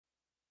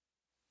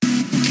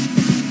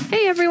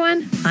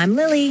everyone. I'm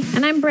Lily.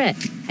 And I'm Britt.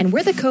 And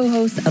we're the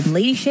co-hosts of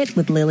Lady Shit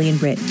with Lily and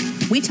Britt.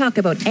 We talk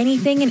about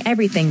anything and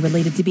everything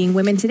related to being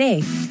women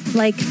today.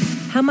 Like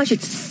how much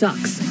it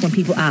sucks when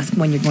people ask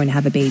when you're going to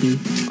have a baby.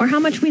 Or how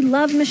much we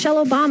love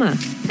Michelle Obama.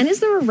 And is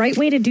there a right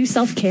way to do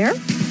self-care?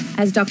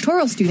 As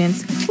doctoral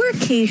students, we're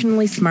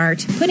occasionally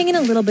smart, putting in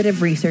a little bit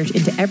of research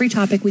into every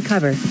topic we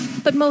cover.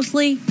 But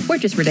mostly, we're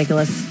just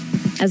ridiculous.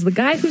 As the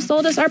guy who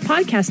sold us our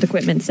podcast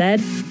equipment said,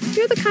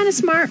 you're the kind of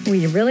smart where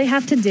you really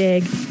have to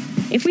dig.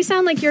 If we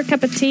sound like your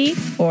cup of tea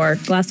or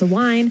glass of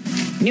wine,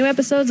 new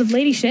episodes of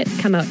Lady Shit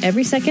come out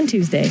every second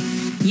Tuesday.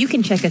 You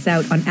can check us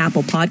out on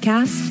Apple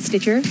Podcasts,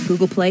 Stitcher,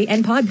 Google Play,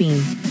 and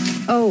Podbean.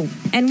 Oh,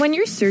 and when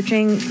you're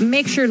searching,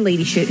 make sure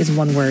Lady Shit is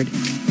one word.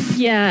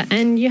 Yeah,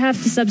 and you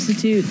have to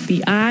substitute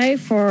the I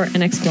for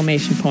an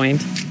exclamation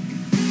point.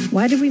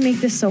 Why did we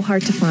make this so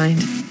hard to find?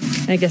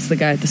 I guess the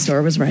guy at the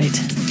store was right.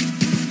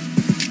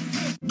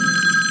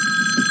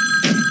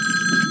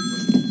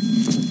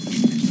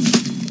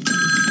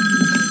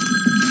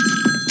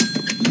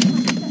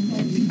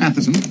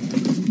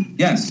 Atherton?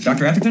 Yes,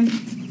 Dr. Atherton?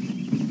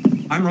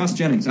 I'm Ross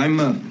Jennings. I'm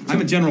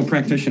a general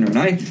practitioner, and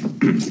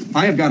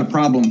I have got a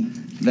problem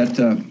that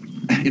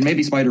it may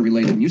be spider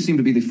related. You seem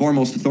to be the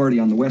foremost authority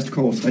on the West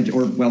Coast,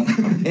 or well,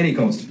 any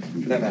coast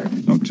for that matter.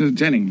 Dr.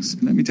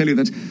 Jennings, let me tell you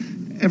that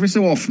every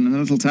so often in a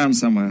little town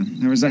somewhere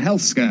there is a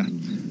health scare,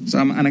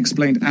 some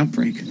unexplained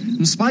outbreak,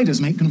 and spiders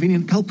make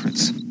convenient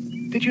culprits.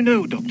 Did you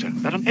know, Doctor,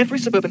 that on every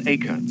suburban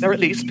acre there are at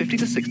least 50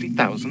 to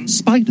 60,000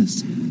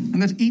 spiders,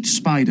 and that each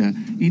spider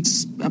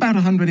eats about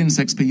 100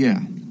 insects per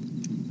year?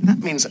 That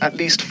means at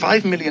least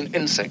 5 million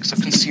insects are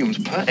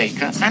consumed per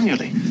acre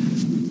annually.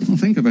 Well,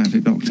 think about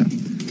it, Doctor.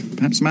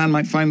 Perhaps man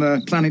might find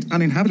the planet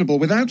uninhabitable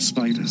without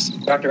spiders.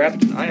 Dr.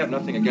 Atherton, I have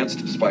nothing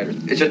against spiders.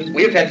 It's just,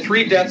 we have had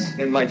 3 deaths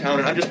in my town,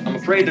 and I'm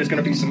afraid there's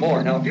going to be some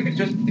more. Now, if you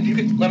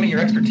could lend me your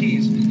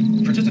expertise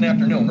for just an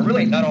afternoon. We're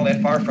really not all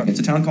that far from it. It's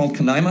a town called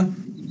Canaima.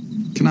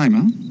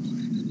 Canaima?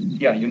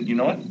 Yeah, you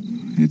know it?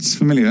 It's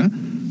familiar.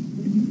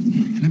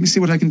 Let me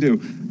see what I can do.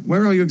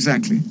 Where are you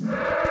exactly?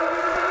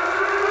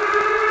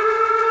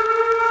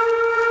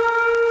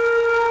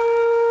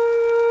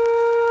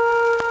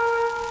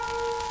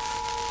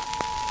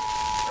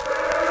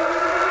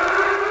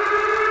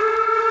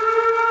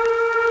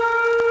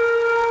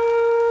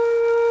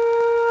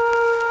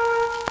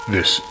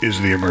 This is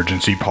the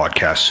emergency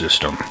podcast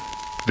system.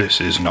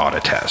 This is not a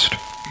test.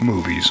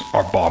 Movies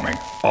are bombing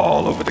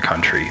all over the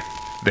country.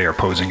 They are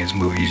posing as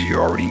movies you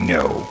already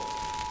know.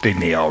 They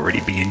may already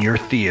be in your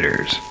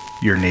theaters,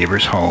 your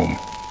neighbor's home,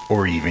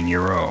 or even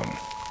your own.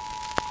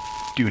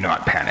 Do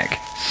not panic.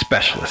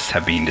 Specialists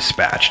have been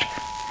dispatched.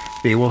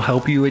 They will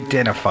help you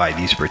identify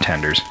these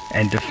pretenders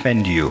and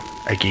defend you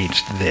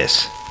against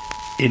this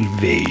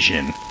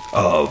invasion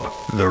of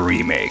the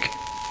remake.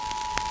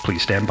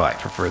 Please stand by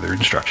for further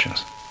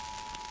instructions.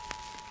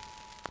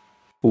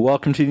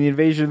 Welcome to the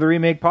Invasion of the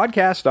Remake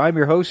podcast. I'm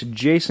your host,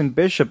 Jason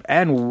Bishop,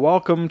 and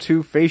welcome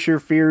to Face Your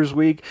Fears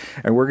Week.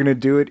 And we're going to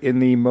do it in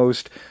the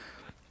most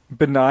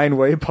benign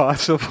way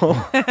possible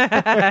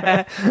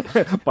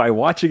by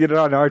watching it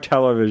on our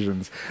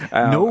televisions.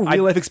 No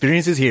real-life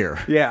experiences here.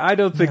 Yeah, I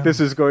don't think this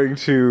is going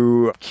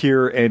to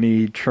cure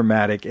any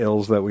traumatic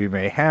ills that we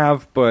may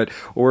have, but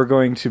we're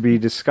going to be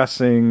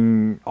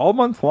discussing, all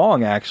month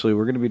long actually,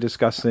 we're going to be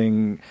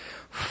discussing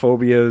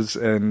phobias,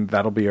 and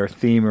that'll be our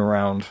theme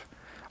around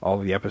all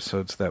the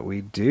episodes that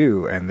we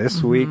do. And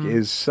this week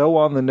is so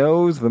on the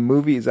nose. The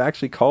movie is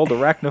actually called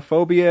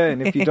Arachnophobia,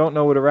 and if you don't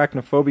know what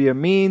arachnophobia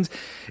means,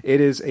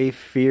 it is a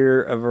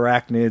fear of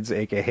arachnids,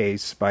 aka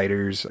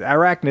spiders.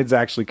 Arachnids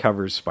actually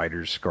covers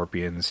spiders,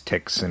 scorpions,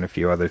 ticks, and a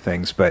few other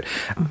things, but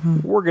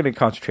we're going to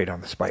concentrate on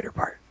the spider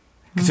part.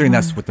 Considering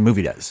that's what the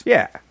movie does.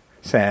 Yeah.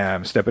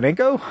 Sam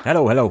Stepanenko.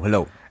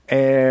 Hello.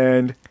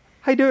 And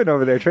how you doing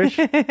over there,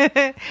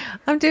 Trish?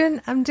 I'm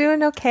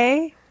doing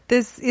okay.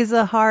 This is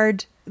a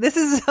hard watch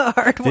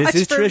for me. This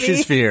is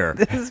Trish's fear.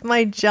 This is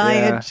my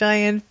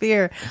giant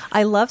fear.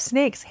 I love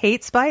snakes,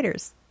 hate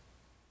spiders.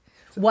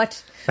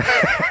 What?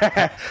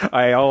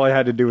 All I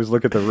had to do was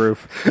look at the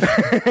roof.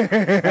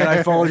 And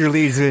I followed your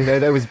leads, and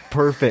that was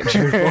perfect.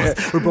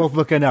 We're both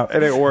looking up.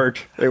 And it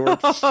worked. It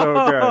worked so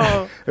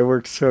good. It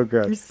worked so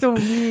good. You're so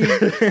mean.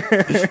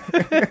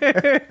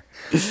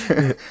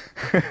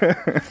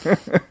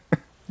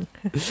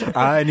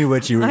 I knew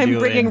what you were doing. I'm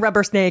bringing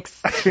rubber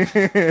snakes.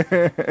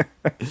 Don't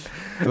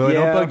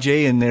bug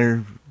Jay in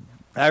there.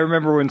 I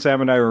remember when Sam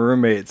and I were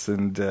roommates,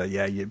 and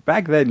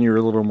back then you were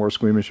a little more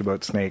squeamish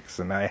about snakes,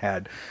 and I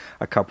had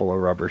a couple of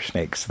rubber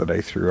snakes that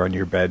I threw on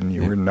your bed, and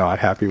you were not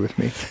happy with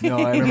me. No,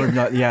 I remember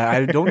not. Yeah,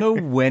 I don't know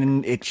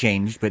when it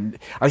changed, but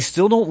I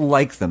still don't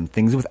like them.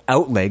 Things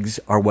without legs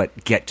are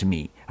what get to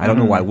me. I don't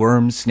know why.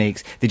 Worms,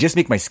 snakes, they just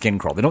make my skin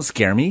crawl. They don't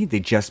scare me, they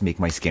just make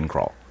my skin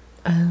crawl.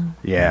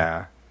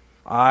 Yeah.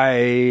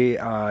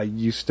 I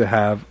used to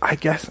have, I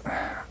guess,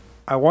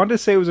 I wanted to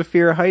say it was a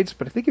fear of heights,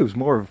 but I think it was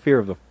more of a fear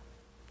of the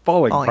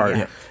falling Falling, part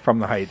yeah. from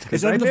the heights.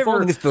 It's not the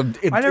falling; it's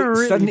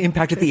the sudden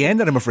impact at the end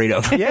that I'm afraid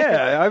of.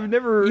 Yeah, I've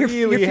never Your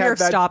really fear had of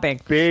that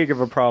stopping. big of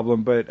a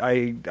problem, but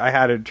I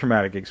had a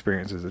traumatic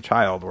experience as a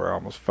child where I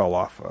almost fell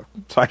off a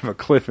side of a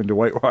cliff into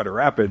Whitewater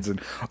Rapids,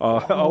 and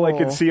all I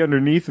could see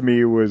underneath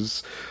me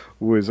was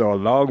a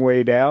long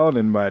way down,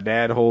 and my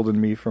dad holding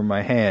me from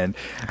my hand,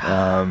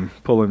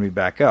 pulling me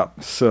back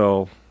up.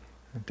 So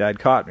Dad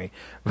caught me.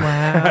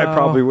 Wow. I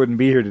probably wouldn't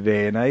be here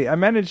today. And I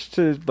managed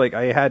to,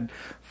 I had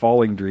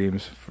falling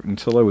dreams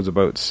until I was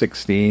about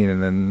 16,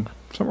 and then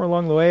somewhere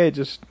along the way, it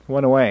just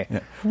went away. Yeah.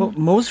 Well,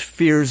 most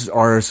fears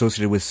are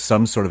associated with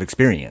some sort of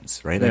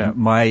experience, right? Yeah. Like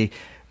my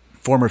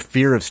former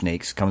fear of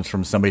snakes comes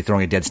from somebody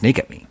throwing a dead snake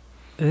at me.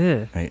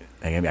 Ugh. Right?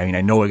 I mean,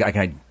 I know I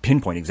can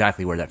pinpoint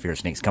exactly where that fear of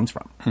snakes comes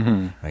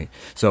from. Right?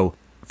 So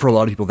for a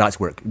lot of people, that's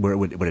what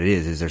it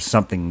is there's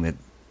something that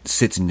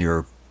sits in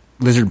your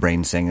lizard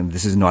brain saying,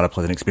 this is not a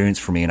pleasant experience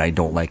for me, and I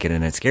don't like it,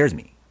 and it scares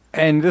me.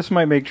 And this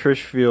might make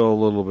Trish feel a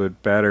little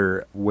bit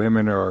better.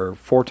 Women are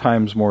 4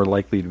 times more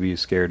likely to be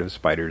scared of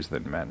spiders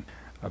than men.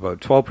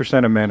 About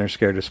 12% of men are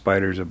scared of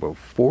spiders. About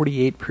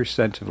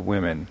 48% of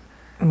women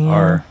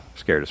are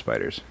scared of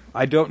spiders.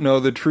 I don't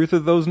know the truth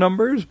of those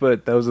numbers,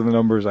 but those are the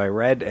numbers I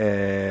read,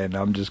 and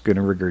I'm just going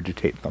to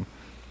regurgitate them.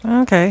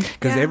 Okay.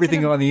 Because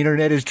everything on the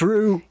internet is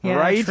true. Yeah,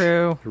 right?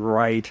 true.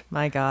 Right.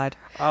 My God.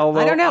 Although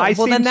I don't know.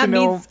 Well, then that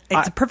means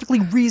it's a perfectly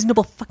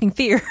reasonable fucking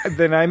fear.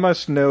 Then I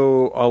must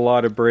know a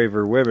lot of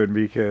braver women,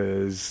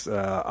 because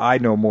I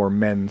know more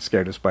men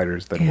scared of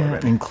spiders than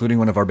women. Including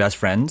one of our best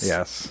friends.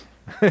 Yes.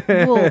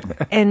 Well,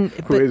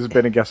 who has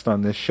been a guest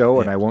on this show,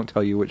 and I won't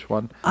tell you which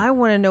one. I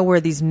want to know where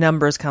these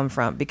numbers come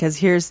from, because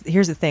here's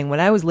the thing. When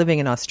I was living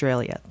in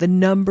Australia, the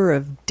number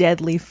of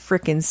deadly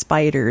frickin'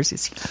 spiders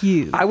is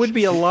huge. I would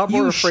be a lot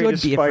more afraid of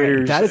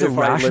spiders. That is a if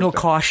I rational lived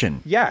there.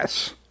 caution.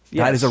 Yes.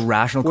 That is a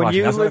rational when caution. When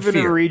you That's live not a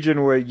in a fear.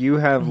 region where you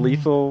have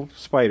lethal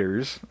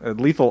spiders,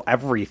 lethal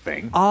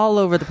everything. All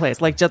over the place,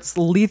 like just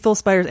lethal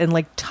spiders, and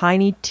like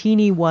tiny,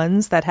 teeny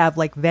ones that have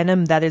like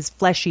venom that is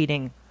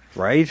flesh-eating.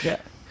 Right? Yeah.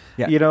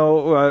 Yeah. You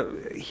know,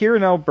 here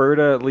in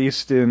Alberta, at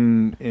least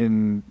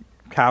in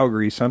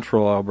Calgary,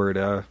 central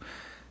Alberta,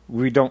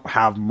 we don't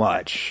have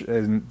much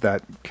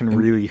that can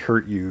really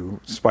hurt you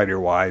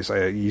spider-wise.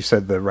 You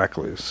said the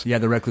recluse. Yeah,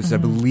 the recluse, I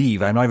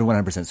believe. I'm not even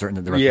 100% certain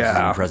that the recluse is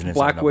in present in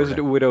black Southern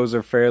Alberta. widows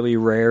are fairly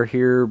rare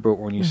here, but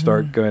when you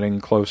start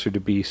getting closer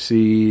to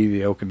BC,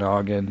 the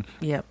Okanagan,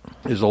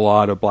 there's a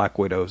lot of black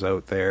widows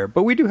out there.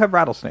 But we do have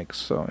rattlesnakes,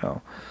 so, you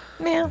know.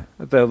 Yeah.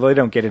 They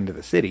don't get into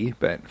the city,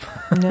 but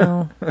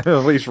no, at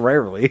least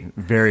rarely.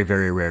 Very,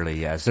 very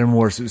rarely, yes. They're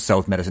more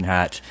South Medicine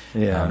Hat.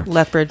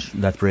 Lethbridge.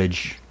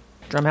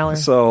 Drumheller.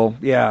 So,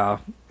 yeah,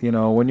 you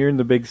know, when you're in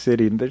the big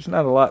city, there's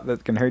not a lot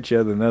that can hurt you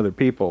other than other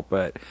people,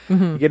 but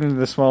you get into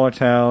the smaller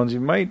towns,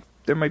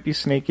 there might be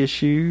snake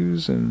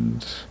issues,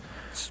 and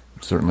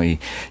certainly,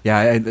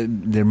 yeah,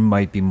 there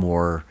might be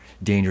more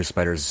dangerous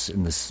spiders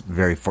in this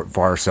very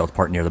far south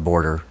part near the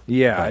border.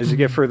 Yeah, as you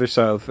get further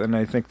south, and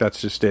I think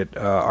that's just it.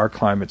 Our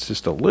climate's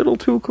just a little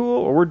too cool,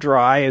 or we're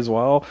dry as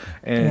well,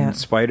 and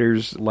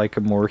spiders like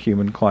a more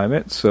humid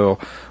climate, so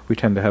we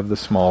tend to have the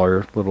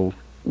smaller, little,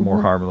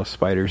 more harmless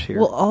spiders here.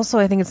 Well, also,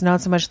 I think it's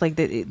not so much like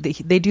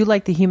they do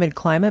like the humid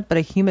climate, but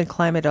a humid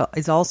climate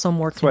is also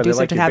more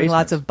conducive to having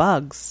lots of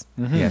bugs.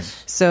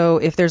 Yes. So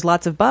if there's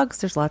lots of bugs,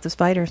 there's lots of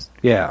spiders.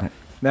 Yeah.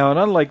 Now, and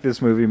unlike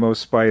this movie,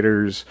 most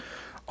spiders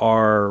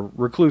are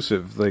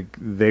reclusive. Like,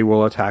 they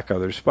will attack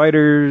other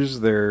spiders.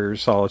 They're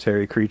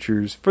solitary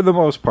creatures for the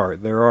most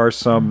part. There are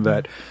some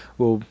that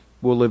will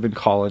live in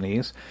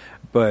colonies,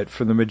 but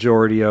for the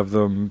majority of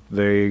them,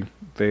 they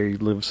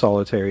live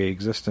solitary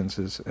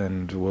existences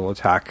and will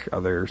attack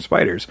other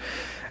spiders.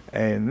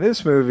 And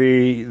this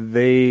movie,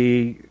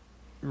 they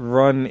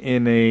run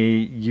in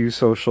a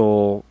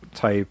eusocial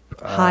type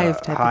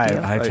hive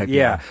type.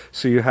 Yeah.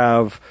 So you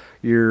have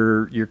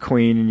your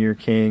queen and your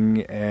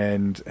king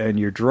and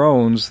your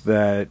drones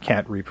that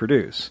can't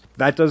reproduce.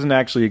 That doesn't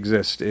actually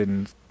exist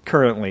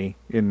currently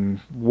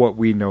in what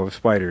we know of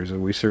spiders,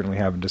 and we certainly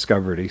haven't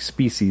discovered a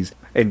species.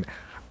 And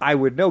I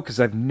would know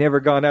because I've never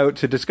gone out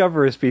to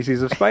discover a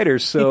species of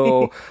spiders,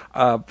 so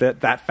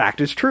that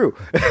fact is true.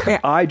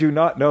 I do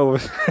not know,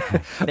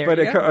 but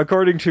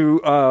according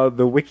to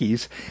the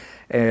wikis,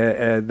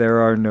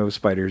 there are no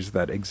spiders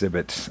that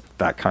exhibit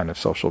that kind of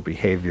social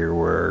behavior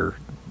where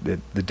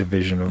the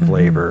division of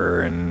labor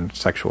and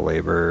sexual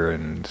labor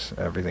and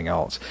everything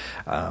else.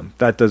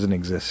 That doesn't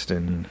exist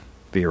in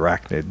the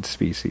arachnid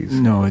species.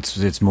 No,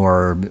 it's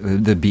more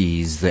the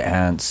bees, the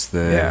ants,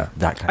 that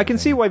kind of thing. I can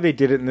see why they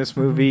did it in this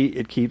movie.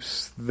 It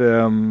keeps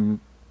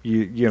them,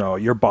 you know,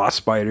 your boss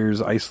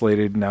spiders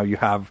isolated. Now you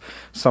have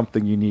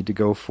something you need to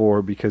go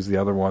for because the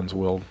other ones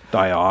will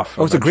die off.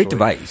 Oh, it's a great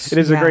device. It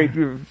is a great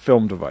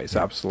film device,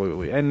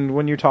 absolutely. And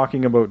when you're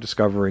talking about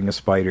discovering a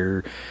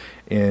spider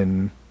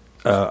in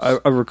a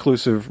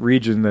reclusive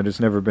region that has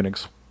never been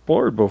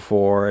explored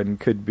before and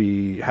could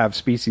have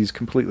species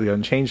completely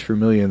unchanged for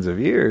millions of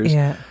years.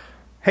 Yeah.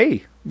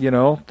 Hey,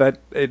 that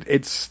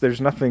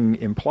there's nothing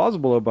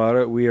implausible about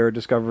it. We are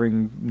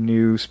discovering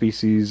new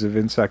species of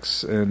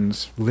insects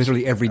and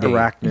literally every day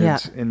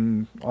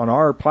arachnids on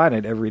our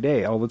planet every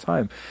day, all the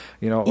time.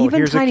 Even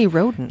here's tiny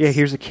rodents. Yeah,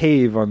 here's a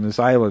cave on this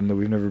island that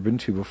we've never been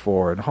to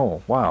before, and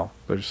wow,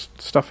 there's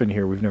stuff in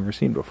here we've never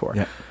seen before.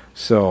 Yeah.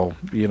 So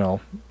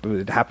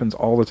it happens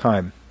all the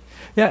time.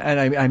 Yeah,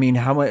 and I mean,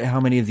 how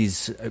many of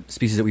these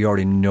species that we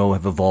already know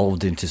have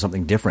evolved into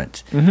something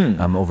different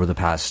over the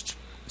past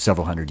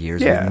several hundred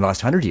years, or even the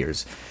last 100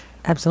 years?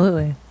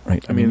 Absolutely.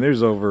 Right. I mean,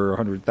 there's over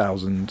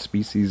 100,000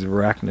 species of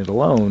arachnid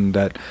alone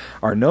that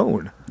are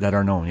known.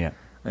 Yeah.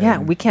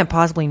 And we can't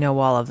possibly know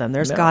all of them.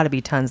 There's got to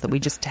be tons that we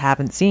just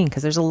haven't seen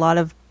because there's a lot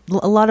of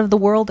the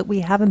world that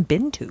we haven't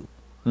been to.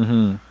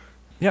 Mm-hmm.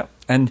 Yeah,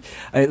 and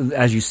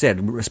as you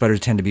said,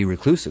 spiders tend to be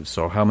reclusive.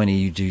 So how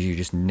many do you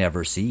just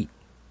never see?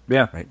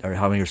 Yeah. Right. Or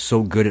how many are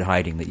so good at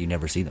hiding that you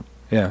never see them?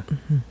 Yeah.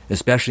 Mm-hmm.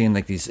 Especially in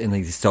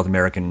these South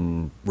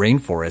American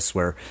rainforests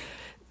where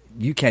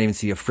you can't even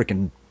see a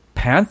freaking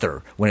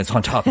panther when it's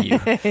on top of you.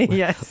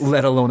 Yes.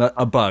 Let alone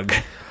a bug.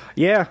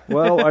 Yeah,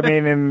 well, I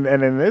mean,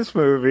 in this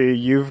movie,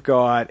 you've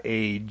got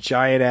a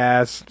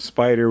giant-ass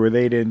spider with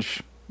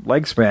 8-inch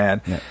leg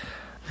span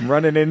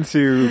running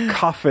into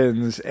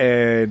coffins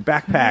and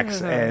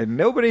backpacks, and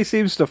nobody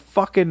seems to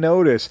fucking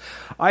notice.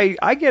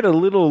 I get a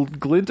little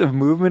glint of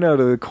movement out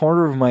of the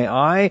corner of my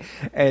eye,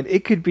 and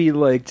it could be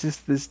like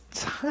just this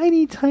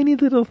tiny, tiny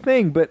little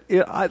thing, but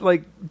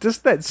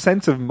just that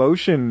sense of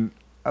motion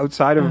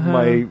outside of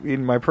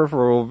my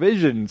peripheral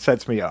vision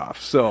sets me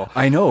off. So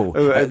I know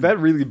that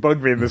really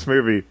bugged me in this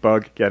movie.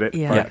 Bug, get it?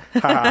 Yeah.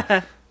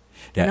 Bug.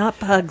 Yeah. Not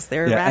bugs,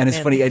 they're arachnids. And it's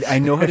funny. I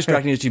know how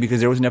distracting it is to you because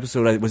there was an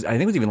episode. I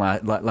think it was even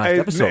last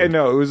episode.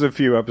 No, it was a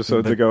few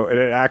episodes ago, and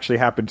it actually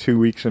happened 2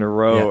 weeks in a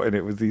row. And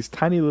it was these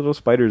tiny little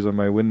spiders on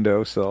my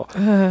windowsill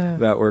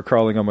that were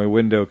crawling on my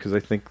window because I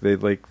think they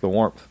like the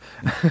warmth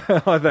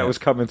that was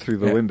coming through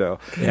the window.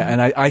 Yeah, and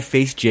I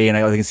faced Jay, and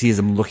I can see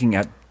him looking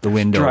at the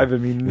window,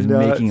 driving me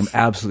nuts, making him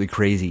absolutely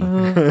crazy.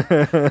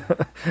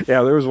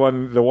 Yeah, there was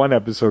the one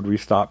episode we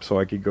stopped so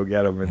I could go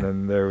get him, and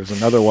then there was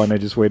another one I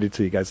just waited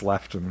till you guys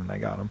left, and then I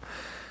got him.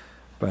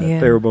 But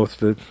they were both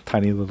the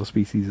tiny little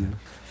species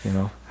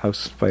of, house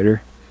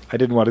spider. I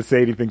didn't want to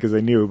say anything because I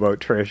knew about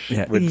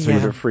Trish, which would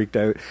have freaked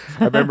out.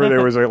 I remember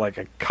there was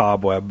a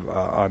cobweb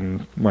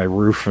on my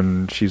roof,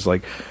 and she's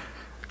like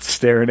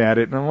staring at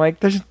it, and I'm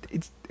like,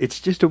 it's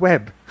just a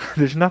web.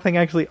 There's nothing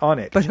actually on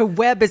it. But a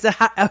web is a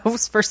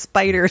house for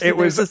spiders. It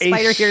was a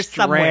spider here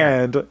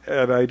somewhere.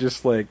 And I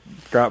just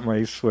got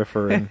my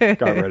Swiffer and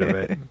got rid of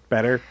it.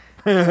 Better.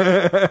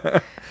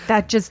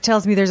 That just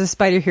tells me there's a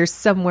spider here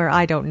somewhere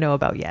I don't know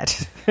about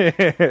yet.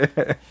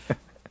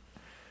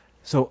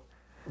 So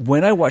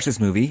when I watched this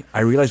movie, I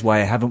realized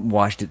why I haven't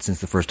watched it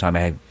since the first time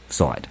I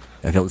saw it.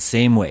 I felt the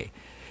same way.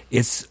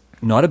 It's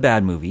not a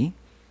bad movie.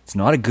 It's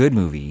not a good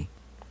movie.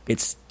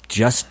 It's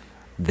just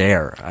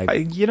there.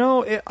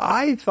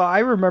 I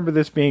remember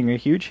this being a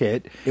huge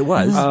hit. It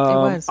was. It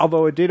was.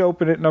 Although it did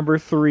open at number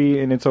 3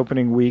 in its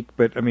opening week,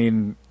 but I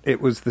mean,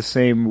 it was the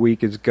same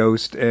week as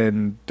Ghost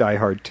and Die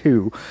Hard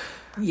 2.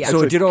 Yeah.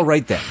 So it did all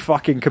right then.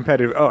 Fucking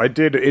competitive. Oh, it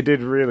did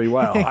really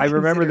well. I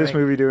remember this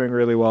movie doing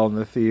really well in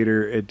the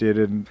theater. It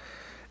did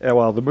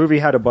the movie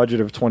had a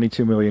budget of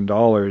 $22 million,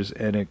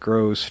 and it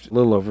grossed a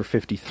little over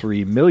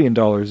 $53 million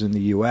in the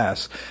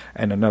U.S.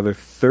 and another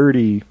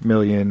 $30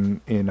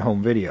 million in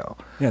home video.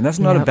 Yeah, and that's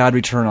not a bad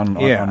return on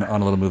a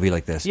little movie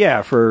like this.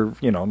 Yeah, for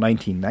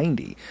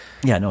 1990.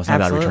 Yeah, no, it's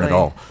not a bad return at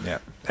all. Yeah,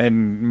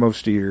 and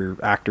most of your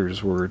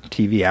actors were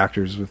TV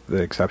actors, with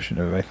the exception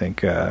of I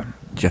think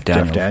Jeff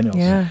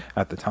Daniels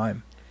at the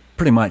time.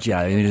 Pretty much, yeah.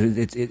 I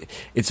mean,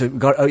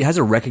 it has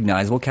a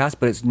recognizable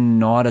cast, but it's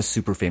not a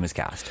super famous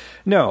cast.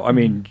 No, I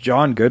mean,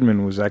 John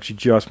Goodman was actually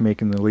just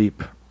making the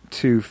leap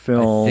to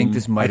film. I think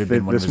this might have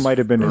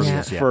been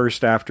his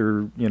first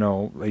after,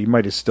 he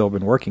might have still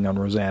been working on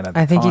Roseanne at the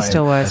time. I think he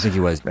still was. I think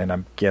he was. And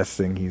I'm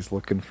guessing he's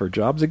looking for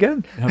jobs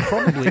again.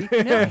 Probably.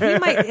 No, he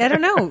might. I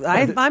don't know.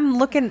 I'm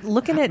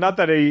looking at. Not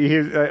that he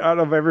out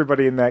of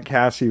everybody in that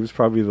cast, he was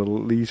probably the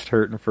least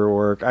hurting for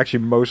work.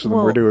 Actually, most of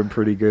them were doing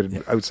pretty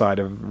good outside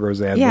of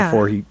Roseanne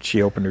before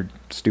she opened her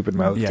stupid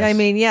mouth. Yes. I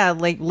mean,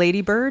 like Lady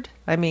Bird.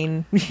 I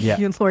mean,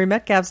 Laurie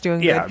Metcalf's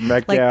doing good. Yeah,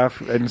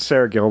 Metcalf and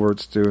Sarah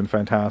Gilbert's doing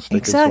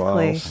fantastic as well.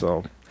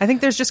 So I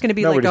think there's just going to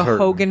be like a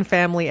Hogan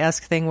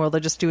family-esque thing where they'll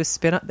just do a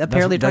spin-off.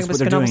 Apparently talking about a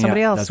spin-off of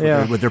somebody else.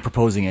 That's what they're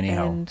proposing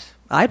anyhow. And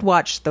I'd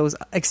watch those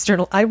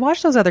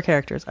other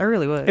characters. I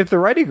really would. If the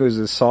writing was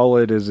as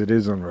solid as it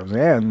is on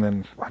Roseanne,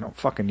 then I don't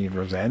fucking need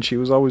Roseanne. She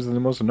was always the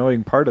most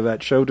annoying part of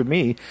that show to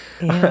me.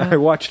 Yeah. I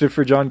watched it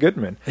for John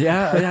Goodman.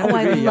 Yeah.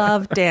 I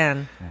love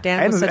Dan.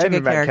 Dan was such a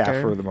good Metcalf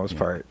character. for the most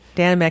part.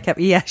 Dan and Metcalf.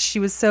 Yeah, she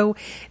was so...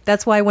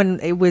 That's why when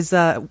it was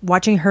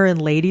watching her in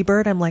Lady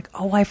Bird, I'm like,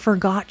 oh, I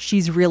forgot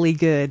she's really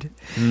good.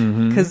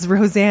 Because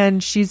Roseanne,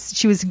 she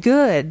was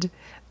good,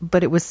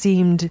 but it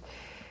seemed...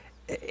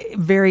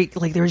 very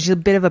like there's a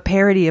bit of a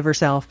parody of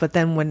herself, but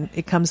then when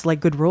it comes to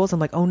like good roles, I'm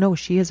like, oh no,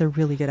 she is a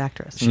really good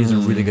actress. She's a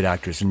really good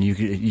actress, and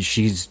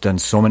she's done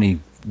so many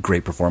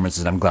great performances,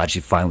 and I'm glad she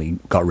finally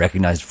got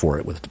recognized for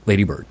it with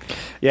Lady Bird.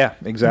 Yeah,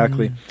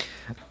 exactly.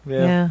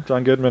 Yeah,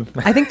 John Goodman.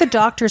 I think the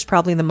Doctor is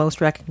probably the most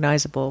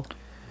recognizable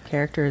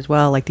character as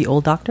well, like the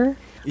old Doctor.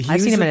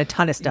 I've seen him in a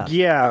ton of stuff.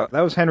 Yeah,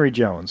 that was Henry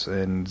Jones,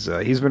 and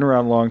he's been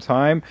around a long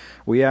time.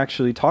 We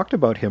actually talked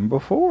about him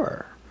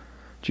before.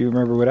 Do you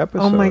remember what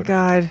episode? Oh my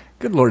God.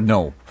 Good Lord,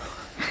 no.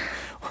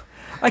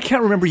 I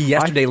can't remember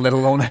yesterday, let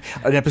alone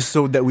an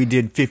episode that we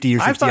did 50 or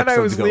 60 episodes ago. I thought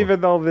I was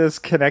leaving all this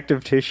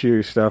connective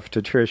tissue stuff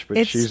to Trish,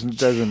 but she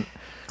doesn't...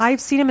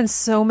 I've seen him in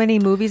so many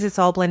movies, it's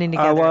all blending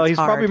together. Well, it's he's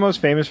hard. probably most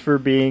famous for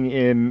being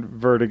in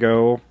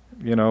Vertigo,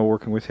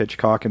 working with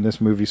Hitchcock, and this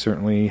movie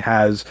certainly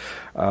has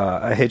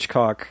a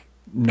Hitchcock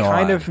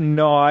kind of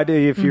nod.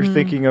 If you're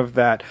thinking of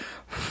that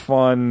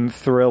fun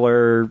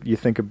thriller, you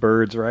think of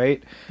Birds,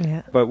 right?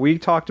 Yeah. But we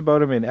talked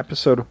about him in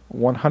episode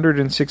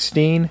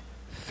 116,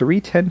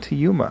 310 to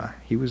Yuma.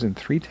 He was in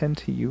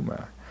 310 to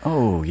Yuma.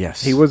 Oh,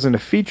 yes. He wasn't a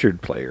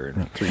featured player in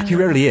 310. He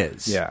rarely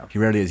is. Yeah. He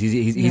rarely is.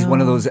 He's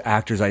one of those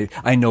actors,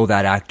 I know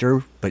that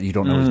actor, but you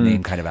don't know his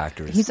name kind of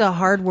actor. He's a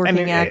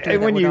hard-working actor.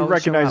 And when you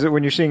recognize it,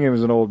 when you're seeing him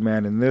as an old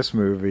man in this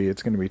movie,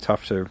 it's going to be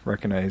tough to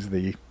recognize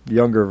the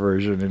younger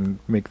version and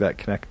make that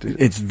connect.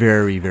 It's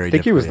very, very I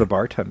think he was the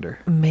bartender.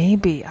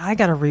 Maybe. I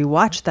got to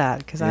rewatch that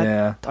because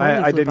I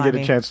didn't get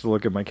a chance to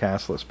look at my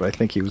cast list, but I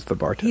think he was the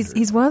bartender.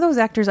 He's one of those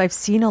actors I've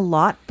seen a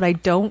lot, but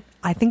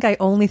I think I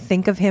only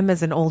think of him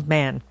as an old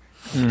man.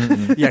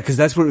 Mm-hmm. Yeah, because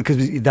that's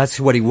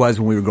what he was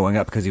when we were growing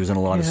up, because he was in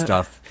a lot of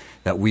stuff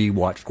that we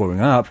watched growing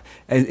up,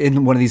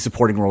 in one of these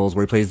supporting roles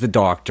where he plays the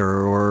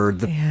doctor or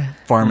the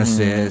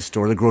pharmacist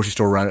or the grocery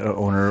store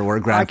owner or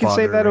a grandfather. I can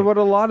say that about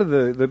a lot of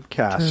the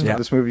cast. Yeah.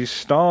 This movie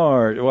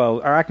starred,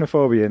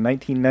 Arachnophobia in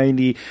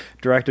 1990,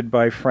 directed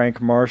by Frank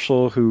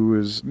Marshall, who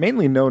was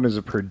mainly known as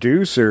a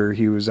producer.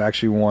 He was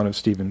actually one of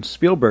Steven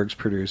Spielberg's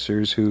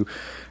producers, who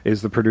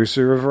is the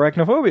producer of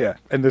Arachnophobia.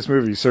 And this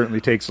movie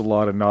certainly takes a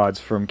lot of nods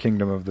from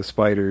Kingdom of the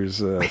Spiders,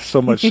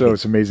 so much so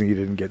it's amazing he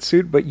didn't get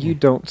sued, but you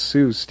don't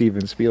sue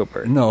Steven Spielberg.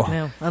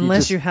 No,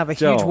 unless you have a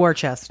huge war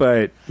chest.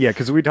 But yeah,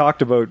 because we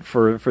talked about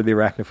for the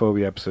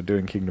Arachnophobia episode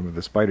doing Kingdom of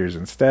the Spiders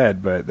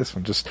instead, but this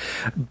one just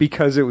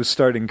because it was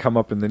starting to come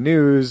up in the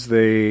news,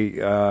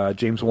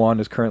 James Wan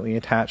is currently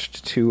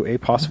attached to a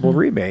possible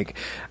remake,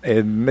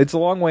 and it's a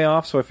long way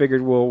off. So I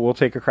figured we'll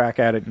take a crack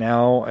at it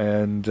now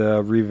and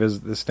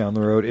revisit this down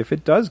the road if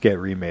it does get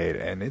remade,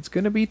 and it's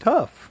going to be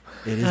tough.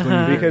 It is going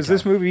to be because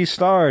this movie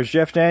stars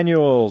Jeff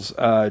Daniels,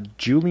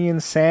 Julian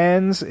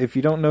Sands. If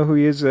you don't know who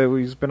he is,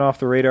 he's been off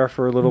the radar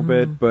for a little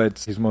bit, but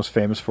he's most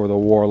famous for the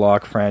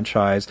Warlock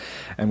franchise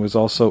and was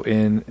also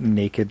in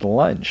Naked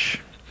Lunch.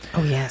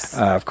 Oh, yes.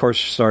 Of course,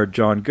 starred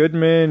John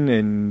Goodman,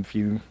 and if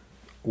you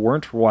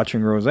weren't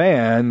watching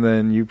Roseanne,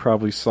 then you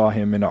probably saw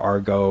him in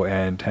Argo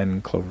and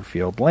 10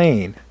 Cloverfield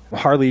Lane.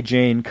 Harley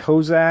Jane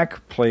Kozak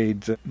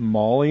played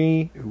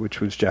Molly,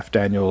 which was Jeff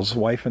Daniels'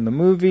 wife in the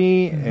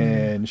movie,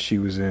 and she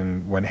was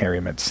in When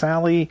Harry Met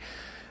Sally.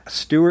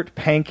 Stuart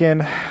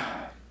Pankin,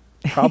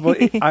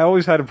 probably. I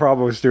always had a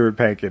problem with Stuart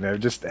Pankin.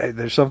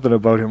 There's something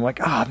about him, like,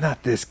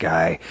 not this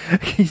guy.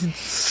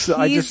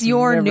 He's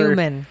your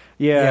Newman.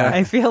 Yeah,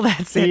 I feel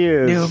that's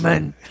it.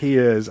 Newman. He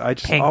is. I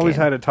just always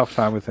had a tough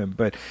time with him,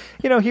 but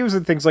he was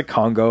in things like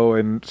Congo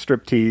and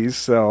Striptease,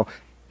 so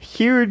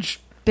huge.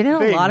 Been in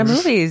a lot of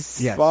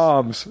movies. Yes.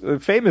 Bombs.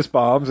 Famous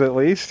bombs, at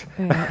least.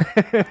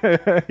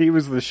 Yeah. He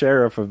was the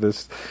sheriff of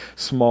this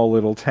small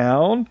little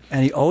town.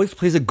 And he always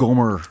plays a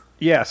Gomer.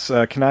 Yes,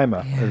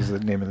 Kanaima is the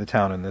name of the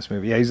town in this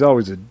movie. Yeah, he's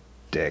always a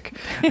dick.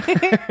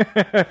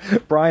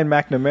 Brian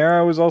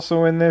McNamara was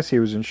also in this. He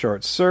was in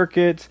Short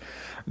Circuit.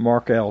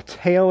 Mark L.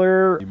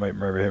 Taylor. You might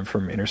remember him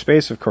from Inner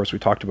Space. Of course, we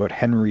talked about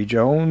Henry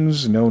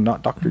Jones. No,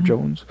 not Dr.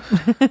 Jones.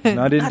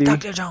 Not Indy. Not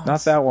Dr. Jones.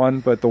 Not that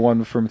one, but the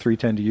one from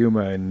 310 to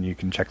Yuma, and you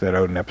can check that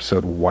out in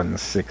episode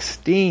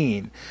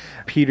 116.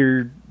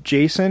 Peter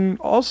Jason,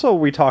 also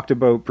we talked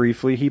about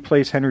briefly. He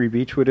plays Henry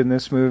Beechwood in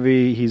this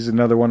movie. He's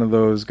another one of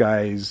those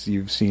guys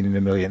you've seen in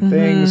a million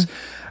things.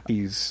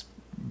 He's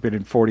been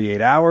in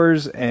 48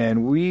 Hours,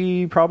 and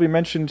we probably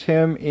mentioned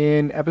him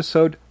in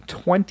episode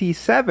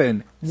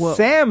 27. Whoa.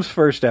 Sam's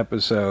first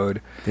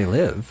episode. They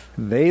Live.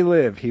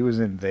 He was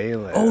in They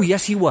Live. Oh,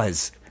 yes, he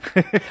was.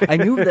 I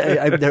knew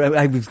that.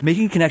 I was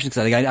making connections.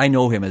 I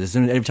know him.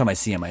 Every time I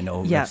see him, I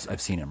know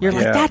I've seen him. You're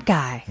like, that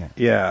guy.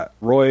 Yeah.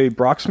 Roy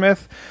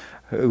Brocksmith,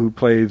 who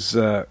plays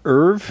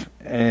Irv,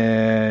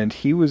 and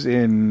he was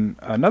in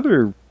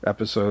another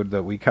episode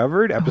that we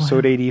covered,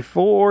 episode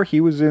 84.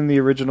 He was in the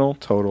original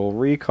Total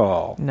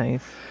Recall.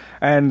 Nice.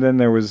 And then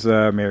there was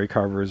Mary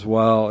Carver as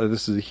well.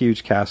 This is a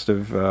huge cast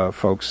of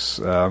folks,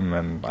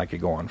 and I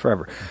could go on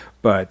forever.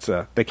 But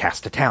they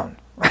cast a town.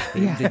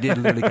 They did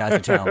literally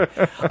cast a town.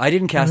 I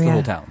didn't cast the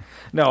whole town.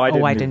 No, I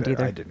didn't. I didn't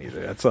either. I didn't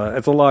either. It's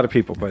a lot of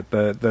people, but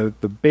the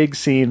big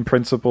scene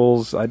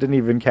principals, I didn't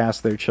even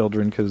cast their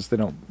children because they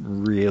don't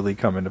really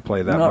come into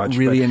play that Not much.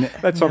 really.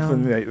 That's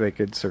something they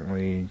could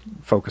certainly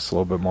focus a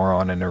little bit more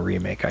on in a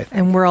remake, I think.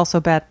 And we're also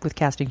bad with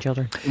casting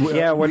children.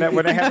 Yeah, when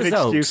I have an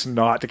So- excuse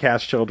not to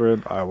cast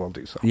children, I will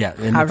do so. Yeah,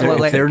 and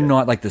Absolutely. if they're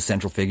not like the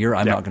central figure,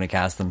 I'm not going to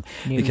cast them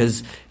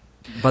because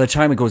by the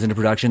time it goes into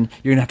production,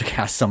 you're going to have to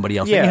cast somebody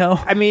else. Yeah,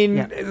 anyhow. I mean,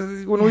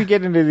 when we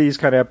get into these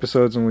kind of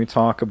episodes and we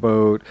talk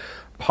about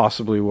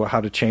possibly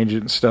how to change it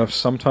and stuff,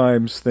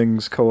 sometimes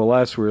things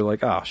coalesce. We're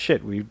like, oh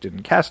shit, we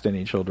didn't cast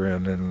any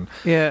children, and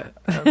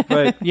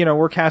but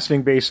we're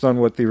casting based on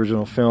what the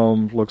original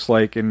film looks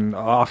like, and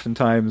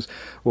oftentimes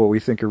what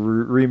we think a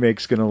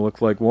remake's going to look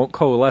like won't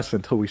coalesce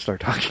until we start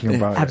talking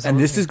about it. And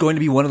this is going to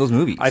be one of those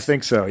movies. I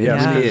think so.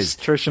 Yes, Yeah. It because is.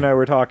 Trish and I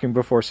were talking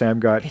before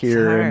Sam got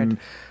here, hard. and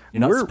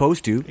You're not we're-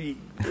 supposed to.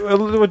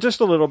 well, just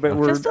a little bit.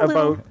 We're Just a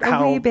little, about a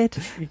how wee bit.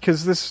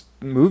 because this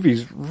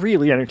movie's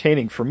really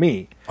entertaining for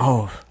me.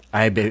 Oh,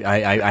 I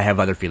have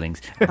other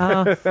feelings.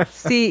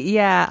 See,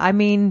 yeah, I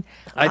mean,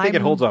 I think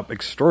it holds up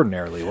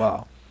extraordinarily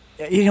well.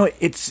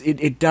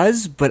 It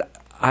does, but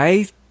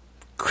I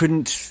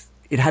couldn't.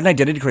 It had an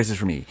identity crisis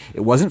for me.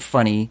 It wasn't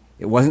funny.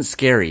 It wasn't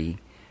scary.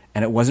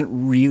 And it wasn't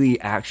really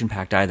action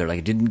packed either. Like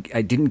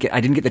I didn't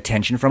get the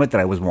tension from it that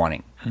I was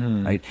wanting.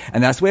 Right?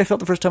 And that's the way I felt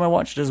the first time I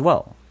watched it as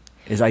well.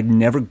 Is I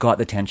never got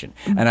the tension,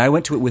 and I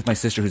went to it with my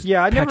sister, who's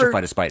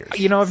petrified of spiders.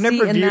 I've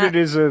never viewed it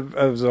as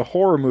a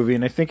horror movie,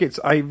 and I think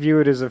I view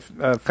it as a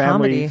family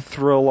Comedy.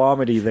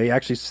 thrillomedy. They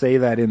actually say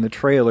that in the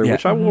trailer,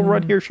 which I will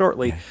run here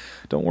shortly.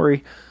 Don't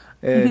worry.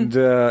 And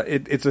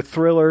it's a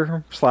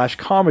thriller /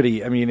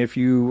 comedy. I mean, if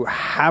you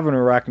have an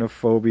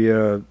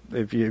arachnophobia,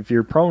 if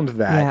you're prone to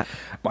that,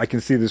 I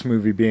can see this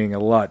movie being a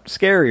lot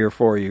scarier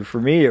for you. For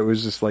me, it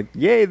was just like,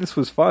 yay, this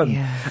was fun.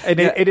 And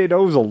it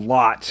owes a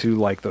lot to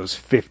like those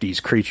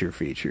 50s creature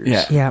features.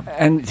 Yeah.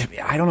 And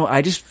I don't know,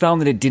 I just found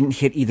that it didn't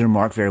hit either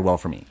mark very well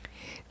for me.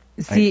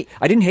 see,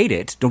 I didn't hate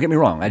it. Don't get me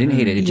wrong. I didn't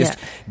hate it. It just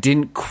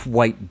didn't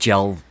quite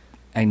gel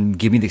and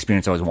give me the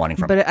experience I was wanting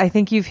from it. but I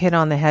think you've hit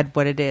on the head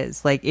what it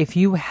is. Like, if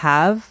you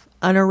have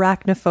an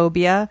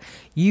arachnophobia,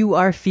 you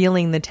are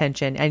feeling the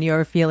tension and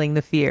you're feeling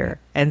the fear.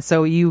 And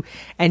so you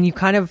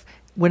kind of,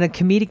 when a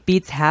comedic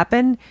beats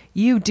happen,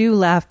 you do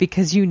laugh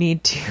because you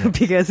need to,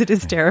 because it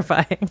is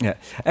terrifying. Yeah.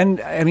 And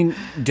I mean,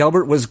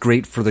 Delbert was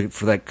great for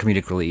that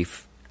comedic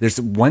relief. There's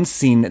one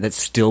scene that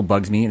still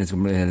bugs me, and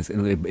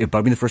it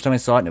bugged me the first time I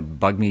saw it, and it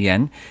bugged me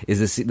again,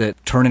 is the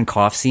turn and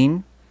cough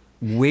scene.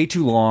 Way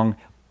too long.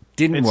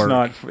 Didn't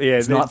work.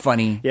 It's not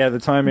funny. Yeah, the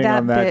timing That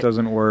on that bit-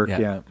 doesn't work. Yeah.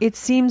 Yeah. It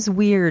seems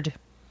weird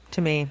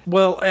to me.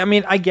 Well, I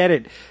mean, I get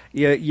it.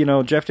 Yeah,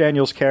 Jeff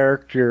Daniels'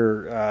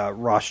 character,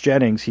 Ross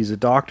Jennings, he's a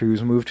doctor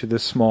who's moved to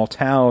this small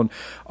town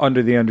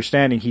under the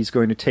understanding he's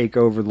going to take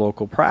over the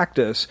local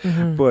practice.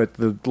 But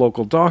the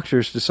local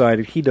doctors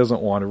decided he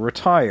doesn't want to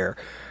retire.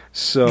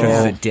 So,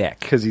 'Cause he's a dick.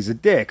 Because he's a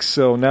dick.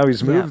 So now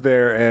he's moved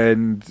there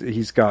and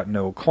he's got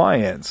no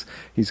clients.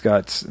 He's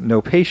got no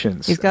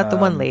patients. He's got the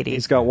one lady.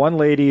 He's got one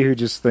lady who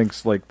just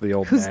thinks like the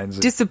old Who's man's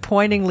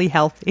disappointingly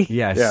healthy.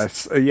 Yes.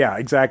 Yes, yeah,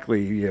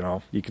 exactly.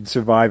 You can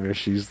survive if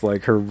she's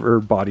like her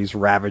body's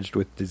ravaged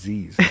with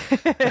disease.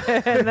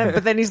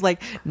 But then he's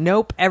like,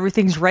 nope,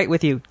 everything's right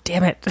with you.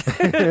 Damn it.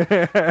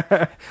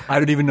 I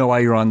don't even know why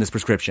you're on this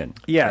prescription.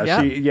 Yeah,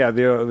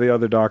 the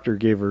other doctor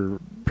gave her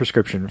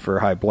prescription for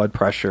high blood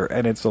pressure,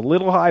 and it's a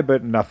little high,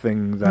 but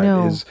nothing that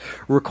is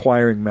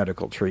requiring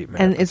medical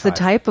treatment. And at it's the time.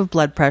 type of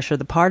blood pressure,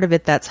 the part of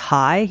it that's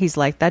high, he's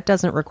like, that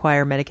doesn't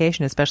require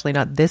medication, especially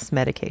not this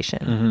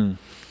medication.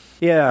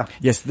 Yeah.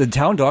 Yes, the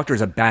town doctor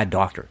is a bad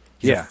doctor.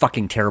 He's Yeah. a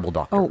fucking terrible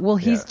doctor. Oh, well,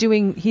 he's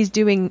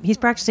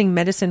practicing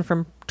medicine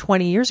from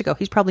 20 years ago.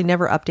 He's probably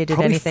never updated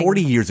Probably anything.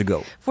 40 years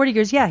ago. 40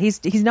 years, yeah.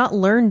 He's not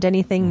learned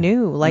anything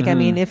new. Like, I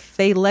mean, if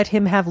they let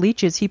him have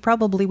leeches, he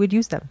probably would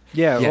use them.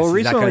 Yeah, Yes, well,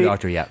 he's that recently, kind of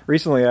doctor, yeah.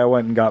 recently I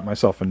went and got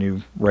myself a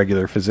new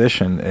regular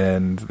physician,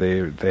 and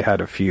they had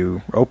a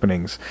few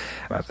openings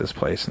at this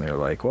place, and they're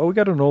like, well, we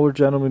got an older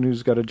gentleman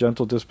who's got a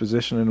gentle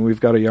disposition, and we've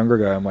got a younger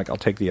guy. I'm like, I'll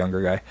take the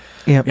younger guy.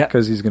 Yep. Yeah.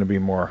 Because he's going to be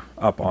more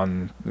up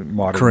on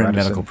modern Current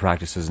medicine. medical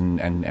practices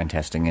and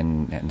testing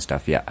and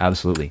stuff. Yeah,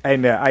 absolutely.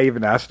 And I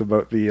even asked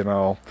about the,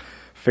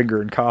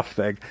 finger and cough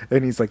thing,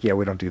 and he's like, yeah,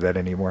 we don't do that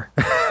anymore.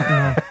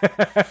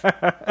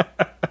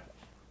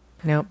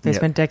 Nope, they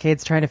spent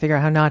decades trying to figure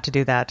out how not to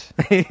do that.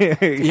 Yeah,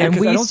 And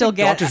 'cause we I don't still think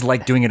get- doctors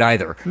like doing it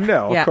either.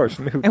 No, Yeah. of course.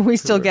 And we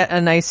still get a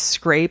nice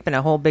scrape and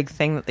a whole big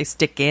thing that they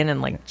stick in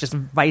and like just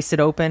vice it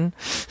open.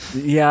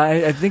 Yeah,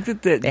 I think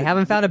that They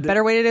haven't found a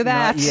better way to do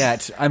that. Not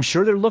yet. I'm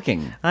sure they're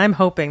looking. I'm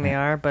hoping they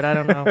are, but I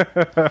don't know.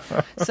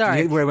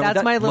 Sorry,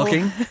 that's my little.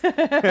 looking.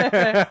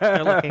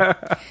 They're looking.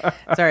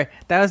 Sorry,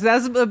 that was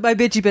my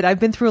bitchy bit. I've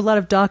been through a lot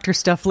of doctor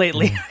stuff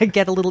lately. I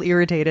get a little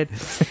irritated.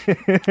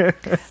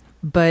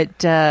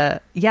 But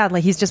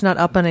like he's just not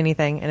up on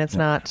anything, and it's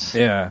not.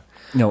 Yeah.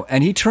 No,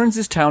 and he turns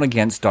this town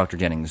against Dr.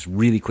 Jennings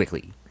really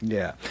quickly.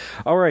 Yeah.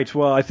 All right.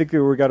 Well, I think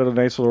that we got a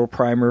nice little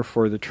primer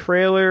for the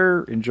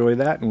trailer. Enjoy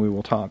that, and we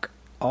will talk.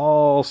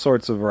 all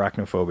sorts of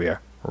arachnophobia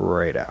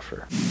right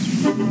after.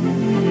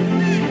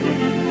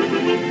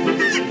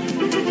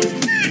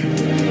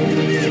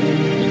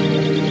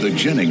 The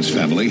Jennings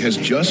family has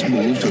just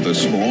moved to the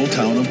small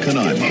town of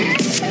Canaima.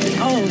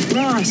 Oh,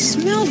 Ross,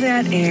 smell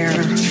that air.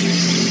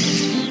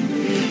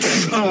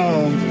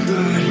 Oh,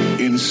 God.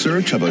 In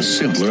search of a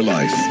simpler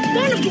life.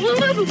 Want to blow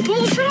up a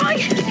bullfrog?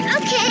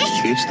 Okay.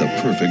 It's the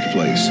perfect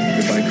place.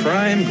 Goodbye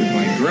crime,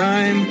 goodbye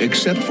grime.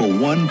 Except for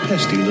one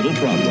pesky little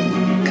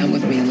problem. Come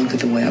with me and look at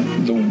the web.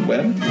 The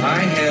web? I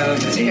have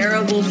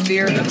Terrible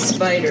fear of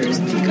spiders.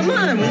 Come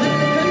on, we live in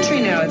the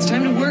country now. It's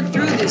time to work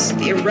through this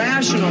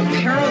irrational,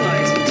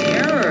 paralyzing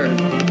terror.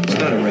 It's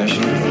not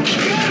irrational.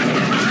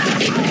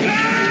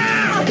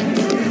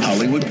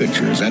 Hollywood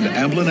Pictures and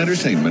Amblin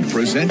Entertainment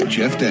present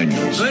Jeff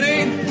Daniels.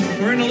 Honey,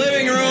 we're in the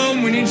living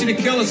room. We need you to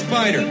kill a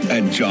spider.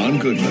 And John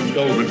Goodman.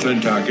 Over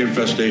McClintock,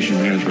 Infestation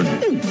Management.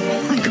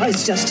 That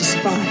guy's just a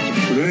spy.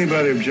 Would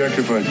anybody object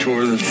if I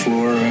tore this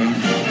floor out?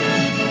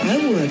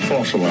 I would.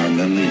 False alarm,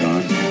 then lead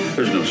on.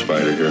 There's no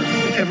spider here.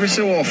 Every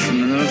so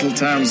often, in a little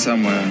town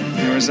somewhere,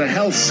 there is a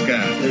health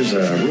scare. There's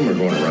a rumor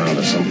going around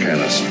that some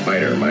kind of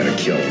spider might have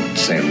killed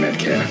Sam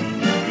Metcalf.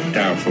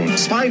 Doubtful.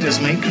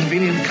 Spiders make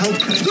convenient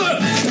culprits.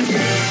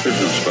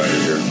 There's no spider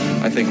here.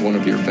 I think one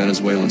of your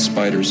Venezuelan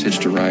spiders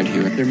hitched a ride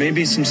here. There may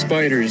be some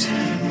spiders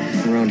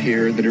around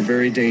here that are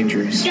very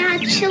dangerous.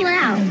 Dad, chill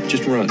out.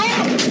 Just run.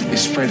 They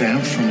spread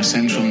out from a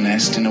central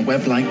nest in a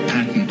web-like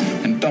pattern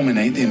and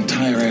dominate the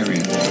entire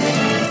area.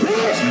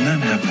 When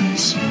that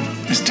happens,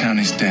 this town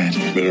is dead.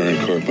 Better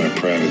uncork my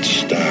private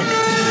stock.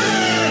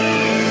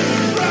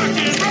 Rock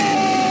and roll!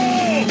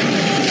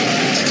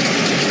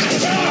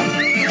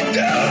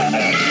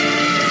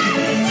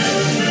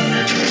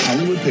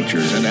 Hollywood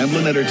Pictures and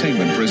Amblin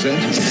Entertainment present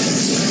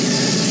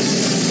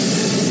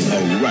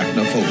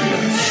Arachnophobia.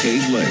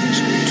 8 legs,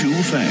 2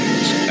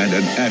 fangs, and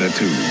an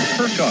attitude.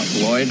 First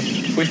off, Lloyd,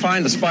 if we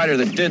find the spider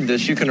that did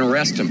this, you can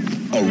arrest him.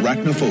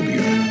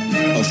 Arachnophobia,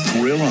 a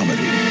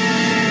thrillomedy.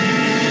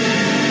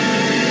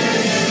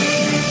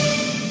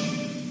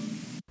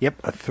 Yep,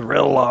 a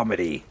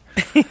thrillomedy.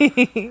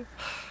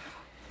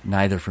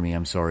 Neither for me.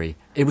 I'm sorry.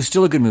 It was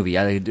still a good movie,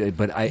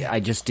 but I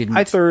just didn't.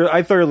 I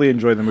thoroughly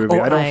enjoyed the movie.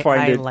 Oh, I don't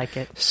find it like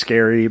it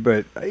scary,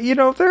 but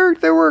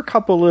there were a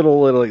couple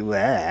little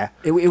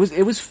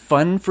It was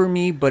fun for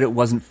me, but it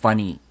wasn't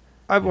funny.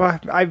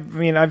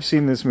 I've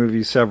seen this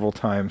movie several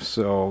times,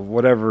 so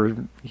whatever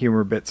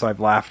humor bits I've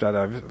laughed at,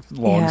 I've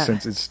long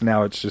since it's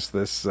just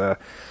this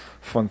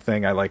fun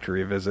thing I like to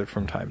revisit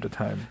from time to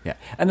time. Yeah,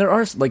 and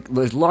there's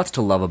lots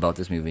to love about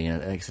this movie. And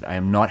like I said, I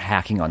am not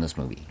hacking on this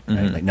movie,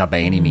 right? Like not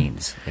by any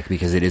means,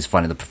 because it is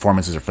fun and the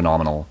performances are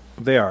phenomenal.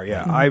 They are,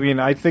 yeah. I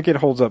mean, I think it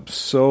holds up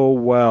so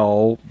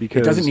well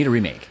because it doesn't need a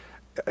remake.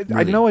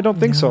 Really? I don't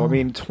think so. I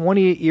mean,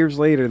 28 years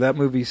later, that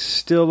movie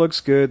still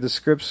looks good. The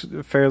script's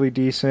fairly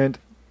decent.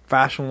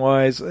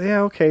 Fashion-wise,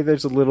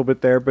 there's a little bit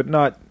there, but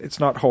it's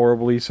not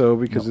horribly so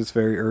because it's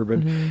very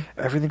urban.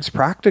 Everything's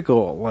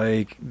practical.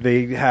 Like,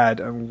 they had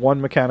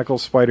one mechanical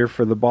spider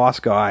for the boss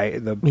guy,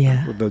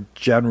 the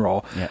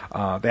general.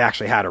 Yeah. They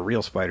actually had a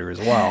real spider as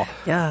well.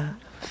 Yeah.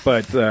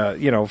 But,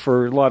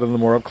 for a lot of the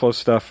more up-close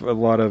stuff, a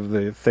lot of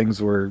the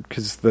things were,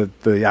 because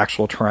the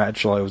actual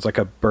tarantula, it was like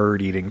a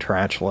bird-eating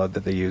tarantula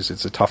that they used.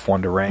 It's a tough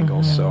one to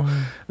wrangle, so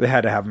they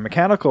had to have a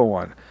mechanical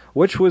one,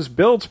 which was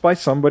built by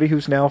somebody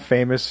who's now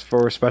famous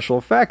for special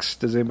effects.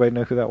 Does anybody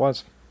know who that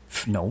was?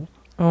 No.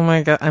 Oh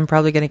my God, I'm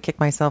probably going to kick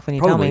myself when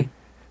you tell me.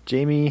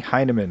 Jamie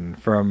Heineman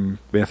from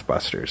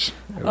Mythbusters.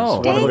 It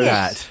was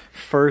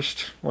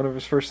one of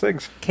his first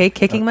things. Okay,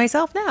 kicking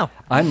myself now.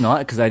 I'm not,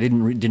 because I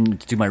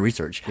didn't do my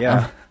research.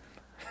 Yeah.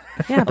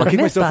 I'll kick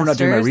myself for not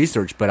doing my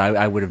research, but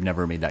I would have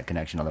never made that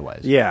connection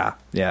otherwise. Yeah.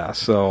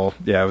 So,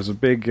 it was a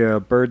big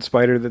bird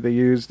spider that they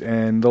used,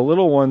 and the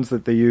little ones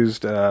that they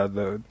used,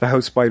 the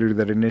house spider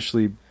that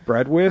initially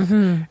bred with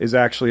is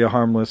actually a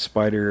harmless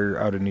spider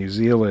out of New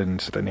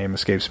Zealand. The name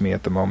escapes me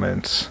at the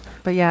moment.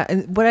 But yeah,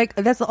 and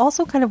that's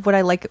also kind of what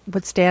I like,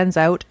 what stands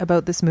out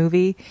about this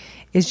movie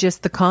is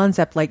just the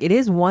concept. Like, it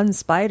is one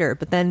spider,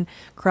 but then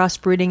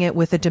crossbreeding it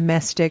with a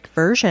domestic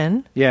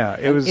version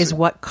is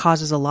what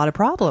causes a lot of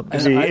problems.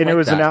 It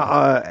was an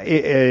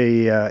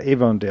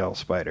Avondale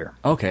spider.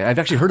 Okay, I've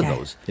actually heard of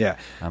those. Yeah,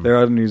 they're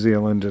out of New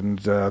Zealand, and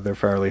they're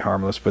fairly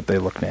harmless, but they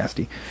look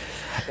nasty.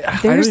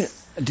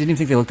 I didn't even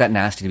think they looked that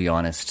nasty, to be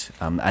honest.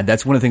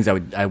 That's one of the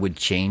things I would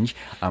change.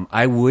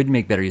 I would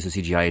make better use of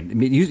CGI. I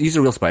mean, use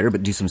a real spider, but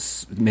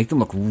make them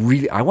look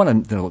really. I want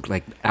them to look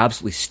like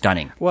absolutely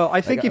stunning. Well, I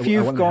think if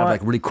you've got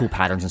have, really cool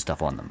patterns and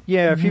stuff on them.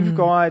 Yeah, if you've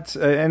got,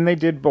 and they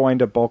did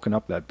wind up bulking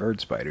up that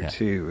bird spider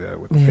too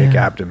with the fake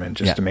abdomen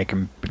just to make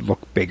him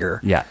look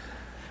bigger. Yeah,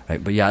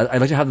 right. But yeah,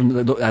 I'd like to have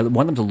them. I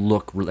want them to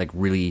look like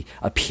really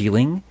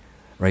appealing.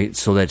 Right,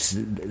 so that's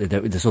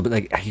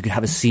like you could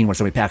have a scene where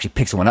somebody actually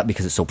picks one up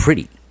because it's so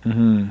pretty,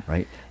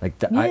 right? Like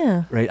that,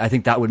 I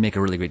think that would make a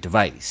really great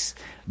device,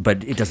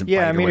 but it doesn't.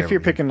 Yeah, I mean, if you're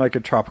picking like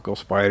a tropical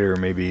spider,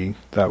 maybe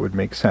that would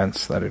make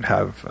sense. That it'd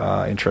have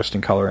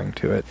interesting coloring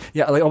to it.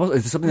 Yeah, like almost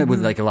it's something that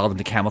would like allow them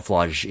to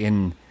camouflage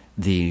in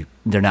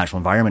their natural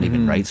environment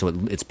even, right? So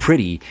it's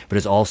pretty, but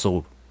it's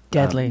also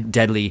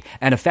deadly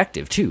and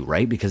effective too,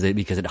 right? Because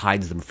it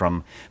hides them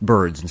from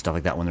birds and stuff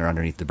like that when they're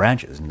underneath the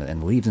branches and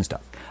the leaves and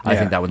stuff. I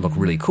think that would look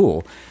really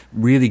cool.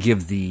 Really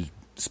give the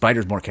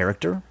spiders more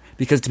character.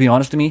 Because to be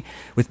honest, with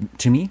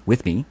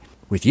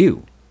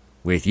you,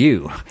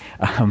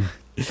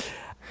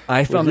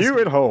 I found with you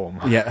at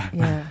home.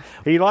 Yeah.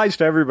 He lies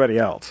to everybody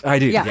else. I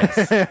do, yes.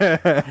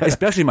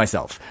 Especially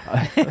myself.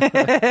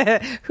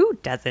 Who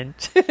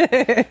doesn't?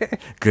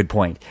 Good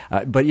point.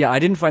 But yeah, I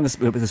didn't find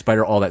the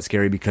spider all that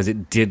scary because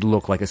it did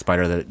look like a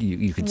spider that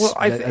you could... Well,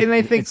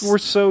 I think we're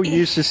so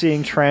used to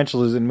seeing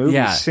tarantulas in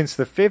movies since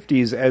the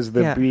 50s as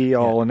the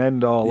be-all and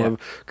end-all of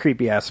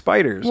creepy-ass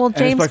spiders. Well,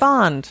 James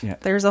Bond. Yeah.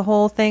 There's a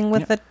whole thing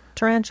with the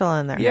tarantula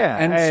in there. Yeah,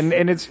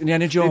 and it's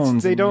Indiana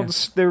Jones.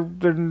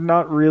 They're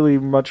not really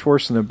much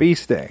worse than a bee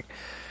sting.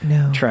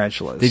 No.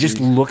 Tarantulas. They just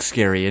look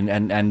scary,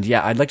 and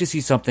yeah, I'd like to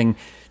see something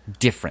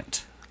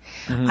different.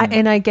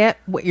 And I get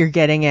what you're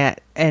getting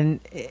at,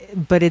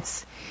 but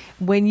it's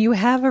when you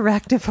have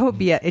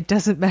arachnophobia, it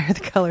doesn't matter the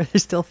color; they're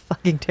still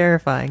fucking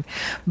terrifying.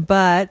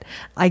 But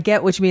I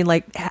get what you mean.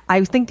 Like,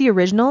 I think the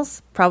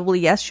originals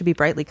probably should be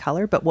brightly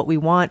colored, but what we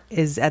want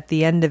is at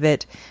the end of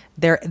it,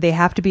 they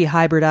have to be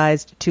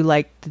hybridized to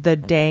like the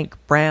dank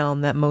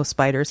brown that most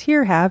spiders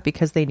here have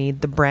because they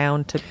need the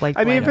brown to like.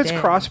 I mean, if it's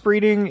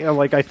crossbreeding,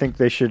 like I think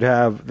they should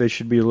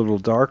be a little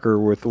darker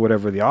with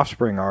whatever the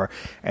offspring are,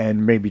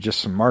 and maybe just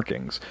some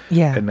markings.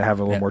 Yeah, and have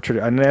a little more.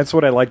 And that's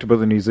what I liked about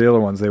the New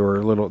Zealand ones. They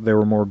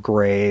were more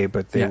gray,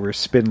 but they were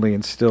spindly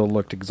and still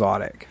looked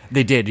exotic.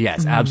 They did,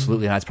 yes,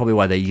 absolutely. And that's probably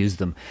why they used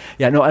them.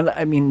 Yeah, no,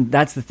 I mean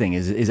that's the thing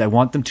is I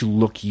want them to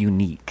look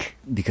unique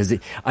because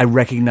I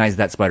recognize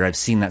that spider. I've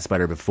seen that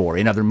spider before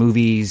in other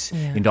movies,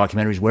 in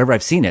documentaries, wherever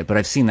I've seen it. But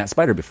I've seen that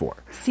spider before.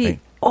 See. Right?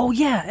 Oh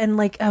yeah, and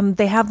like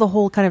they have the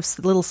whole kind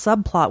of little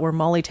subplot where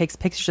Molly takes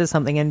pictures of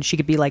something, and she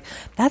could be like,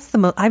 "That's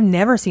I've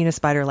never seen a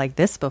spider like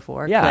this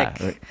before." Yeah,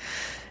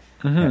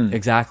 yeah,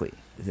 exactly.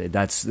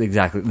 That's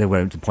exactly the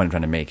point I'm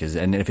trying to make is,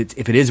 and if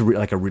it is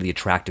like a really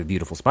attractive,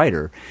 beautiful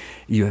spider,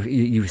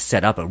 you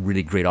set up a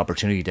really great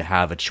opportunity to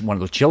have one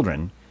of those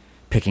children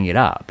picking it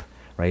up.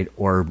 Right,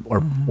 or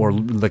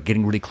like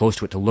getting really close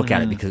to it to look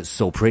at it because it's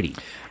so pretty.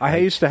 I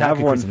used to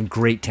have one. Some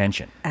great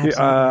tension.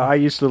 I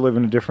used to live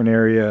in a different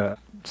area.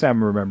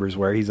 Sam remembers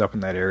where he's up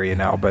in that area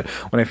now. But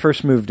when I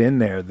first moved in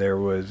there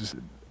was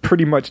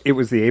pretty much it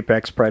was the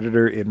apex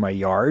predator in my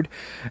yard.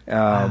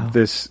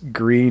 This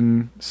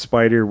green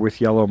spider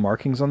with yellow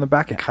markings on the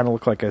back. It kind of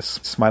looked like a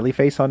smiley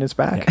face on his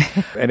back,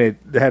 and it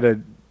had a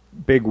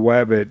big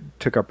web. It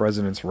took up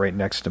residence right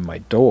next to my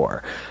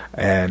door,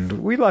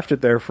 and we left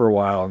it there for a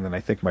while, and then I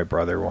think my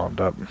brother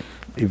wound up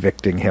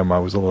evicting him. I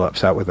was a little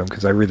upset with him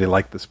because I really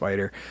liked the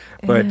spider,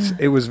 but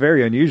it was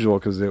very unusual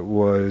because it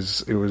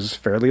was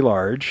fairly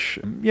large,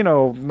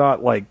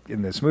 not like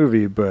in this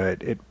movie,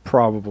 but it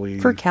probably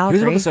for Calgary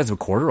he was about the size of a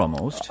quarter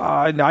almost.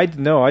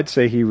 I'd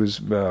say he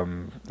was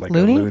like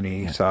loony? A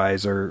loony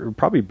size, or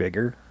probably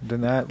bigger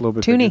than that, a little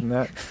bit bigger than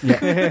that.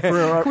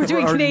 Yeah. We're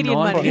doing Canadian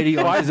money.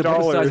 It's about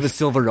the size of a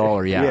silver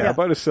dollar. Yeah,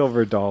 about a silver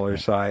dollar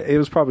size. It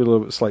was probably a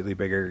little bit slightly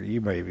bigger. You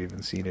may have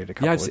even seen it a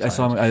couple of times. I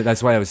saw him.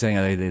 That's why I was saying.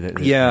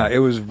 It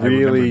was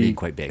really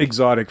quite big.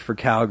 exotic for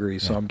Calgary,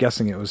 so I'm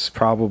guessing it was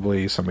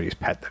probably somebody's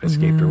pet that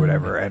escaped or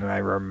whatever. And I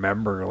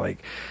remember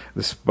like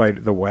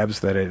the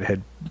webs that it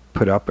had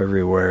put up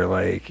everywhere,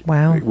 like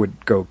it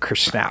would go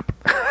snap.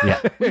 Yeah,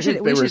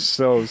 they were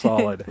so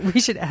solid.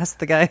 We should ask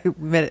the guy who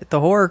met at the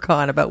horror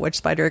con about which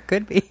spider it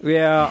could be.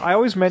 Yeah, I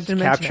always meant to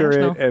capture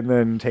it and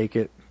then take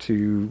it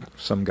to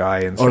some guy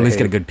and say, or at least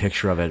get a good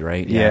picture of it,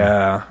 right?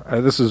 Yeah.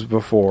 This was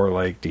before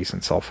like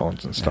decent cell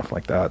phones and stuff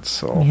like that,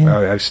 so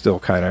I still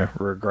kind of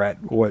regret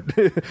what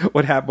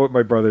happened, what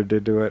my brother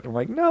did to it. I'm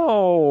like,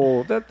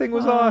 no, that thing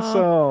was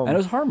awesome, and it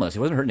was harmless. It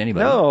wasn't hurting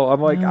anybody. No,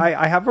 I'm like,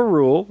 I have a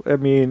rule. I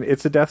mean,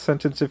 it's a death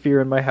sentence if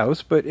you're in my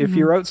house, but if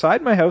you're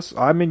outside my house,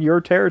 I'm in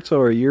your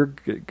territory. You're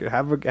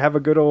have a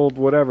good old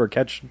whatever,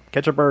 catch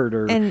a bird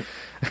or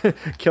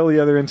kill the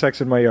other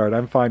insects in my yard.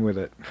 I'm fine with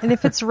it. And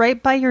if it's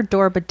right by your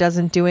door but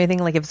doesn't do anything,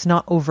 like if it's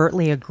not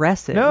overtly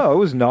aggressive. No, it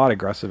was not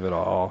aggressive at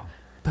all.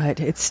 But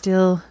it's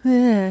still...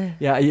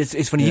 Yeah,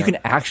 it's funny. You can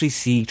actually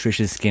see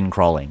Trish's skin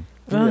crawling.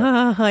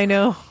 I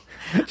know.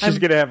 She's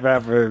going to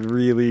have a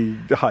really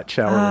hot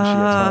shower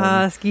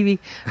when she gets home. Skeevy.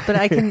 But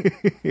I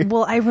can...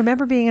 Well, I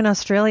remember being in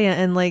Australia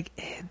and like,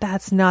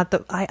 that's not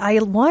the... I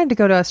wanted to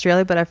go to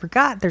Australia, but I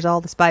forgot there's all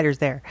the spiders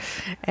there.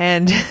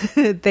 And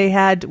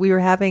we were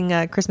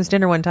having Christmas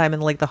dinner one time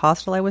in like the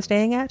hostel I was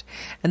staying at,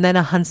 and then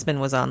a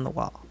huntsman was on the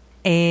wall.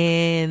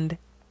 And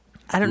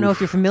I don't know if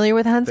you're familiar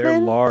with huntsmen. They're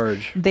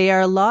large. They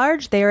are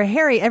large. They are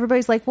hairy.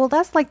 Everybody's like, well,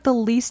 that's like the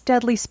least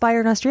deadly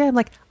spider in Australia. I'm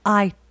like,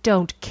 I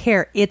don't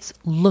care. It's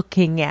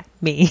looking at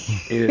me.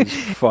 It is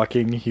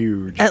fucking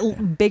huge.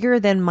 Bigger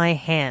than my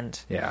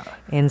hand. Yeah.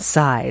 In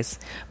size.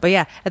 But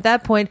yeah, at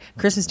that point,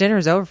 Christmas dinner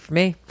is over for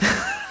me.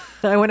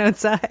 I went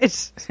outside.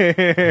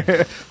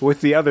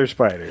 With the other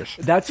spiders.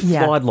 That's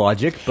flawed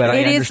logic, but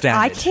I understand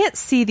I it. can't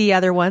see the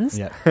other ones.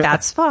 Yeah.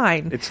 That's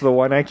fine. It's the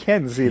one I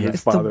can see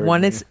that's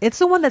bothering me. It's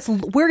the one that's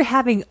we're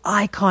having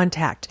eye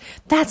contact.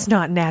 That's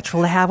not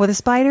natural to have with a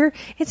spider.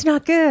 It's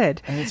not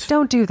good.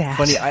 Don't do that.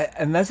 Funny,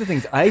 and that's the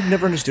thing. I've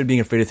never understood being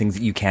afraid of things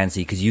that you can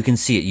see, because you can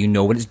see it. You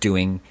know what it's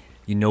doing.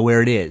 You know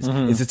where it is.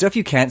 It's the stuff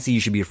you can't see you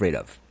should be afraid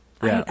of.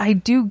 Yeah. I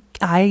do.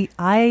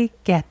 I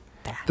get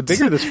that. The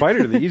bigger the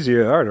spider, the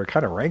easier they are to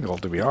kind of wrangle,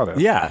 to be honest.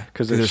 Yeah,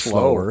 because they're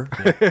slower.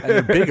 Yeah. And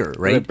they're bigger,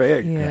 right?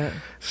 They're big. Yeah.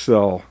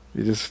 So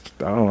you just,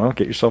 I don't know,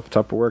 get yourself a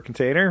Tupperware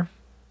container.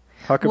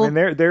 Huck them in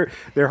there.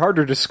 They're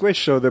harder to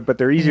squish, but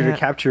they're easier to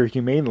capture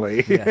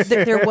humanely. Yes.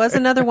 There was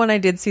another one I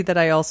did see that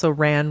I also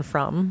ran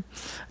from.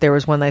 There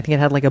was one that I think it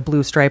had like a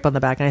blue stripe on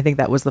the back, and I think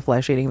that was the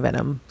flesh-eating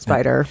venom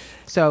spider.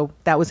 So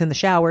that was in the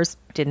showers.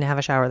 Didn't have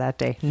a shower that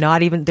day.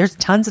 Not even. There's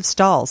tons of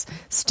stalls.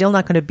 Still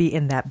not going to be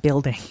in that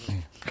building.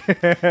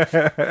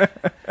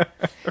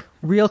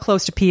 Real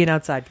close to peeing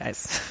outside,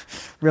 guys.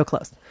 Real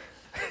close.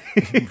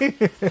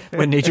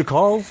 When nature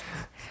calls.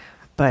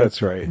 But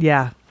that's right.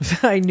 Yeah,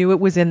 I knew it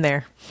was in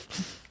there.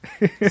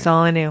 That's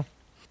all I knew.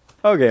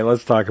 Okay,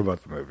 let's talk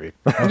about the movie.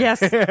 Yes.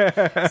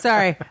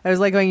 Sorry. I was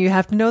like going, you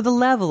have to know the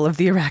level of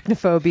the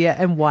arachnophobia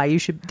and why you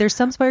should. There's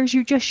some spiders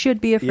you just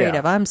should be afraid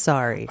of. I'm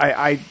sorry.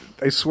 I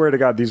swear to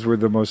God, these were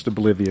the most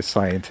oblivious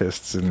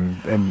scientists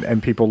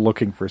and people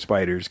looking for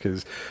spiders,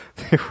 because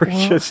they were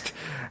just...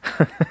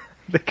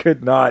 They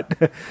could not,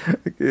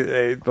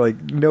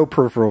 like, no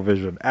peripheral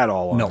vision at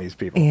all on these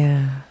people.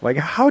 Yeah. Like,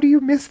 how do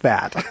you miss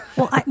that?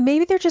 Well,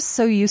 maybe they're just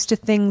so used to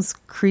things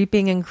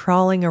creeping and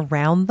crawling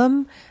around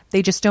them,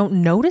 they just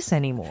don't notice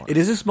anymore. It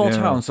is a small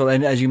town, so,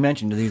 and as you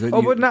mentioned, these are,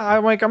 but no,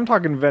 I'm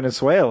talking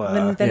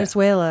Venezuela.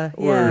 Venezuela,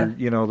 Where,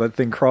 that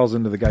thing crawls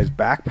into the guy's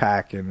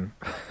backpack, and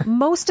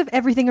most of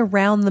everything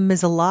around them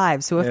is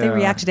alive. So if they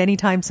reacted any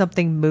time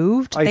something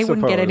moved, they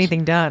wouldn't get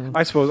anything done.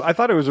 I suppose. I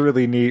thought it was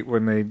really neat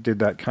when they did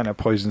that kind of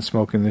poison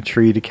smoke in the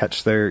tree to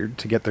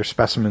get their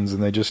specimens,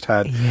 and they just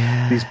had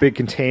these big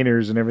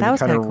containers and everything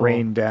kind of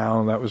rained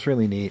down. That was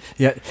really neat.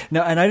 Yeah.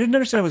 No, and I didn't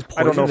understand it was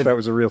poison. I don't know if that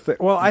was a real thing.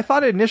 Well, I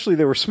thought initially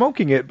they were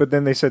smoking it, but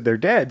then they said they're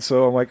dead.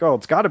 So I'm like, oh,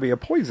 it's got to be a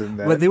poison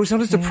then. Well, they were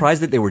sort of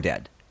surprised that they were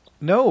dead.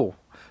 No.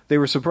 They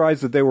were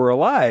surprised that they were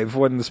alive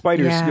when the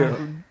spiders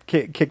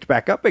kicked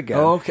back up again.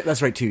 Oh, okay.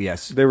 That's right, too,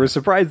 yes. They were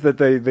surprised that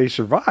they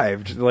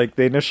survived. Like,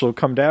 the initial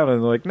come down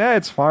and they're like, nah,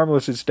 it's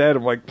harmless, it's dead.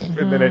 I'm like,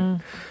 and then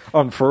it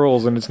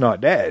unfurls and it's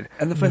not dead.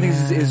 And the funny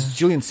thing is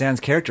Julian Sands'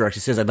 character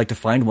actually says, I'd like to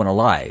find one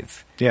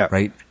alive. Yeah.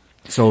 Right?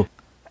 So...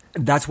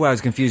 That's why I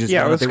was confused.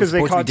 Yeah, it's because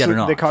they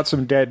caught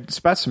some dead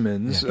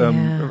specimens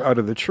out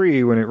of the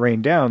tree when it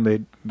rained down.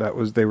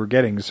 They were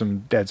getting some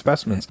dead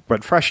specimens,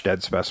 but fresh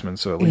dead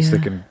specimens. So at least they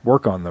can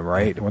work on them,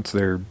 right? Once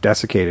they're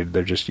desiccated,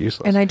 they're just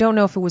useless. And I don't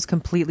know if it was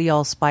completely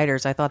all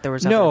spiders. I thought there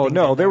was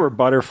no. There were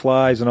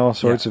butterflies and all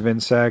sorts of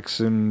insects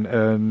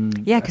and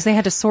because they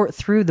had to sort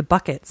through the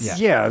buckets.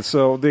 Yeah.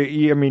 So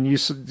you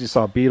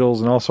saw beetles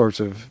and all sorts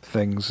of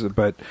things,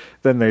 but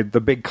then the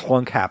big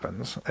clunk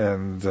happens,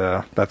 and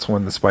that's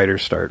when the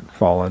spiders start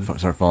falling.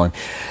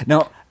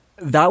 Now,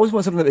 that was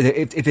something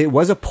that, if it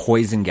was a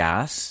poison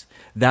gas,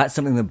 that's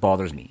something that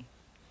bothers me,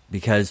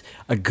 because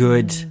a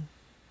good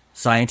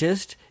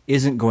scientist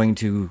isn't going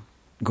to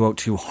go out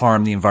to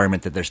harm the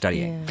environment that they're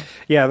studying.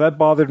 Yeah, that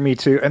bothered me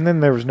too. And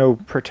then there was no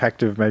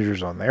protective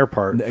measures on their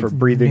part for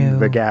breathing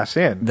the gas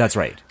in. That's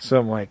right. So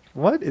I'm like,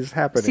 what is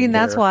happening? See, and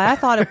that's here? why I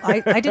thought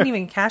I didn't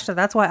even catch that.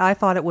 That's why I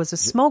thought it was a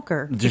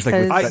smoker. Just like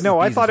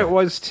I thought it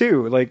was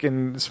too. Like,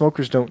 and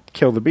smokers don't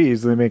kill the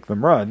bees; they make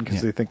them run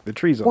because they think the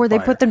tree's on fire. Or they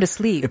put them to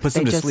sleep. It puts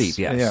them to sleep.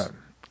 Yes. Yeah.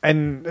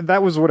 And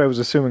that was what I was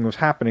assuming was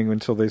happening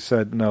until they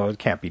said, no, it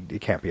can't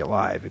be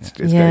alive. It's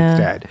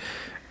dead.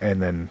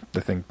 And then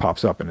the thing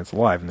pops up and it's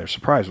alive, and they're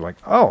surprised. They're like,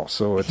 oh,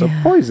 so it's a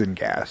poison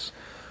gas.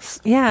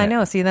 Yeah, I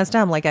know. See, that's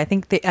dumb. Like, I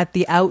think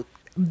the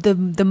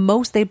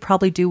most they'd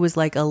probably do was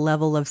like a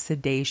level of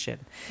sedation.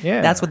 Yeah.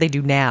 That's what they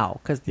do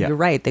now, because you're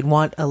right. They'd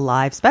want a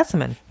live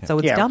specimen. So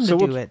it's dumb to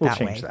do it that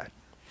way. Change that.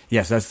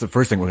 Yes, that's the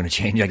first thing we're going to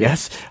change, I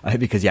guess,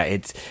 because,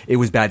 it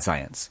was bad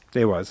science.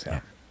 It was,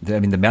 I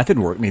mean, the method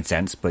made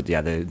sense, but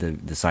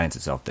the science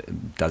itself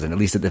doesn't. At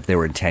least if they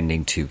were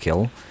intending to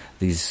kill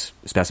these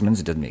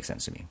specimens, it doesn't make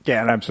sense to me.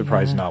 Yeah, and I'm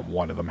surprised not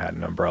one of them had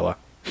an umbrella.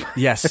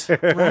 Yes.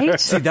 Right?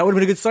 See, that would have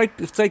been a good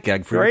sight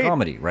gag for a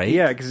comedy, right?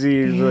 Yeah, because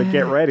he's like,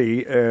 get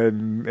ready,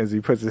 and as he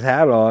puts his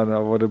hat on, I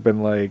would have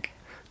been like,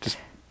 just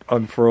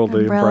unfurled the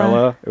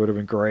umbrella. It would have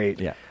been great.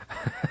 Yeah.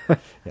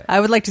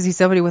 I would like to see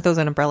somebody with those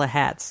umbrella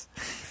hats.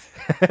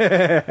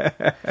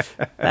 That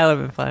would have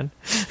been fun.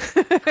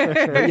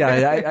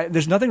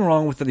 There's nothing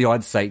wrong with the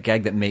odd sight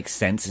gag that makes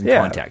sense in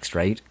context,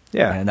 right?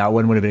 Yeah. And that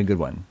one would have been a good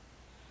one.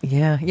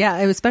 Yeah,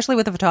 especially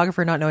with the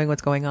photographer not knowing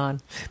what's going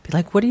on. Be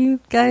like, what are you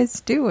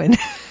guys doing?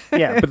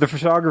 Yeah, but the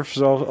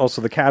photographer's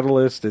also the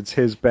catalyst. It's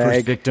his bag.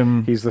 First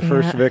victim. He's the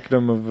first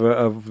victim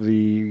of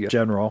the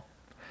general.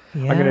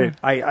 Yeah.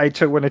 I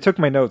took when I took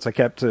my notes, I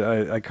kept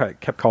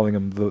calling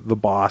him the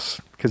boss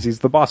because he's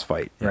the boss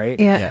fight, right?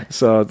 Yeah.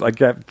 So I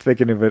kept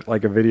thinking of it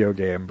like a video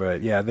game,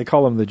 but yeah, they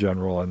call him the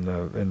general in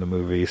the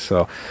movie.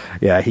 So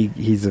yeah,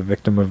 he's a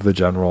victim of the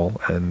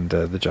general, and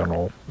the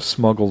general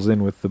smuggles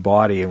in with the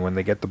body, and when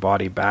they get the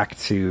body back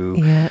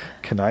to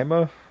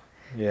Kanaima.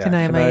 Yeah,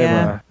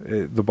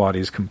 Kanaima, the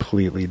body's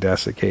completely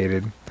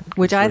desiccated.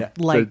 Which I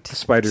liked. The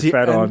spider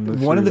fed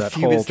on one of the that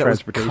few whole bits that was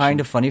transportation. kind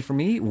of funny for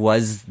me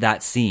was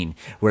that scene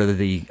where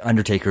the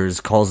Undertaker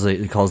calls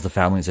the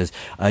family and says,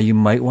 "You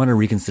might want to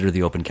reconsider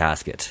the open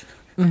casket."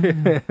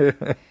 But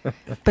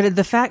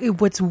the fact,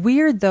 what's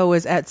weird though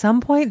is at some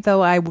point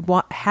though I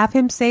would have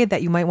him say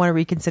that you might want to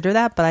reconsider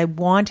that, but I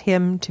want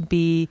him to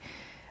be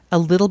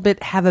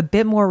have a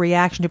bit more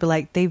reaction to be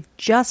like, they've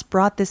just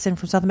brought this in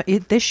from South America.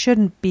 This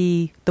shouldn't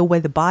be the way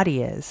the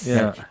body is.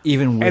 Yeah.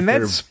 Even with and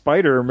that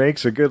spider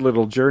makes a good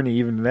little journey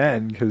even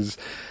then, because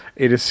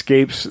it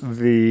escapes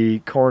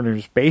the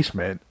coroner's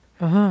basement,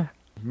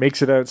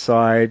 makes it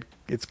outside,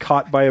 it's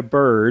caught by a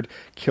bird,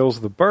 kills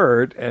the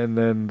bird, and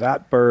then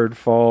that bird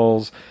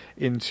falls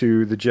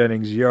into the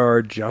Jennings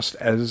yard just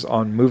as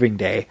on moving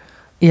day,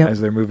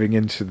 as they're moving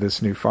into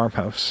this new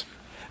farmhouse.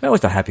 That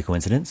was a happy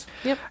coincidence.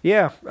 Yep.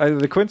 Yeah,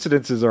 the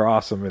coincidences are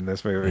awesome in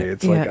this movie.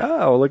 It's like,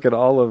 oh, look at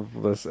all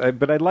of this.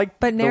 But I like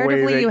the way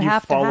narratively, that you you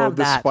have to follow have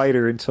the that.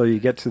 spider until you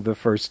get to the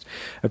first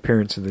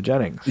appearance of the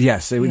Jennings.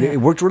 Yes, it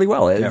worked really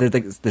well.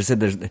 They said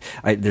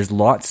there's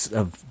lots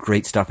of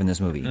great stuff in this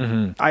movie.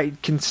 I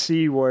can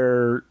see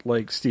where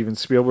like Steven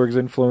Spielberg's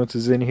influence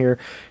is in here.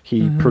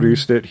 He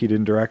produced it, he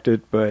didn't direct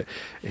it, but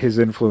his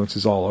influence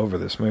is all over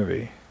this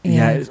movie.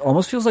 Yeah, it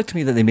almost feels like to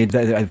me that they made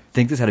that. I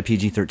think this had a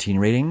PG-13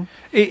 rating.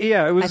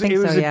 It was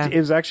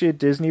actually a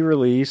Disney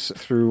release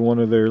through one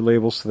of their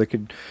labels, so they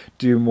could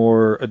do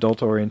more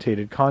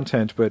adult-orientated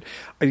content. But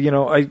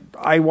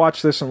I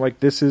watched this and I'm like,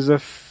 this is a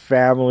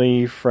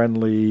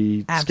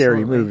family-friendly,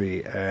 scary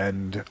movie,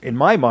 and in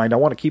my mind, I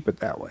want to keep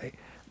it that way.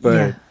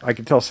 But I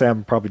can tell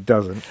Sam probably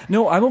doesn't.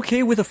 No, I'm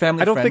okay with a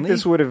family. I don't think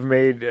this would have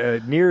made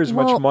near as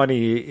much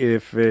money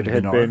if it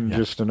had been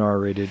just an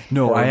R-rated.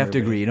 No, I have to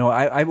agree. No,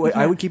 I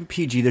would keep it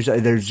PG.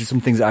 There's just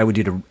some things that I would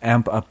do to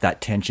amp up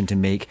that tension to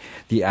make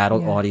the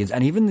adult audience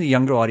and even the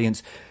younger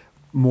audience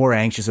more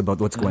anxious about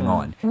what's going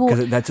on,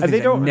 because that's the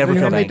thing that never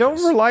felt they anxious.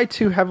 don't rely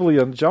too heavily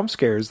on jump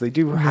scares. They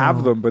do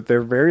have them, but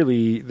they're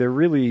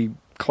really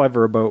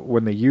clever about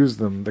when they use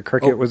them. The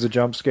cricket was a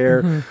jump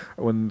scare.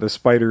 When the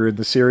spider in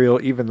the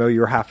cereal, even though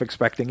you're half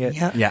expecting it.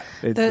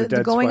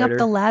 The going spider. up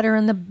the ladder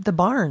in the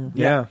barn.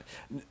 Yeah.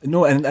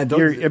 No, and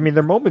there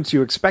are moments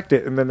you expect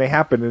it, and then they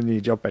happen, and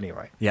you jump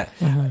anyway. Yeah.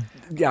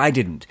 Yeah, I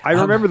didn't. I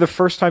remember the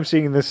first time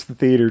seeing this in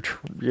theater,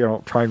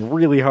 trying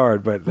really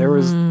hard, but there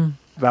was.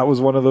 That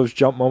was one of those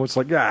jump moments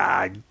like,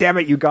 damn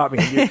it, you got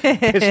me. You're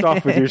pissed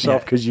off with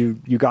yourself because you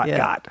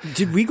got.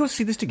 Did we go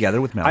see this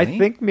together with Melanie? I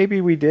think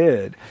maybe we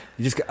did.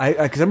 Because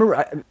I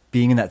remember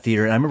being in that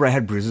theater, and I remember I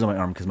had bruises on my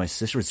arm because my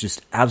sister was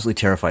just absolutely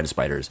terrified of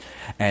spiders.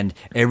 And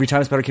every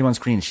time a spider came on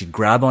screen, she'd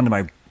grab onto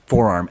my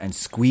forearm and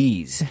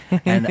squeeze.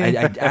 And I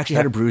actually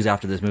had a bruise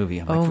after this movie.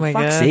 I'm like,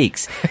 for fuck's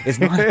sakes. It's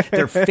not,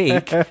 they're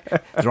fake.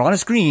 They're on a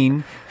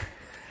screen.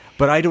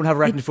 But I don't have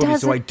arachnophobia,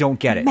 so I don't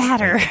get it.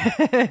 Matter.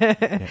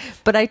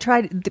 But I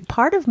tried.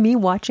 Part of me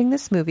watching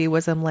this movie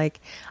was I'm like,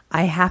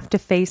 I have to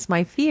face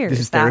my fears. This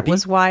is therapy?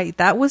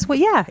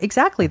 Yeah,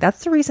 exactly.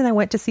 That's the reason I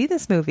went to see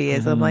this movie.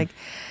 Is I'm like,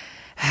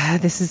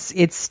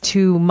 it's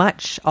too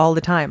much all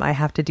the time. I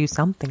have to do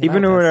something.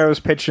 Even about when this. I was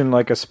pitching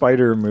like a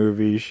spider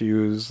movie, she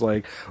was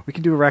like, "We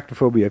can do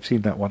arachnophobia. I've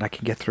seen that one. I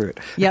can get through it."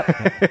 Yep,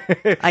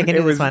 I can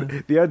do this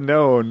one. The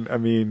Unknown. I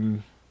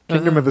mean,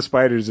 Kingdom of the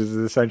Spiders is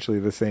essentially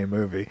the same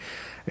movie.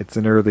 It's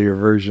an earlier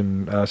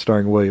version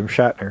starring William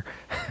Shatner.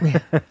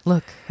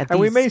 Look at these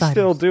and we may spiders.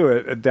 still do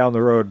it down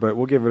the road, but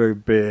we'll give it a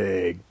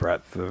big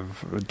breadth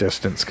of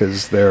distance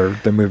because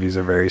the movies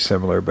are very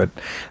similar. But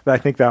I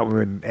think that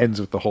one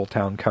ends with the whole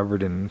town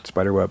covered in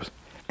spider webs.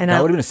 And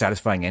that would have been a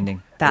satisfying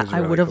ending. That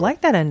I would have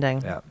liked that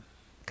ending. Yeah.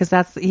 Because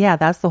that's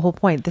the whole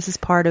point. This is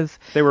part of...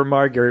 They were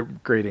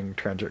migrating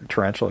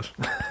tarantulas.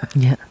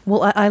 Yeah.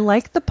 Well, I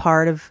like the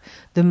part of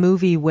the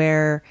movie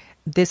where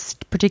this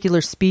particular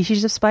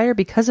species of spider,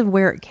 because of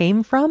where it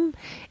came from,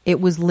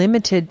 it was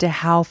limited to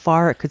how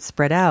far it could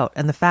spread out.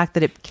 And the fact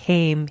that it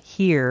came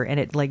here and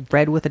it like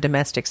bred with a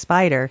domestic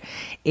spider,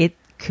 it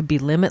could be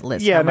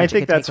limitless. Yeah, and I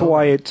think that's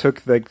why it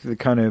took the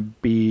kind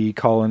of bee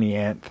colony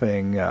ant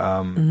thing,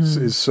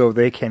 is so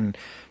they can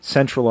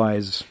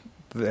centralize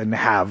and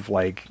have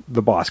like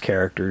the boss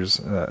characters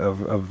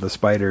of the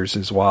spiders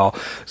as well.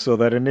 So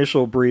that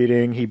initial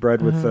breeding, he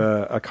bred with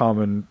a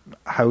common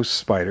house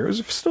spider. It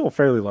was still a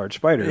fairly large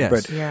spider,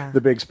 but the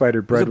big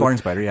spider bred it was a barn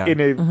spider,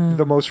 in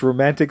the most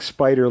romantic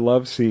spider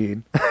love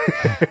scene.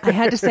 I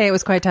had to say it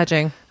was quite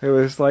touching. It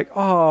was like,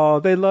 oh,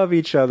 they love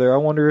each other. I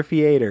wonder if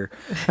he ate her.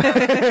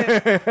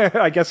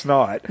 I guess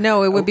not.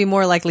 No, it would be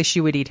more likely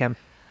she would eat him.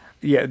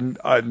 Yeah,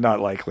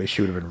 not likely.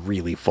 She would have been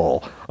really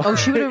full. Oh,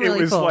 she would have been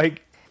really full. It was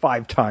like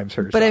 5 times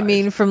her But size. I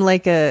mean, from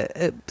like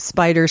a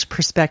spider's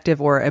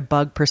perspective or a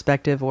bug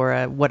perspective or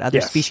a what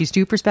other species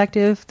do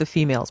perspective, the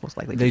females most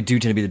likely They do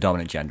tend to be the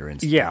dominant gender. In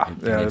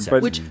insects.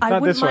 but which not I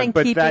wouldn't this one, mind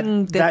but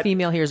keeping the that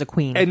female here as a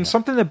queen. And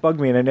something that bugged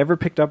me, and I never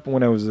picked up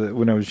when I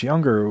was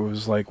younger,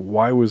 was like,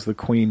 why was the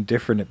queen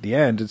different at the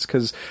end? It's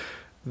because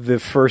the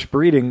first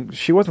breeding,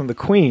 she wasn't the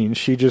queen.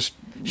 She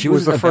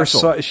was the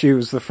first. She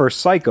was the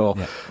first cycle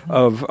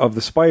of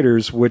the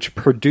spiders, which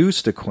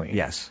produced a queen.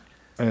 Yes.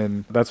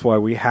 And that's why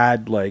we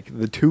had like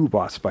the 2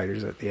 boss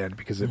spiders at the end,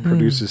 because it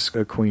produces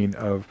a queen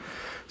of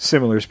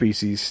similar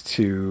species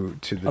to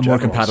the more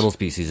compatible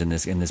species in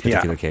this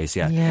particular case.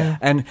 Yeah.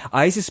 And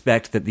I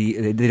suspect that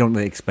they don't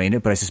really explain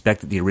it, but I suspect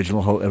that the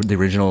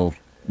original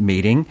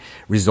mating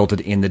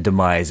resulted in the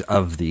demise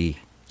of the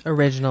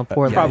original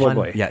poor probably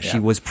one. Yeah, she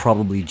was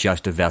probably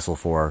just a vessel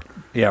for.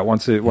 Yeah,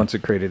 once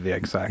it created the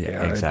egg sac.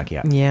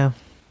 Yeah.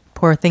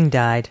 Poor thing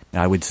died.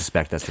 I would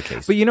suspect that's the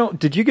case. But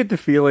did you get the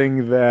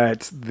feeling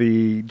that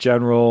the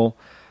general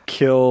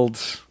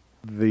killed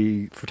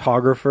the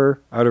photographer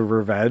out of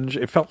revenge?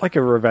 It felt like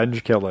a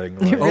revenge killing.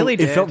 It really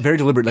did. It felt very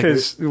deliberate.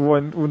 Because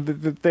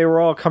when they were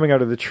all coming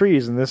out of the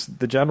trees, and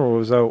the general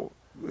was out,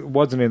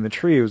 wasn't in the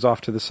tree, it was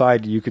off to the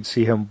side. You could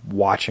see him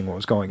watching what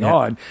was going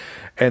on,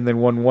 and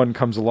then when one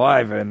comes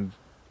alive and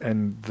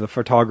the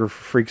photographer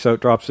freaks out,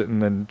 drops it,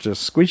 and then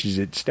just squishes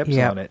it, steps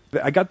on it.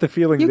 I got the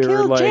feeling You they were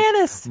killed like,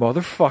 Janice.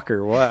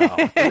 "Motherfucker!" Wow.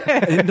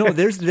 No,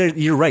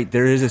 you're right.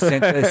 There is a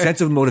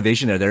sense of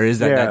motivation there. There is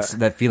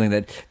that feeling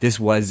that this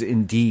was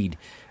indeed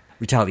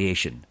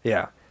retaliation.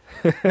 Yeah.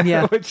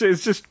 Yeah. Which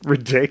is just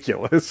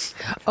ridiculous.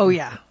 Oh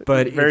yeah.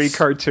 But very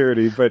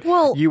cartoony. But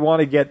you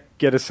want to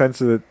get a sense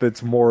of it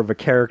that's more of a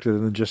character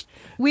than just.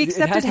 We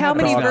accepted how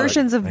many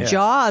versions of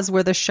Jaws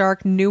where the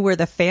shark knew where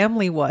the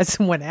family was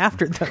and went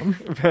after them.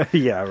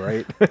 Yeah,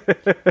 right.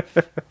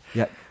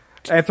 Yeah.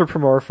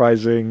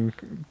 Anthropomorphizing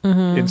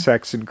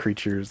insects and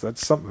creatures.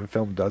 That's something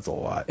film does a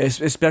lot.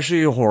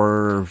 Especially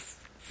horror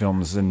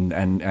films and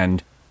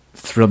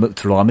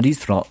thrillomedies.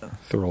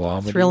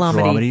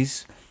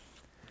 Thrillomedies.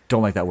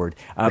 Don't like that word.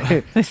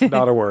 It's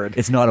not a word.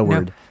 It's not a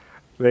word. No.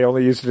 They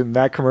only used it in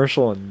that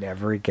commercial and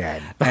never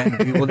again. And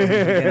we will never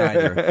use it again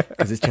either,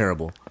 because it's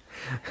terrible.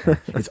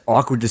 It's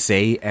awkward to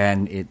say,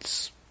 and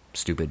it's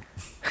stupid.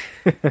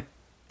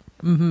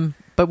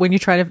 But when you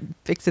try to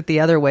fix it the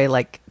other way,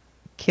 like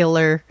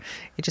killer,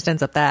 it just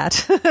ends up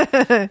that.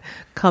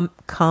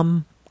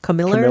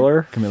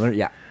 Camiller?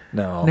 Yeah.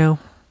 No.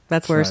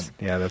 That's worse.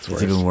 That's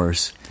worse. It's even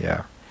worse.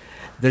 Yeah.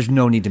 There's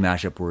no need to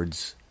mash up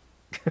words.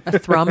 A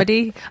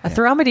thromedy? A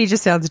thromedy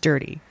just sounds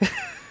dirty.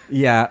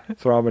 Yeah.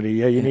 Thromedy.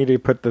 Yeah, you need to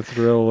put the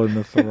thrill in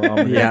the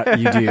thromedy. Yeah,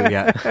 you do.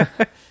 Yeah.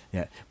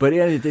 Yeah. But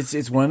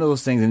it's one of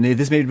those things, and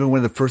this may have been one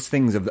of the first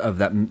things of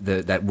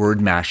that word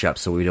mashup,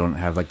 so we don't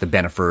have like the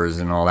benefers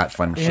and all that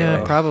fun shit.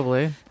 Yeah,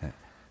 probably.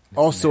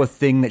 Also a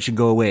thing that should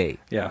go away.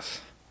 Yes.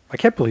 I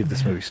can't believe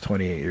this movie's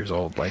 28 years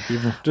old. Like,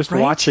 even just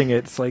watching it,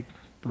 it's like,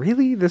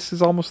 really? This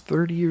is almost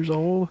 30 years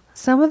old?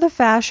 Some of the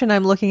fashion,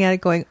 I'm looking at it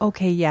going,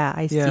 okay, yeah,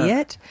 I see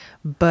it.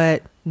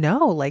 But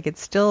no, like,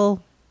 it's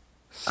still...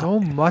 So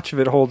much of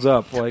it holds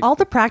up. Like all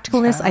the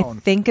practicalness, I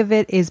think of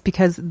it is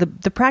because the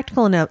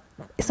practical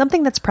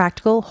something that's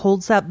practical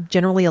holds up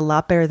generally a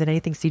lot better than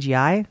anything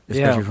CGI.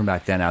 Especially from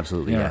back then,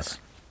 absolutely, yes.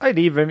 And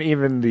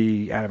even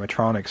the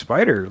animatronic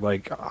spider,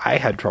 like, I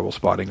had trouble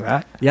spotting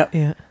that. Yep.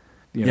 Yeah.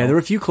 There were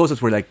a few close-ups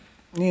where like,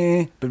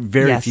 but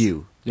very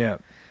few. Yeah.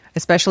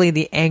 Especially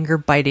the anger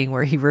biting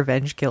where he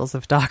revenge kills the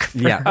photographer.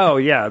 Yeah. Oh,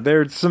 yeah.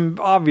 There's some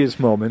obvious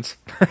moments.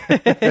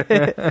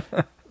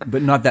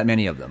 But not that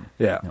many of them.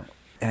 Yeah. No.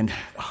 And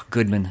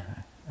Goodman,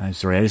 I'm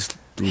sorry, I just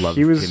love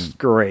him. He was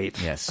great.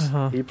 Yes.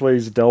 He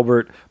plays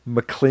Delbert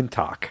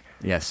McClintock.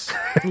 Yes.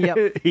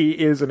 Yep. He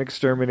is an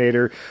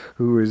exterminator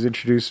who is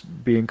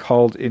introduced being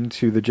called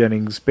into the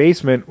Jennings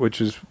basement, which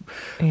is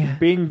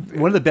being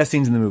one of the best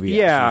scenes in the movie.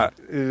 Yeah.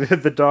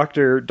 The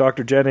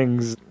Dr.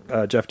 Jennings,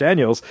 Jeff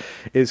Daniels,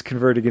 is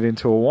converting it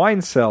into a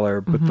wine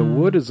cellar, but the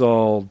wood is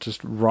all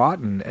just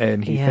rotten,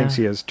 and he thinks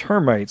he has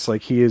termites.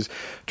 Like, he is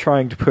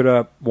trying to put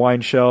up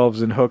wine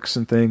shelves and hooks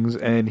and things,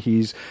 and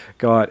he's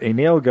got a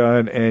nail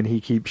gun, and he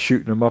keeps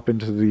shooting them up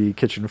into the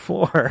kitchen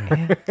floor.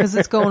 Because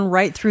it's going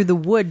right through the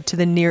wood to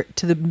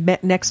the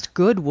next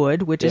good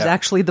wood, which is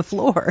actually the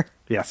floor.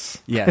 Yes.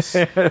 Yes.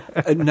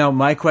 Now,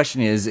 my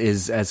question is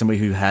as somebody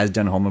who has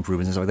done home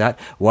improvements and stuff like that,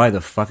 why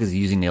the fuck is he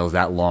using nails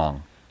that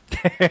long?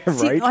 Right?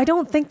 See, I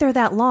don't think they're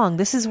that long.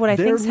 This is what I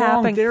think's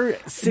happening. They're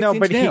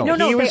 6-inch nails.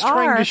 No, he was they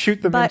trying are, to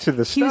shoot them into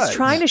the studs. He was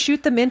trying to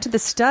shoot them into the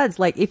studs.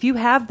 Like, if you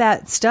have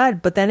that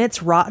stud, but then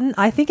it's rotten,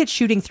 I think it's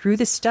shooting through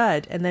the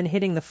stud and then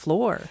hitting the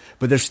floor.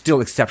 But they're still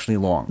exceptionally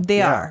long.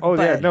 They are. Oh,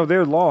 yeah. No,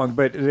 they're long,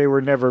 but they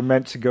were never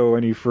meant to go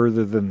any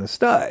further than the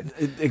stud.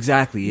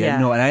 Exactly. Yeah.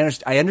 No, and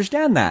I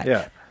understand that.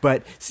 Yeah.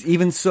 But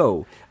even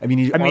so,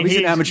 he's an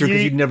amateur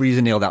because you'd never use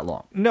a nail that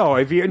long. No,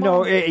 you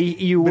would.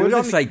 It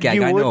was a sight gag,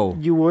 I know.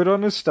 You would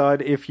on a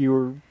stud if you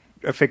were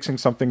affixing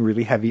something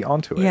really heavy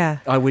onto it. Yeah.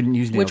 I wouldn't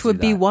use nails. Which would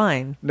be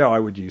wine. No, I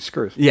would use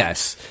screws.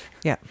 Yes.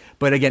 Yeah.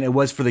 But again, it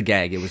was for the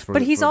gag. It was for.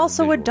 But he's for the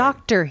also a visual, right?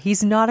 doctor.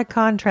 He's not a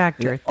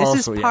contractor. Yeah, This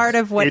also, is part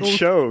yes. of what It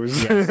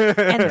shows.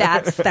 and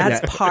that's Yeah.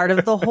 part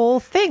of the whole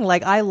thing.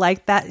 Like, I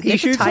like that. He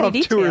It's a shoots tiny off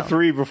detail. 2 or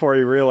 3 before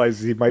he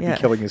realizes he might Yeah.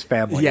 be killing his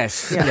family.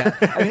 Yes, yeah.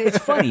 I mean, it's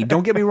funny.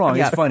 Don't get me wrong;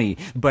 Yeah. it's funny,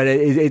 but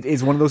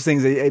it's one of those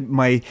things.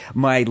 My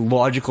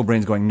logical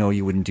brain's going, "No,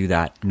 you wouldn't do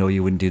that. No,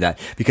 you wouldn't do that,"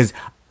 because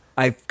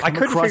I've come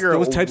couldn't across figure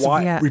out those types why-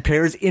 of Yeah.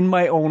 repairs in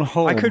my own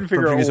home. I couldn't from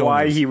figure out previous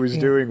why owners. he was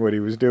doing what he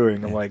was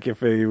doing. Like, if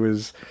he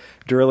was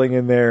drilling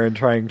in there and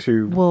trying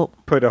to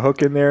put a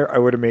hook in there, I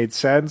would have made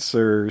sense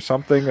or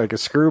something, like a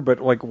screw.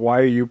 But, like, why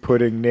are you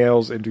putting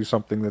nails into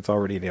something that's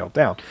already nailed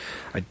down?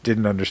 I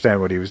didn't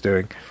understand what he was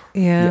doing.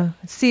 Yeah.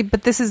 See,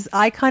 but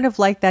I kind of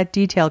like that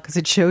detail because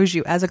it shows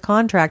you, as a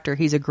contractor,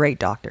 he's a great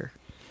doctor.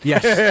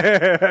 Yes.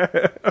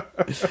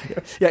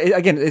 Yeah.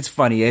 Again, it's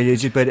funny.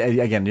 But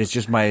again, it's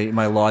just my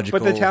logical.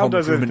 But the town home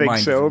doesn't improvement think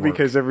mind so, doesn't work.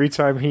 because every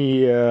time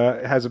he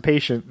has a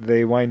patient,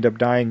 they wind up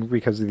dying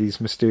because of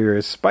these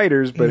mysterious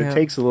spiders. But Yeah. it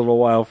takes a little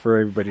while for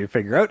everybody to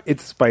figure out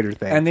it's a spider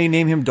thing. And they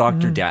name him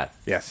Dr. Death.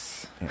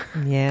 Yes.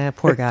 Yeah,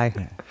 poor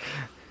guy.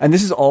 And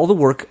this is all the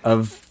work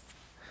of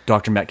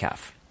Dr.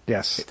 Metcalf.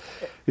 Yes.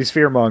 He's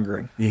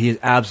fear-mongering. He is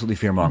absolutely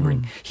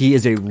fear-mongering. He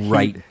is a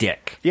right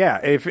dick. Yeah,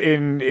 if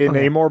in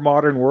a more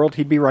modern world,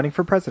 he'd be running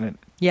for president.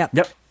 Yep.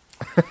 Yep.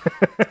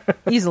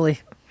 Easily.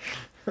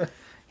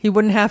 He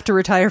wouldn't have to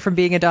retire from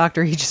being a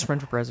doctor. He'd just run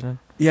for president.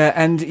 Yeah,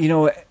 and,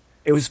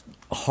 it was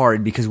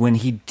hard because when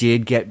he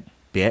did get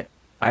bit,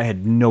 I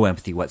had no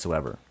empathy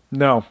whatsoever.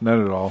 No, not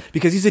at all.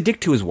 Because he's a dick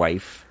to his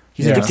wife.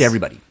 He's a dick to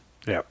everybody.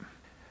 Yeah.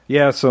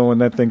 Yeah, so when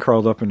that thing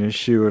crawled up in his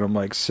shoe, and I'm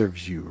like,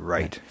 serves you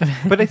right.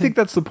 But I think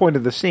that's the point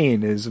of the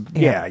scene is,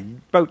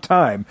 about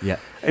time. Yeah.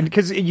 And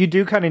because you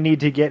do kind of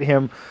need to get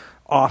him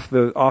off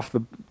the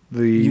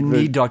You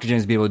need Dr.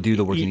 James to be able to do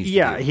the work he needs to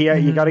do. Yeah,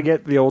 you got to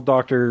get the old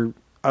doctor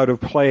out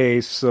of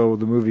place so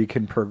the movie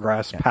can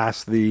progress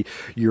past the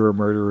 "you're a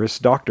murderous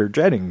Dr.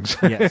 Jennings."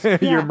 Yes.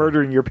 You're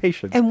murdering your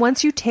patients. And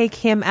once you take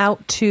him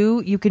out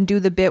too, you can do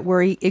the bit where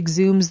he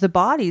exhumes the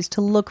bodies to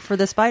look for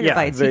the spider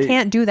bites. You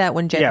can't do that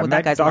when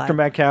that guy's Dr. alive.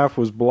 Metcalf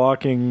was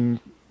blocking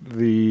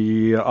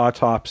the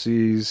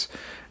autopsies,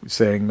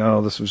 saying,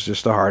 no, this was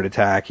just a heart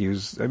attack.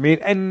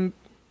 And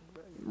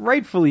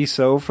rightfully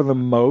so for the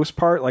most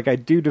part. Like, I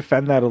do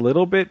defend that a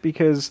little bit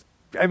because,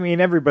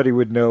 everybody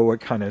would know what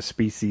kind of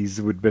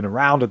species would have been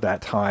around at that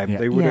time. Yeah.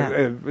 They would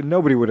have,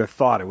 nobody would have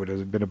thought it would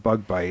have been a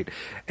bug bite.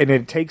 And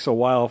it takes a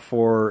while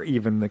for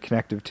even the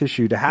connective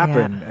tissue to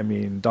happen.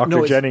 Yeah.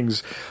 Dr.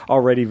 Jennings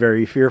already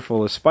very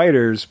fearful of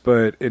spiders,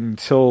 but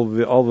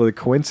until all the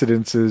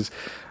coincidences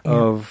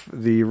of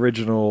the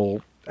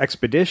original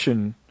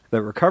expedition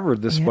that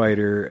recovered the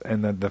spider,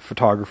 and then the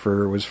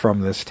photographer was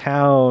from this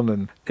town,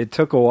 and it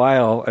took a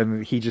while,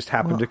 and he just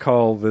happened to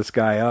call this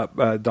guy up,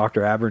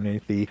 Dr.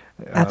 Abernathy.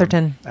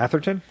 Atherton.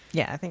 Atherton?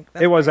 Yeah, I think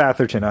it was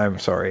Atherton. I'm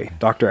sorry.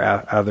 Dr.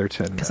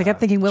 Atherton. Because I kept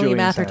thinking William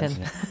Julian Atherton.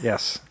 Sands.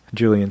 Yes.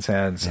 Julian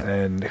Sands,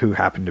 and who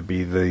happened to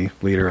be the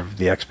leader of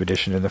the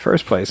expedition in the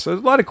first place. So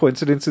there's a lot of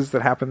coincidences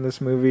that happen in this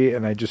movie,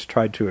 and I just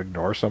tried to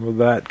ignore some of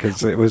that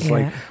because it was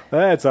like,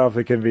 that's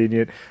awfully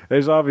convenient.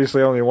 There's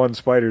obviously only one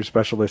spider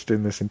specialist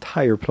in this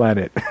entire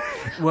planet.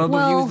 Well,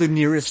 he was the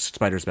nearest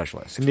spider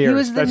specialist.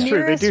 That's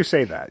true. They do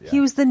say that. Yeah. He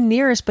was the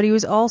nearest, but he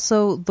was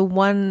also the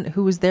one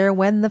who was there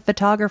when the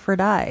photographer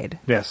died.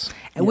 Yes.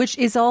 Which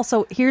is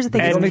also, here's the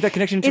thing. You don't make that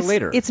connection until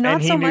later. It's not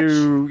and so much.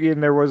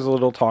 And there was a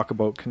little talk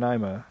about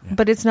Kanaima.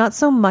 But it's not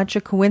so much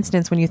a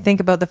coincidence when you think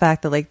about the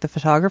fact that, like, the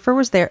photographer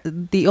was there.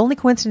 The only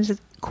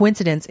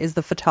coincidence is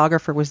the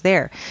photographer was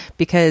there,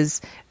 because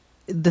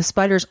the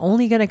spider's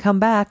only going to come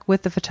back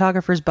with the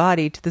photographer's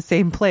body to the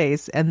same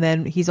place, and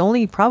then he's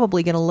only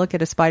probably going to look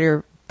at a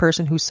spider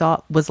person who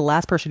was the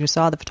last person who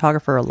saw the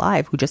photographer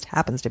alive, who just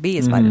happens to be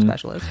a spider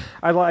specialist.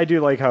 I do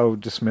like how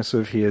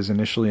dismissive he is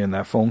initially in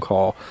that phone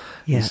call.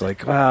 Yeah. He's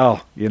like,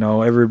 well,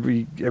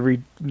 every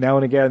now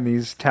and again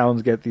these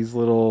towns get these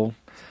little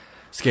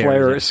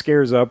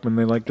scares up, and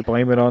they like to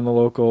blame it on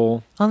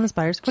the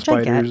spiders, which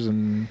I get.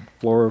 And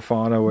flora,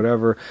 fauna,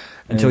 whatever.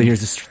 Until he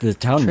hears the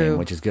town name,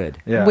 which is good.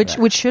 Yeah,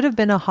 which should have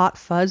been a hot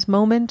fuzz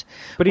moment.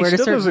 But he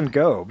still doesn't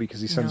go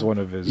because he sends one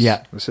of his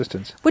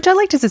assistants. Which I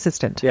liked his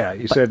assistant. Yeah,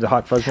 you said the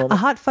hot fuzz moment? A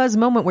hot fuzz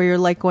moment where you're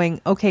like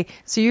going, okay,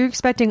 so you're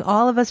expecting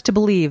all of us to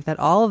believe that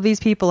all of these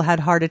people had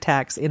heart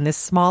attacks in this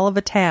small of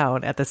a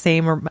town at the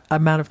same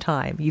amount of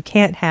time. You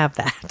can't have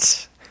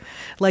that.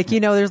 Like,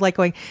 there's like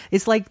going,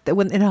 it's like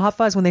when in a hot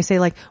fuzz when they say,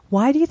 like,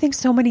 why do you think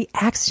so many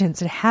accidents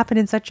happen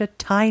in such a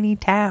tiny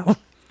town?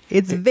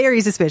 It's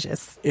very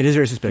suspicious. It is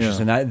very suspicious,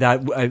 and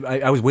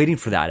I was waiting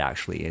for that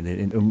actually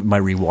in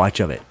my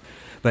rewatch of it.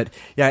 But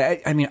yeah,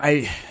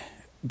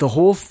 the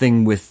whole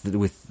thing with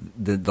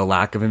the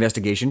lack of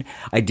investigation,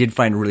 I did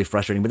find really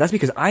frustrating. But that's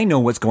because I know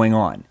what's going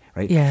on,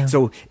 right? Yeah.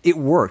 So it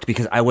worked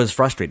because I was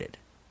frustrated,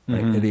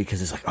 right?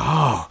 Because it's like,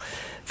 oh,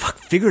 fuck,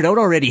 figure it out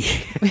already.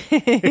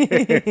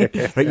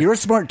 Right? You're a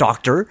smart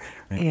doctor.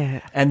 Right?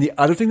 Yeah. And the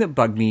other thing that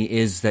bugged me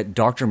is that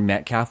Dr.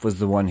 Metcalf was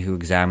the one who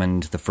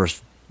examined the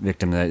first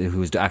victim who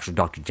was actually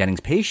Dr. Jennings'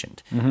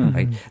 patient,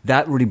 right?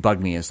 That really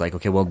bugged me. It's like,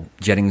 okay, well,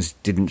 Jennings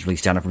didn't really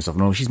stand up for himself.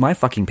 No, she's my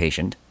fucking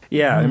patient.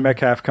 Yeah, and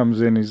Metcalf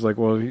comes in. He's like,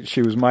 well,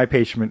 she was my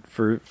patient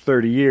for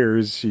 30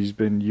 years. She's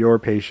been your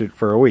patient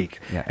for a week,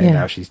 and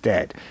now she's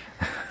dead.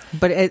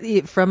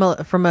 But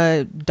from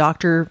a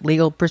doctor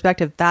legal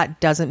perspective, that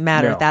doesn't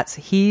matter. No.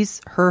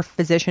 He's her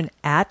physician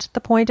at the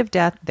point of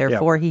death.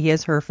 Therefore, he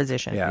is her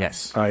physician. Yeah.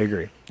 Yes, I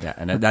agree. Yeah,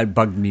 and that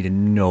bugged me to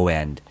no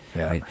end.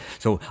 Yeah. Right?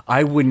 So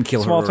I wouldn't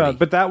kill Small her town, early.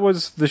 but that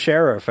was the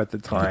sheriff at the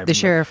time. The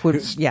sheriff would,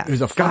 It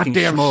was a fucking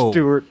goddamn schmo.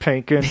 Stuart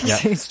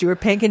Pankin.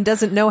 Stuart Pankin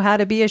doesn't know how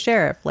to be a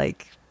sheriff.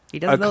 Like, he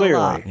doesn't know the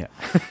law.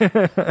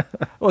 Yeah.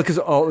 Well, because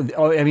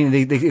I mean,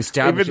 they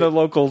established Even the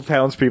local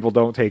townspeople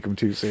don't take him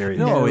too serious.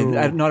 No,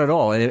 not at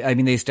all. I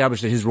mean, they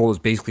established that his role is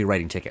basically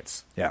writing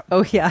tickets. Yeah.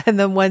 Oh yeah, and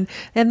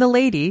then the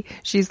lady,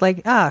 she's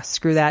like,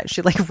 screw that.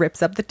 She like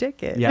rips up the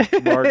ticket. Yeah,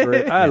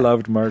 Margaret. I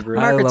loved Margaret.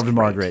 I loved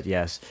Margaret.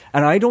 Yes,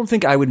 and I don't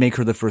think I would make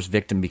her the first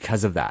victim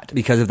because of that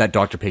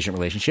doctor-patient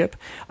relationship.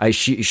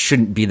 She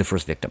shouldn't be the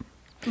first victim.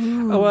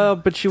 Oh, well,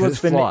 but she was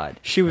flawed.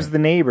 She was the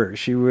neighbor.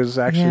 She was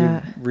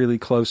actually really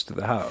close to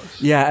the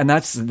house. Yeah, and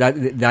that's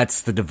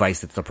the device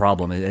that's the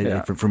problem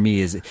for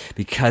me, is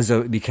because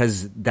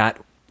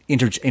that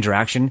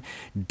interaction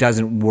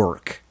doesn't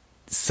work.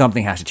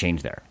 Something has to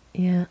change there.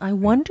 Yeah, I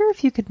wonder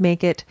if you could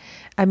make it.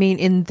 I mean,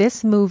 in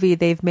this movie,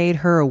 they've made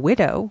her a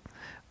widow.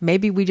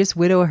 Maybe we just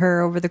widow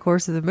her over the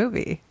course of the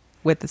movie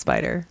with the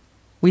spider.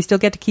 We still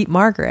get to keep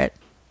Margaret.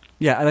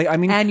 Yeah, I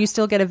mean, and you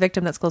still get a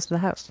victim that's close to the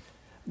house.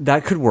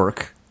 That could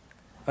work.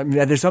 I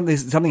mean, there's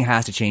something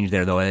has to change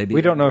there, though.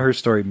 We don't know her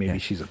story. Maybe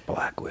she's a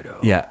Black Widow.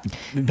 Yeah,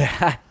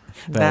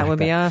 that would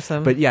be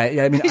awesome. But yeah,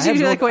 I mean,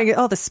 she's like going,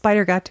 the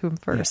spider got to him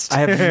first. I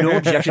have no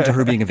objection to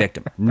her being a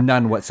victim,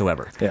 none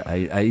whatsoever.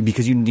 Yeah,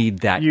 because you need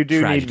that. You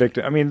do tragedy. need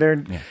victim. I mean,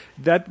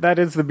 that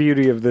is the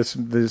beauty of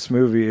this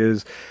movie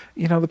is,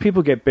 the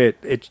people get bit.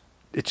 It's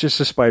just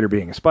a spider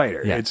being a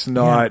spider. Yeah. It's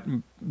not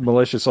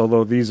malicious,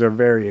 although these are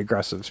very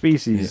aggressive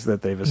species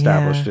that they've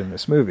established in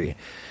this movie.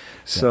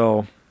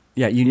 So,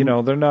 they're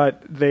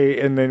not,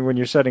 and then when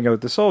you're setting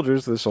out the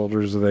soldiers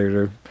are there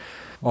to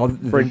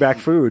bring back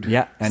food.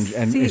 Yeah,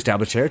 and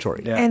establish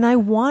territory. Yeah. And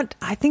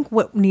I think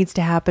what needs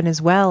to happen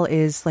as well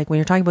is, like, when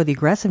you're talking about the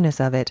aggressiveness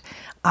of it,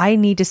 I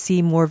need to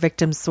see more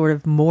victims sort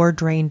of more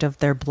drained of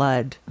their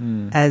blood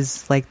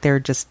as, like, they're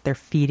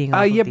feeding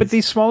off but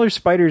these smaller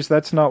spiders,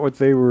 that's not what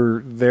they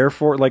were there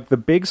for. Like, the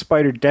big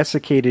spider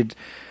desiccated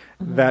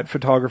that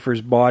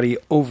photographer's body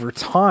over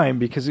time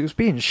because it was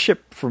being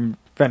shipped from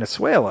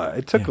Venezuela.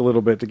 It took a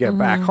little bit to get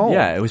back home.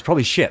 Yeah, it was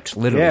probably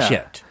literally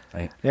shipped.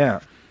 Right? Yeah.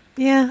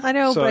 Yeah, I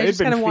know, so but I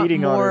just kind of want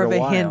more of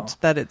a hint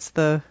that it's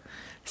the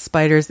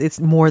spiders. It's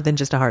more than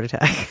just a heart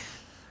attack.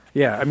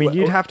 Yeah, I mean,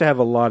 you'd have to have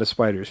a lot of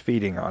spiders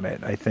feeding on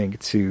it, I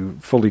think, to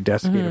fully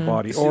desiccate a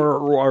body,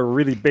 or a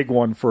really big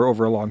one for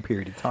over a long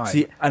period of time.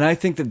 See, and I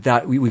think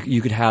that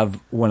you could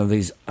have one of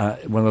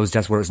those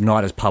deaths where it's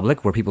not as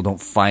public, where people don't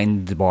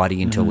find the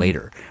body until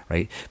later,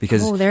 right?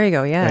 Because there you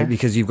go, yeah. Right?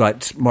 Because you've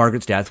got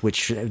Margaret's death,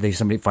 which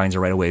somebody finds her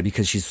right away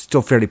because she's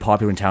still fairly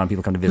popular in town.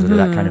 People come to visit her,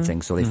 that kind of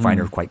thing, so they find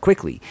her quite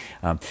quickly.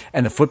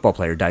 And the football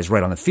player dies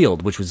right on the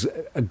field, which was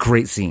a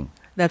great scene.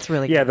 That's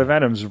really good. Yeah, the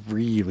venom's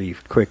really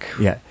quick.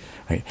 Yeah.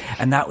 Right.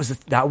 And that was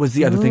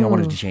the other thing I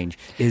wanted to change.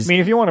 Is, I mean,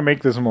 if you want to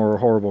make this a more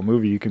horrible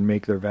movie, you can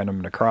make their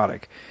venom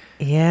necrotic.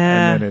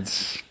 Yeah. And then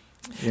it's,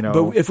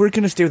 But if we're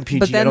going to stay with the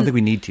PG, I don't think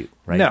we need to,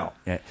 right? No.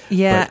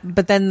 Yeah,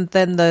 but then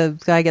the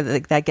guy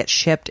that gets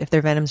shipped, if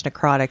their venom's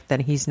necrotic, then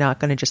he's not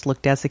going to just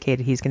look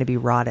desiccated. He's going to be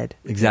rotted.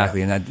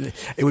 Exactly. And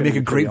it would make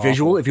a great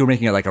visual if you were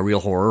making it like a real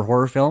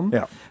horror film.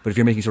 Yeah. But if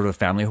you're making sort of a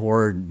family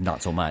horror,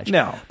 not so much.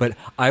 No. But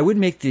I would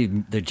make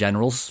the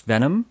General's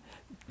venom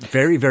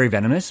very, very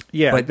venomous.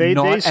 Yeah, but they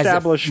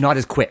establish not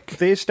as quick.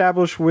 They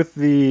establish with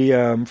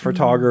the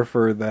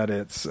photographer that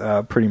it's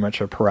pretty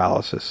much a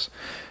paralysis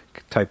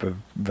type of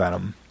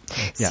venom.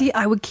 Yeah. See,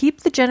 I would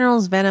keep the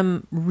General's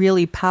venom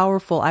really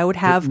powerful. I would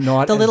have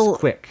not the little as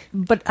quick,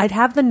 but I'd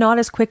have the not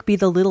as quick be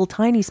the little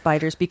tiny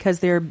spiders because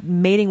they're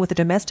mating with a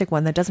domestic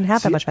one that doesn't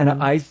have that much venom.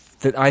 And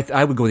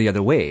I would go the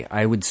other way.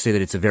 I would say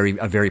that it's a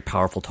very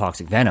powerful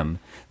toxic venom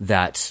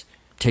that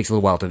takes a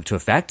little while to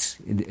affect,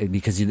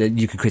 because you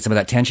can create some of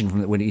that tension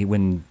from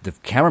when the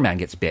cameraman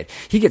gets bit.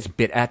 He gets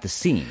bit at the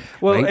scene.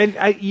 Well, right?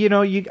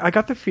 and I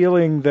got the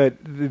feeling that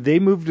they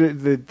moved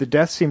the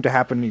deaths seemed to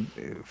happen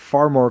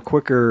far more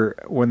quicker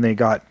when they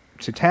got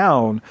to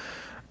town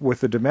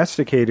with the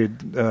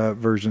domesticated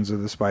versions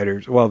of the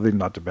spiders. Well, they're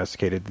not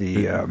domesticated.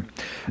 The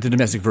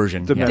domestic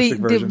version.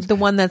 The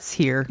one that's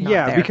here.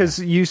 Yeah, because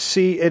you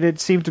see, and it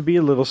seemed to be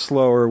a little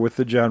slower with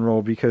the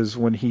General because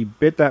when he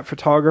bit that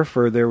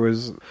photographer, there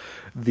was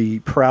the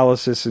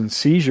paralysis and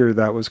seizure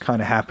that was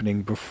kind of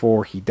happening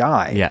before he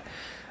died. Yeah.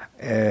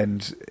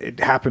 And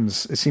it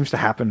seems to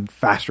happen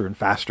faster and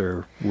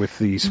faster with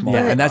the small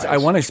and guys. I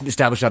want to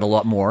establish that a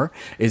lot more,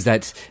 is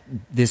that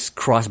this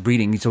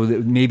crossbreeding, so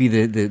that maybe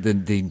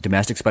the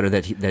domestic spider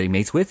that he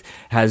mates with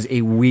has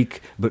a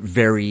weak but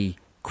very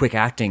quick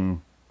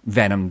acting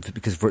venom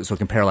because so it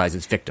can paralyze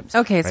its victims.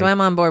 Okay, so right?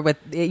 I'm on board with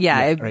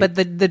right. but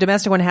the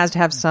domestic one has to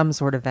have some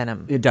sort of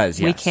venom. It does.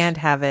 Yes. We can't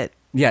have it.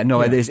 Yeah,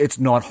 no, it's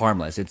not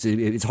harmless.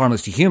 It's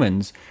harmless to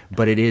humans,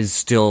 but it is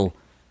still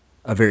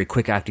a very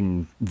quick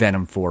acting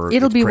venom for.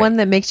 It'll its be prey. one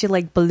that makes you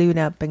like balloon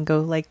up and go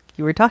like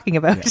you were talking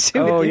about.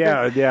 Yeah. Oh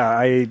yeah.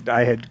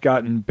 I had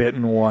gotten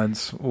bitten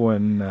once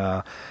when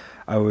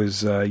I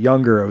was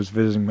younger. I was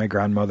visiting my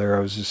grandmother. I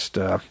was just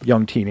a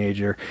young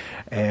teenager,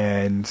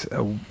 and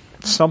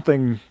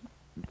something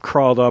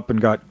crawled up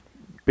and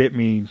bit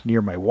me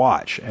near my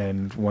watch.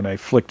 And when I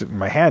flicked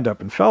my hand up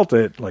and felt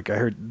it, like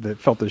I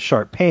felt this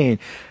sharp pain.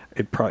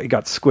 It probably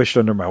got squished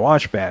under my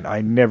watch band. I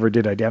never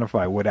did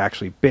identify what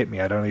actually bit me.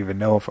 I don't even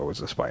know if it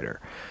was a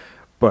spider.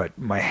 But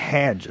my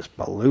hand just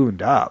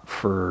ballooned up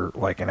for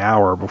like an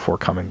hour before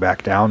coming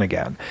back down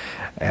again.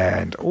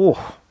 And,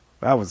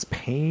 that was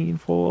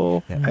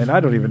painful. Yeah. And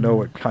I don't even know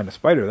what kind of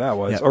spider that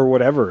was or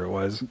whatever it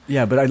was.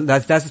 Yeah, but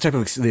that's the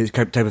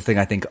type of thing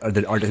I think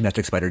that our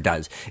domestic spider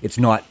does. It's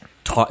not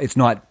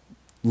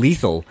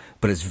lethal,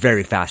 but it's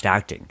very fast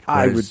acting.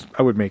 I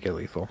would make it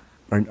lethal.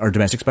 Our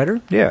domestic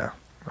spider? Yeah.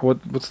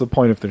 What's the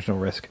point if there's no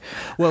risk?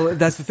 Well,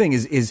 that's the thing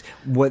is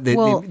what the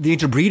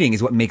interbreeding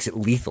is what makes it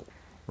lethal,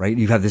 right?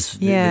 You have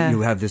this you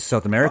have this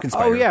South American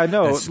spider. Oh yeah,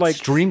 no, that's like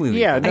extremely lethal.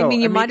 Yeah, no, I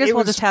mean, you might as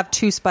well just have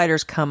two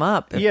spiders come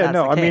up. If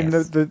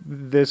that's the case.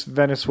 This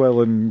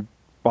Venezuelan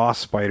boss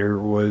spider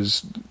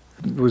was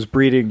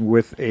breeding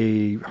with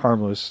a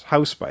harmless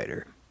house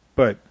spider,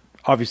 but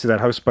obviously that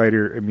house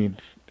spider. I mean,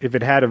 if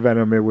it had a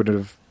venom, it would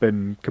have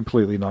been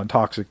completely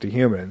non-toxic to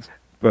humans,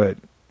 but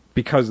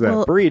because of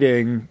that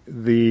breeding,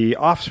 the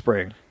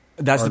offspring.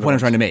 That's the point I'm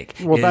trying to make.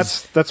 Well,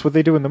 that's what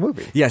they do in the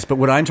movie. Yes, but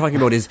what I'm talking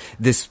about is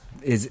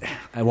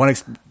I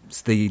want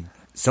the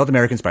South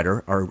American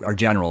spider, our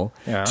general,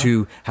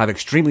 to have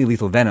extremely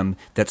lethal venom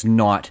that's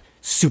not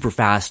super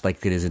fast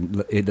like it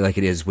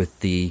is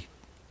with the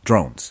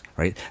drones,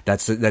 right?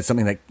 That's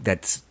something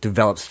that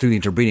develops through the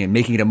interbreeding and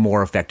making it a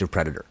more effective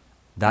predator.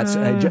 That's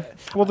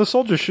well, the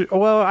soldiers should.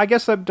 Well, I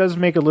guess that does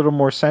make a little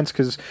more sense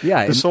because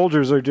the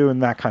soldiers are doing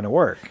that kind of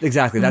work.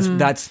 Exactly.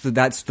 That's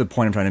the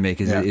point I'm trying to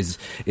make.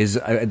 Is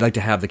I'd like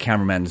to have the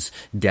cameraman's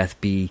death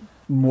be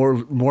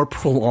more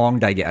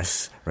prolonged, I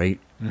guess. Right.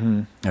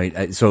 Mm-hmm.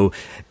 Right. So,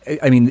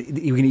 I mean,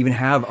 you can even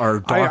have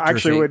our doctor. I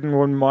actually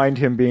wouldn't mind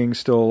him being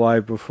still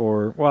alive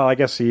before. Well, I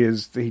guess he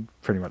is. He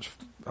pretty much.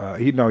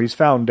 He's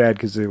found dead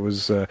because it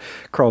was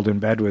crawled in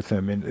bed with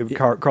him and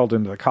crawled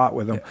into the cot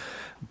with him. Yeah.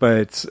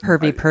 But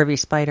pervy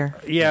spider.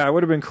 Yeah, it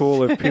would have been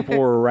cool if people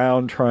were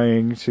around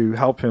trying to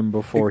help him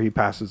before he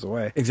passes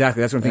away.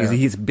 Exactly, that's one thing.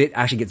 Is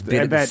actually gets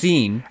bit at the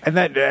scene, and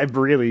that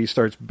really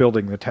starts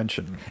building the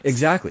tension.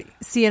 Exactly.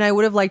 See, and I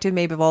would have liked to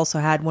maybe have also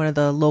had one of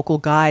the local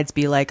guides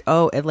be like,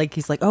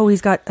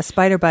 he's got a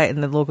spider bite,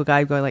 and the local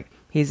guide going like,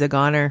 he's a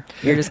goner.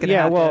 You're just gonna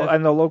have to...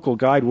 and the local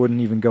guide wouldn't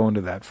even go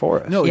into that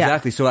forest. No,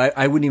 exactly. So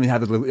I wouldn't even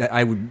have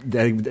I would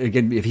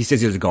again if he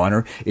says he's a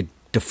goner, it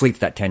deflates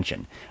that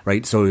tension,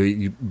 right? So,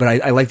 but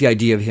I like the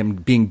idea of him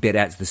being bit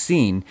at the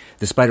scene,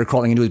 the spider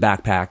crawling into his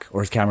backpack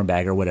or his camera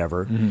bag or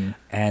whatever,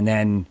 and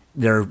then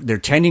they're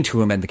tending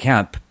to him at the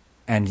camp,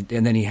 and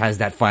then he has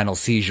that final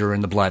seizure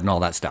and the blood and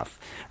all that stuff,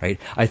 right?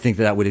 I think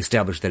that would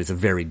establish that it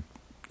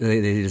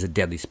is a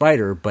deadly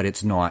spider, but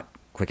it's not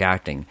quick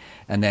acting,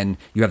 and then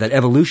you have that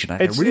evolution.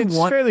 It's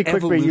fairly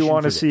quick, but you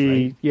want to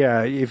see,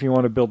 right? If you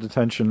want to build the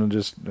tension and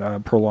just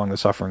prolong the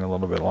suffering a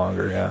little bit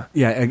longer,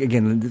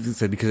 Again,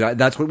 because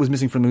that's what was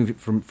missing from the movie,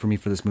 for me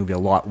for this movie a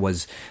lot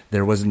was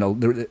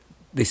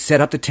they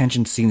set up the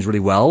tension scenes really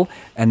well,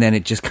 and then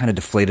it just kind of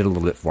deflated a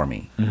little bit for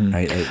me. Mm-hmm.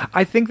 Right?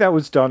 I think that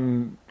was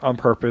done on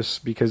purpose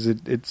because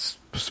it's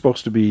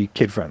supposed to be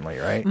kid friendly,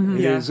 right?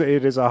 Mm-hmm.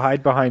 It is a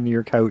hide behind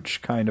your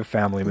couch kind of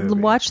family movie.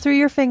 Watch through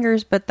your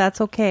fingers, but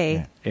that's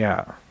okay.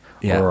 Yeah.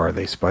 Or are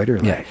they spider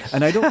legs? Yeah.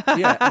 And I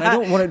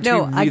don't want it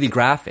to be really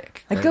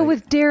graphic. I go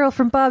with Daryl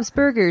from Bob's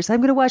Burgers. I'm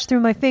going to watch through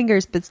my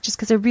fingers, but it's just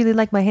because I really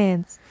like my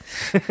hands.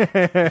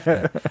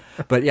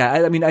 But yeah,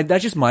 I mean,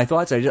 that's just my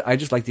thoughts. I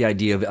just like the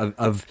idea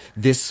of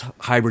this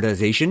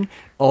hybridization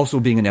also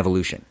being an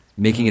evolution,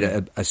 making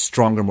it a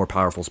stronger, more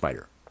powerful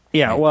spider.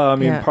 Yeah, well, I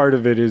mean, part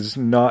of it is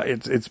not.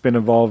 It's been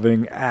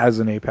evolving as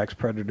an apex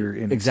predator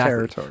in its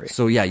territory.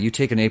 So yeah, you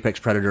take an apex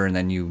predator and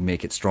then you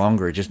make it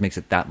stronger. It just makes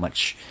it that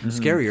much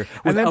scarier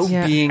without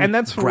being graphic. And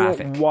that's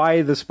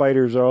why the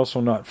spiders are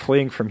also not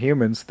fleeing from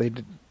humans.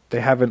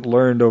 They haven't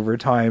learned over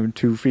time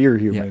to fear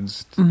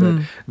humans. Yeah.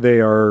 That they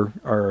are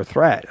a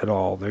threat at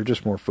all. They're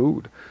just more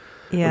food.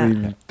 Yeah, I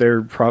mean,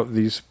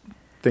 these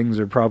things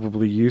are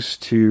probably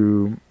used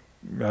to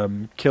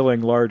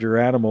killing larger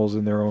animals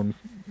in their own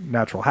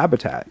natural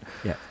habitat,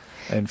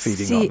 and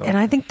feeding on them. And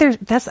I think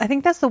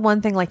that's the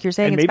one thing, like you're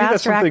saying, it's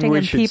faster acting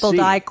and people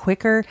die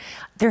quicker.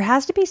 There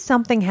has to be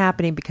something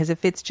happening, because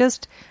if it's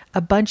just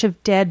a bunch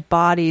of dead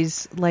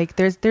bodies, like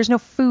there's no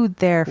food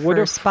there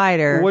for a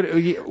spider.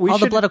 All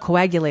the blood will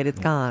coagulate, it's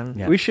gone.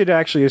 We should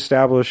actually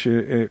establish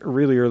it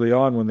really early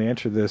on when they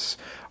enter this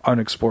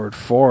unexplored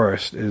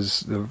forest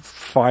is the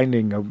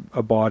finding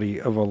a body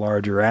of a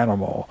larger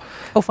animal,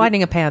 Oh,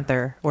 finding a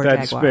panther or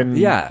that's jaguar.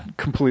 been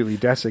completely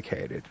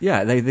desiccated.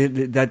 Yeah,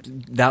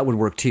 that would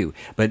work too.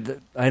 But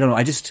I don't know.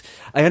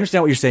 I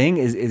understand what you're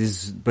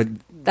saying. But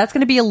that's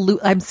going to be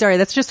I'm sorry.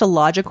 That's just a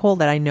logic hole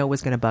that I know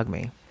was going to bug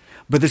me.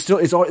 But there's still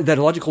that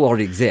logic hole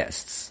already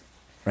exists,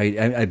 right?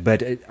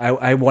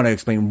 I want to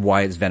explain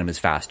why its venom is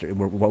faster.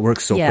 What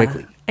works so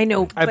quickly. I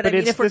know, but I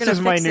mean, if we're going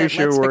to fix it,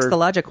 let's fix the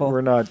logic hole.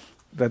 We're not.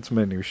 That's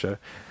minutia.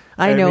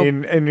 I know.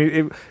 mean,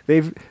 and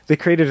they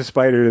created a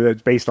spider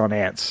that's based on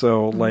ants,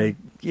 so like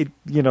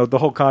the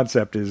whole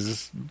concept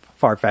is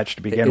far fetched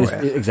to begin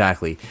with.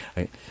 Exactly.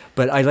 Right.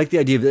 But I like the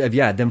idea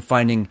of them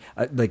finding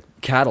like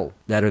cattle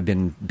that have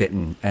been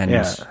bitten and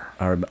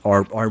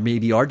are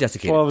maybe are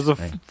desiccated. Well, it was a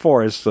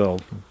forest, so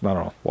I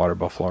don't know, water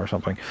buffalo or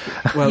something.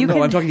 Well,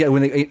 I'm talking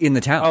when they in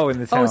the town. Oh, in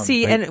the town. Oh,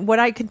 see, right? and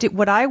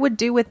what I would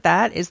do with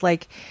that is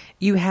like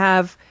you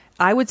have.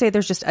 I would say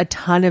there's just a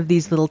ton of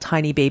these little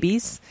tiny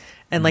babies.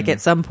 And like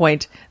at some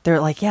point, they're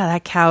like, yeah,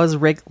 that cow's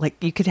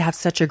like you could have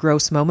such a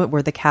gross moment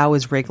where the cow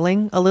is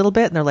wriggling a little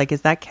bit, and they're like,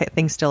 is that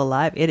thing still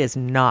alive? It is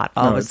not.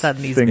 All of a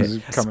sudden,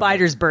 these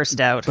spiders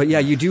burst out. But yeah,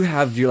 you do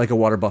have like a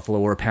water buffalo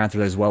or a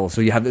panther as well.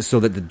 So you have this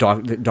so that the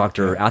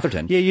Dr.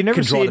 Atherton. Yeah, you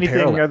never see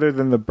anything other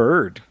than the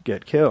bird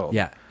get killed.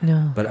 Yeah,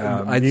 no.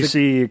 But you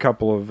see a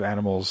couple of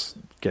animals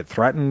get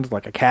threatened,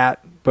 like a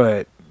cat,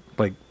 but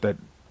like that.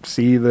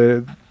 See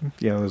there's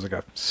like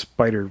a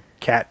spider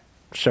cat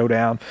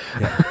showdown.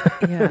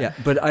 Yeah.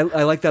 But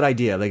I like that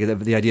idea, like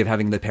the idea of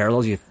having the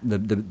parallels. You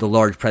have the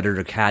large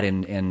predator cat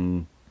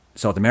in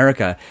South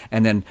America,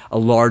 and then a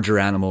larger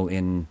animal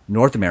in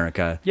North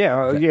America.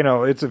 Yeah,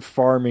 it's a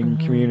farming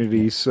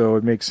community, so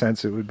it makes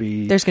sense. It would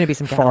be there's going to be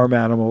some farm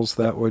animals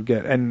that would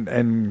get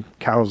and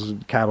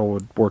cattle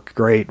would work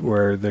great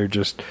where they're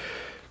just.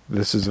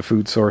 This is a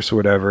food source or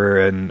whatever,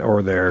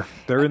 or they're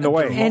in the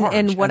way.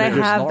 And what I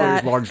have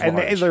that... large.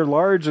 They're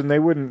large, and they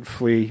wouldn't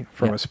flee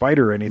from a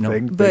spider or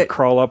anything. No. They'd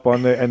crawl up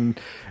on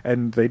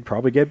and they'd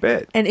probably get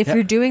bit. And if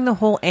you're doing the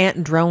whole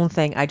ant drone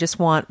thing, I just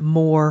want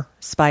more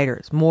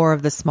spiders, more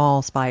of the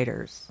small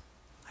spiders.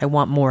 I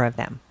want more of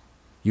them.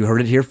 You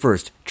heard it here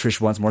first. Trish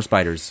wants more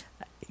spiders.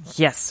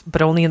 Yes,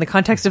 but only in the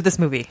context of this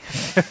movie.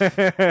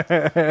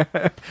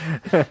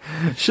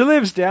 She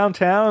lives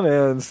downtown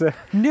and...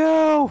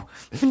 No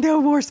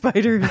more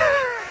spiders.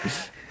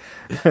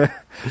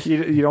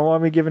 You don't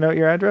want me giving out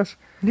your address?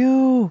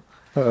 No.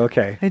 Oh,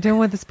 okay. I don't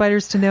want the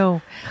spiders to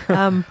know.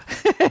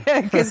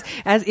 Because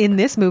as in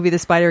this movie, the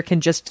spider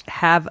can just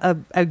have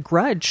a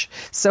grudge.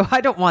 So I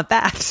don't want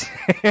that.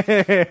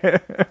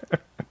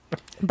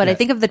 But I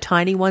think of the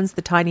tiny ones,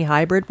 the tiny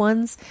hybrid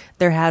ones,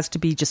 there has to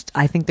be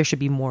I think there should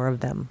be more of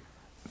them.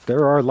 There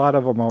are a lot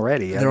of them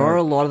already. There are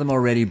a lot of them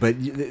already, but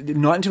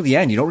not until the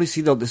end. You don't really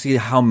see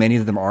how many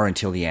of them are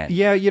until the end.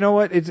 Yeah, you know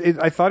what?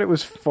 I thought it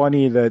was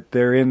funny that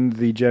they're in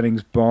the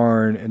Jennings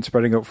barn and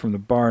spreading out from the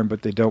barn,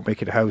 but they don't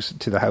make it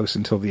to the house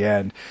until the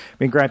end. I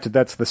mean, granted,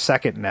 that's the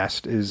second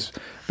nest is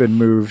been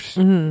moved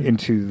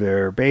into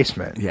their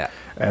basement. Yeah.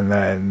 And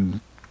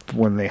then...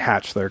 when they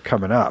hatch, they're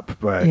coming up,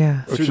 but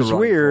which is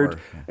weird.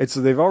 It's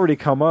they've already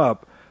come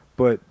up,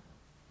 but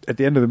at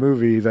the end of the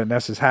movie, that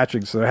nest is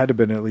hatching, so there had to have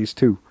been at least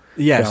two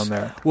down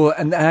there. Well,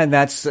 and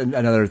that's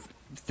another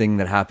thing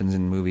that happens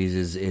in movies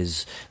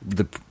is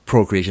the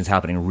procreation's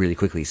happening really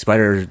quickly.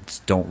 Spiders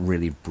don't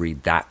really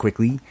breed that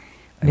quickly,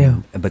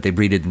 but they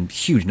breed in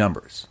huge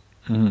numbers,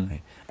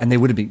 right? And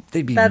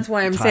they'd be. That's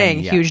why I'm saying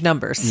huge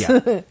numbers.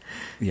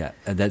 Yeah,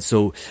 and that's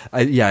so.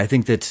 I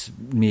think that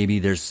maybe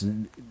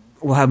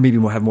we'll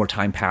have more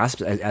time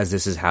pass as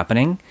this is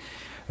happening,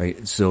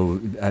 right? So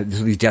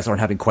these deaths aren't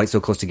happening quite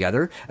so close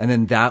together, and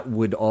then that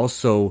would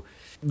also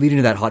lead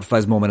into that hot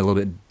fuzz moment a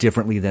little bit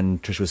differently than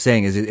Trish was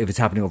saying. Is if it's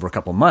happening over a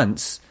couple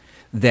months,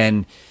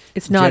 then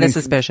it's not as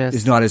suspicious.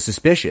 It's not as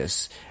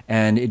suspicious,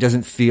 and it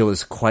doesn't feel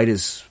as quite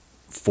as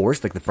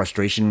forced. Like the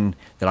frustration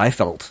that I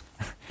felt,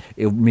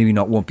 it maybe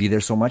won't be there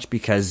so much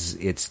because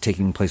it's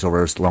taking place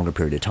over a longer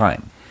period of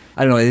time.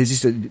 I don't know. It's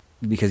just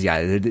because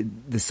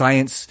the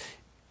science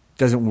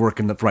doesn't work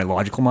in my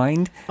logical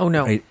mind. Oh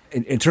no! Right?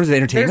 In terms of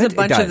entertainment, there's a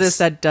bunch of this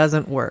that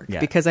doesn't work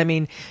because I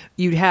mean,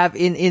 you'd have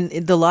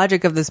in the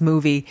logic of this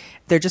movie,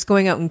 they're just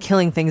going out and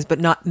killing things, but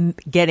not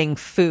getting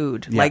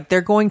food. Yeah. Like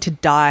they're going to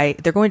die.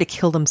 They're going to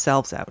kill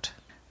themselves out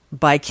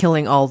by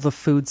killing all the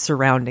food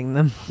surrounding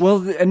them.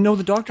 Well, and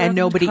the doctor and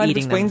nobody kind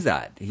eating of explains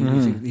them.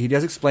 That he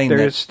does explain they're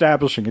that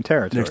establishing a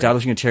territory. They're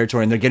establishing a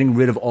territory, and they're getting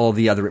rid of all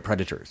the other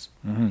predators.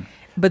 Mm-hmm.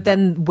 But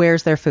then,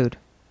 where's their food?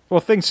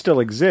 Well, things still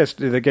exist.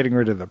 They're getting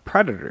rid of the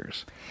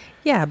predators.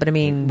 Yeah, but I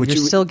mean, you're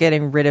still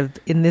getting rid of...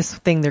 In this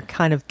thing, they're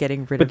kind of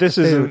getting rid of the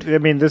food.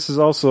 This is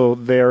also...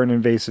 They are an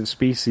invasive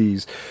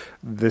species.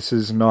 This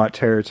is not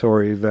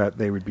territory that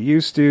they would be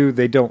used to.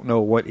 They don't know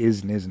what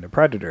is and isn't a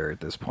predator at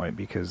this point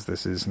because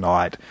this is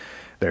not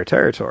their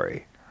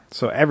territory.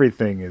 So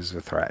everything is a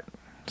threat.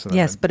 So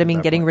yes, but I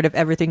mean, getting rid of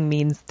everything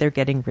means they're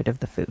getting rid of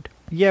the food.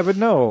 Yeah, but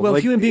no. Well,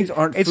 human beings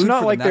aren't food. It's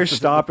not like they're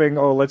stopping,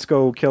 let's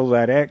go kill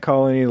that ant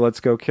colony,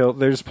 let's go kill...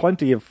 There's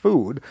plenty of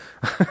food.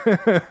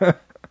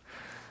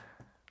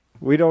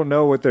 We don't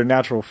know what their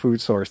natural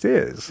food source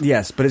is.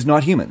 Yes, but it's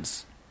not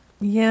humans.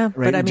 Yeah,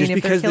 right? but I mean,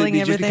 if they're killing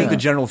just everything, because the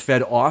general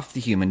fed off the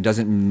human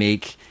doesn't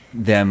make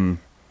them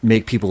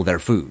make people their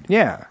food.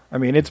 Yeah, I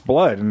mean, it's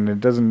blood, and it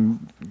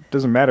doesn't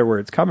matter where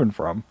it's coming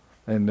from.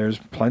 And there's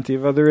plenty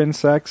of other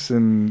insects,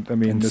 and I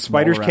mean, And the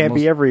spiders smaller can't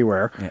animals. be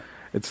everywhere. Yeah.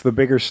 It's the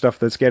bigger stuff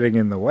that's getting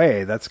in the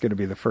way. That's going to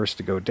be the first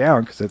to go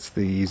down because it's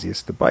the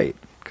easiest to bite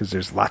because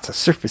there's lots of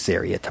surface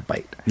area to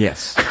bite.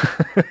 Yes.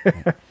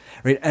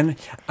 Right, and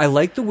I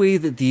like the way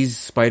that these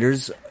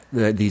spiders,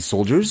 these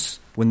soldiers,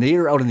 when they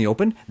are out in the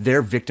open,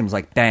 they're victims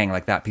like bang,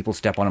 like that. People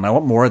step on them. I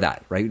want more of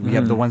that, right? We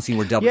have the one scene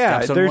where Delbert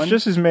steps on there's one.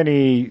 just as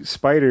many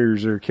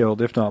spiders are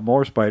killed, if not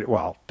more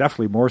well,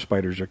 definitely more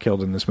spiders are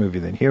killed in this movie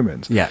than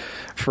humans. Yeah.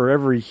 For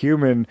every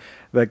human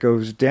that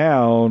goes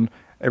down,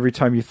 every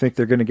time you think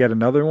they're going to get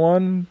another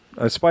one,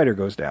 a spider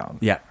goes down.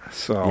 Yeah.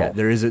 So yeah,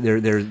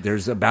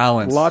 there's a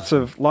balance. Lots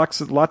of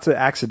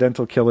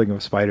accidental killing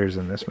of spiders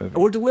in this movie.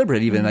 Or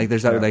deliberate, even. Like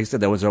there's that, like I said,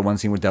 there was one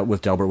scene with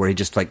Delbert where he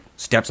just like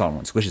steps on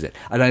one, squishes it.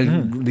 And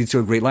it leads to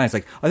a great line. It's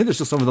like, I think there's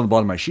still some of them on the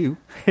bottom of my shoe.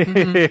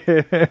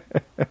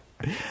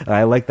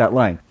 I like that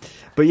line.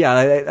 But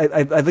yeah,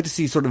 I'd like to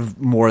see sort of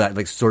more of that,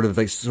 like sort of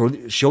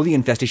show the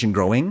infestation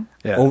growing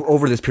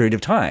over this period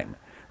of time,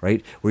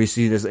 right? Where you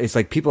see this, it's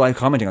like people are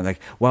commenting on like,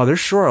 wow, there's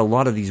sure a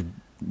lot of these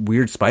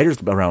weird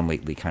spiders around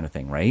lately, kind of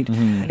thing, right?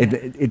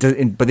 It does,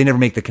 but they never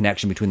make the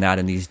connection between that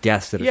and these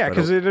deaths that are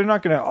because they're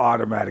not going to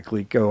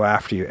automatically go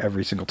after you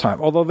every single time.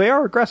 Although they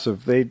are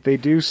aggressive, they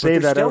do say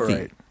that stealthy.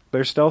 outright.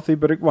 They're stealthy,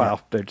 but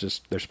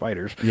they're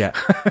spiders. Yeah,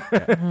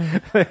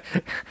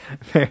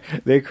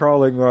 they're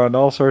crawling on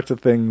all sorts of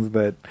things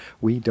that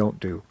we don't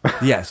do.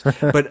 Yes,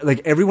 but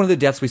like every one of the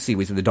deaths we see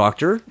the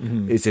doctor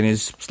is in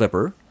his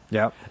slipper.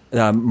 Yeah,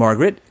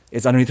 Margaret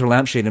is underneath her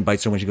lampshade and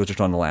bites her when she goes to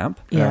turn on the lamp.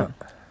 Yeah.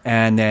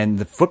 And then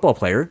the football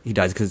player, he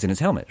dies because it's in his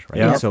helmet, right?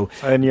 Yeah. So,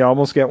 and you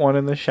almost get one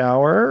in the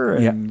shower,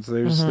 and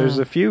there's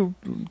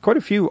quite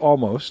a few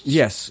almost.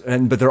 Yes,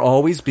 but they're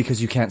always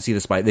because you can't see the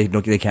spider.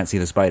 They can't see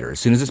the spider. As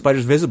soon as the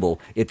spider's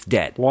visible, it's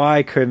dead.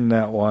 Why couldn't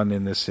that one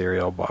in the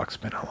cereal box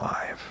been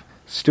alive?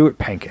 Stuart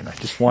Pankin. I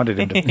just wanted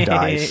him to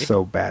die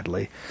so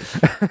badly.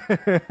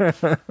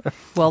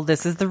 Well,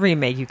 this is the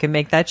remake. You can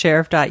make that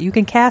sheriff die. You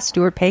can cast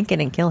Stuart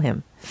Pankin and kill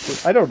him.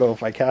 I don't know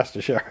if I cast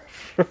a sheriff.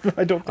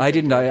 I didn't. I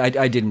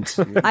didn't.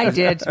 I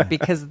did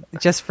because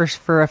just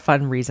for a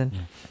fun reason.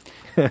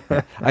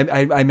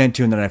 I meant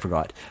to, and then I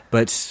forgot.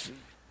 But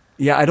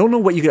yeah, I don't know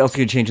what else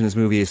you could change in this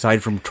movie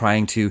aside from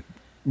trying to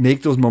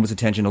make those moments of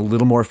tension a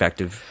little more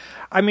effective.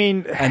 I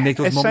mean, and make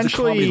those moments of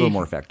comedy a little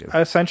more effective.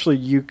 Essentially,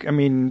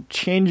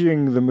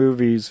 changing the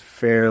movie's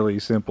fairly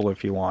simple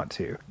if you want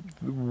to.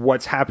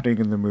 What's happening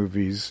in the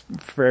movie's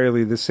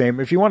fairly the same.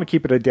 If you want to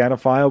keep it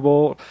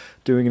identifiable,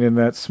 doing it in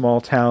that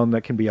small town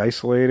that can be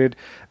isolated,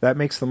 that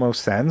makes the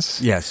most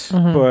sense. Yes.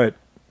 But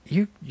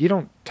you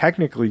don't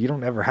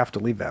ever have to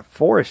leave that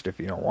forest if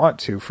you don't want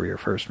to for your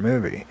first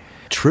movie.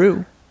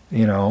 True.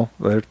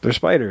 They're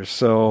spiders,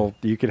 so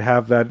you could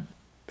have that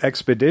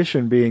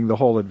expedition being the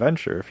whole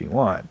adventure if you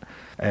want.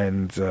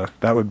 And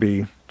that would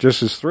be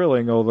just as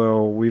thrilling,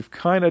 although we've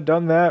kind of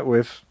done that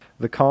with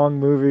the Kong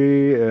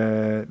movie,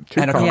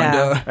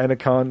 Anaconda.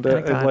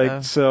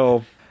 And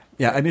so.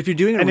 Yeah, I mean, if you're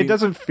doing it, it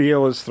doesn't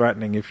feel as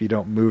threatening if you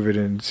don't move it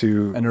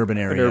into an urban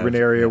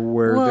area,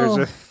 where there's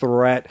a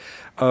threat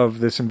of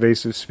this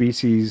invasive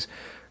species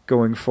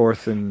going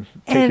forth and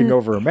taking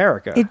over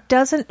America. It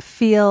doesn't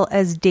feel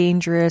as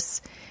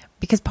dangerous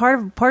because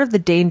part of the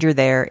danger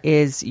there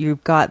is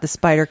you've got the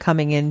spider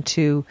coming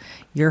into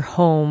your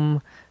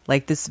home,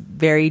 like this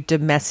very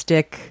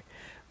domestic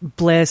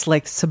bliss,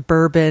 like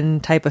suburban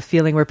type of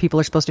feeling where people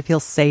are supposed to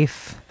feel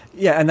safe.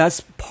 Yeah, and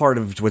that's part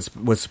of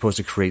what's supposed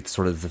to create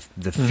sort of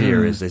the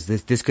fear is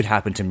this could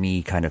happen to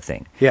me kind of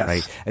thing. Yes.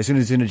 Right? As soon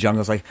as it's in the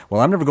jungle, it's like,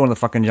 well, I'm never going to the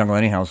fucking jungle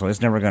anyhow, so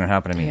it's never going to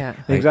happen to me. Yeah.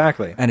 Right?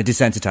 Exactly. And it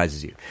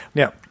desensitizes you.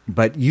 Yeah.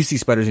 But you see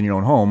spiders in your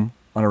own home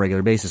on a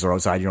regular basis or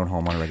outside your own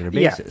home on a regular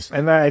basis. Yeah.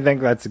 And I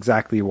think that's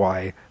exactly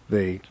why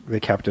they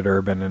kept it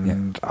urban,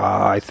 and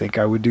I think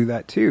I would do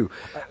that too.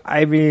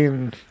 I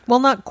mean... Well,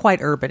 not quite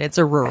urban. It's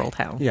a rural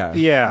town. Yeah.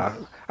 Yeah.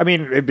 I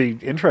mean, it'd be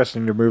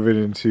interesting to move it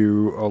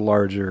into a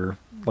larger...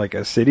 like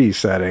a city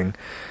setting.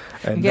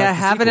 And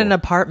have it in an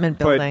apartment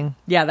building.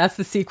 That's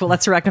the sequel.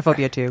 That's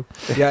Arachnophobia 2.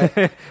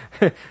 Yeah.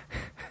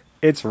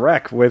 It's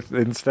Wreck with,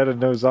 instead of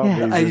no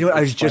zombies. Yeah.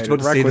 I was just about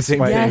to say the same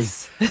thing.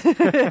 Yes.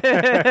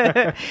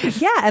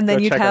 Yeah, and then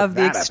you'd have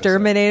the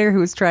exterminator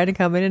who's trying to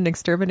come in and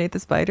exterminate the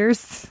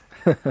spiders.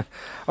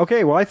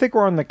 Okay, well, I think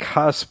we're on the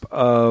cusp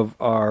of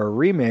our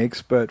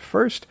remakes, but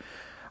first,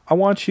 I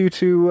want you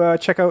to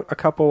check out a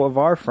couple of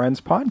our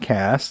friends'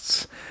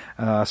 podcasts.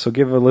 So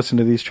give a listen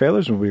to these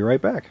trailers and we'll be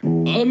right back.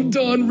 I'm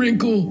Don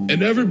Wrinkle,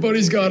 and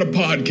everybody's got a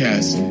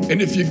podcast.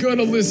 And if you're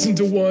gonna listen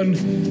to one,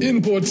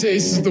 In Poor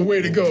Taste is the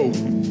way to go,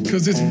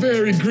 because it's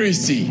very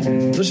greasy.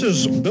 This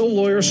is Bill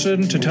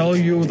Lawyerson to tell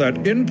you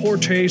that In Poor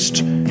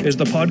Taste is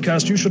the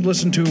podcast you should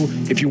listen to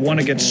if you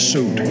want to get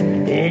sued.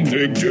 I'm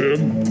Big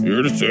Jim,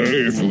 here to say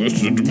if you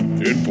listen to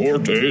In Poor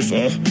Taste,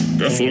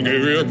 guess we'll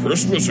give you a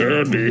Christmas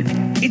handy.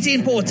 It's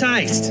in poor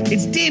taste.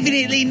 It's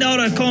definitely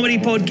not a comedy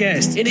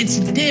podcast. And it's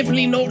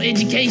definitely not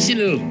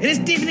educational. And it's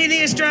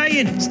definitely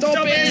Australian.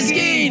 Stop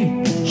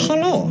asking.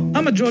 Hello,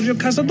 I'm a Giorgio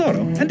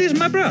Casadoro, and this is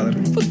my brother.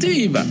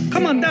 Fativa.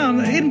 Come on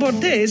down, in poor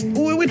taste.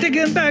 We're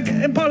taking back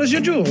and polish your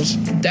jewels.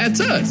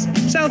 That's us.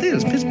 South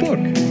Hills,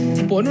 Pittsburgh.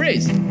 Born and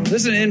raised.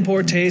 Listen to In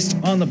Poor Taste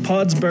on the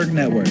Podsberg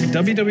Network.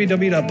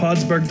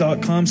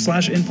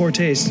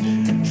 www.podsberg.com/inpoortaste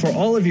for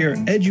all of your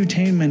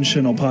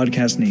edutainment-tional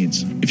podcast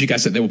needs. If you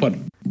guys said they were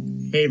fun.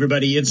 Hey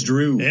everybody, it's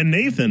Drew. And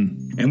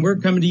Nathan. And we're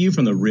coming to you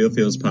from the Real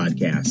Feels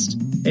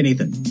Podcast. Hey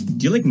Nathan,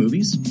 do you like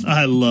movies?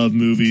 I love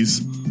movies.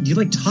 Do you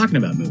like talking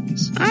about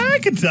movies? I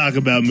could talk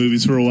about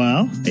movies for a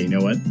while. Hey, you know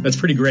what? That's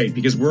pretty great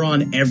because we're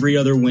on every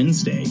other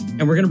Wednesday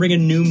and we're going to bring a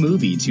new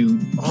movie to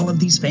all of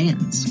these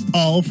fans.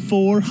 All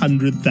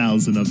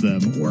 400,000 of them.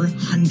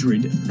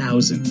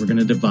 400,000. We're going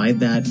to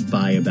divide that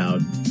by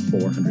about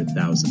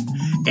 400,000.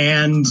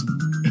 And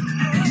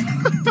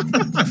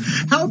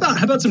how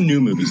about some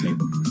new movies,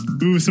 Nathan?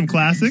 Ooh, some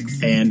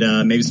classics. And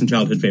maybe some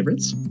childhood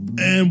favorites.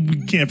 And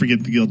we can't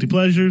forget the guilty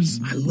pleasures.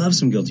 I love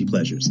some guilty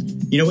pleasures.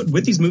 You know what?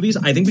 With these movies,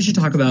 I think we should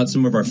talk about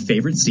some of our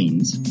favorite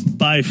scenes.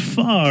 By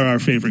far our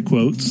favorite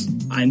quotes.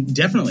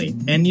 Definitely.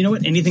 And you know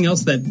what? Anything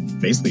else that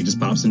basically just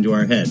pops into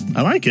our head.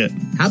 I like it.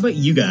 How about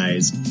you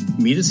guys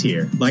meet us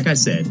here, like I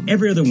said,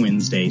 every other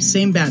Wednesday,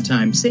 same bat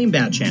time, same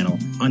bat channel,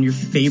 on your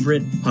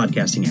favorite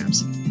podcasting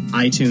apps.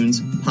 iTunes,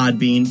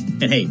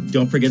 Podbean, and hey,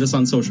 don't forget us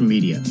on social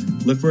media.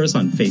 Look for us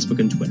on Facebook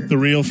and Twitter. The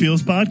Real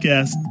Feels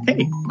Podcast.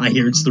 Hey, I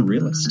hear it's the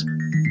realest.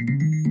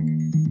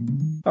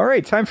 All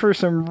right, time for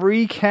some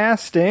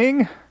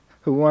recasting.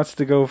 Who wants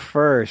to go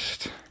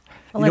first?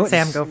 I'll let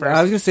Sam go first.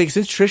 I was going to say,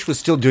 since Trish was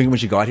still doing it when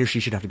she got here, she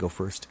should have to go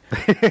first.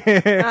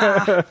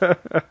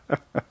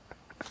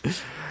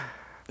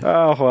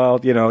 Oh, well,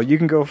 you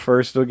can go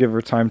first. It'll give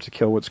her time to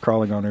kill what's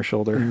crawling on her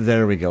shoulder.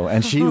 There we go.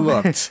 And she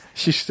looked.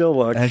 She still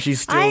looked. And she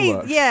still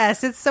looked.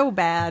 Yes, it's so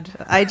bad.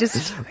 I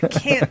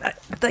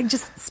can't.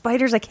 Just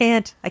spiders, I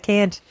can't.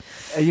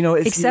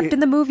 Except in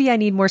the movie, I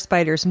need more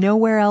spiders.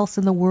 Nowhere else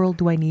in the world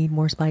do I need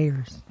more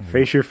spiders.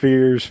 Face your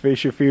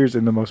fears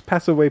in the most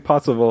passive way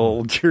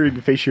possible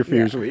during Face Your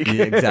Fears week.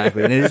 Yeah,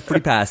 exactly. And it is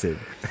pretty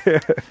passive.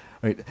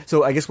 Right.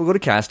 So I guess we'll go to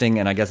casting,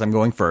 and I guess I'm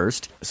going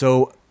first.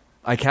 So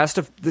I cast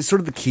sort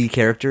of the key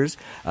characters,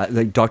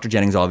 like Dr.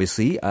 Jennings,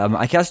 obviously.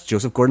 I cast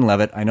Joseph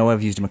Gordon-Levitt. I know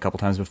I've used him a couple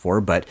times before,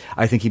 but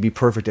I think he'd be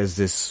perfect as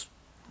this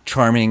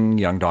charming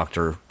young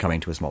doctor coming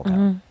to a small town.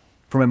 Mm-hmm.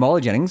 For my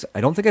Molly Jennings, I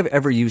don't think I've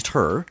ever used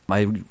her.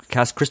 I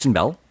cast Kristen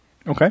Bell.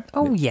 Okay.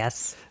 Oh,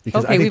 yes.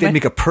 Because I think they'd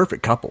make a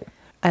perfect couple.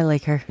 I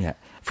like her. Yeah.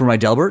 For my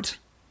Delbert,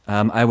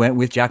 I went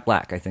with Jack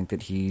Black. I think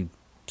that he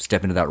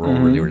stepped into that role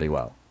really, really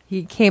well.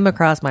 He came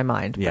across my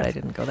mind, but I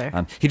didn't go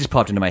there. He just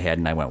popped into my head,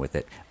 and I went with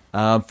it.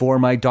 For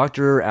my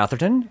Dr.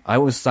 Atherton, I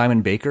was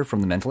Simon Baker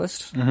from The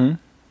Mentalist. Mm-hmm.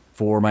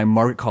 For my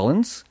Margaret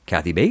Collins,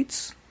 Kathy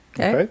Bates.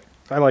 Okay.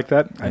 I like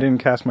that. I didn't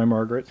cast my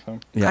Margaret. So.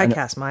 Yeah, I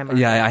cast my Margaret.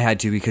 Yeah, I had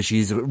to because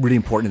she's really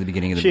important at the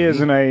beginning of the movie. She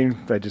is, and I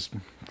just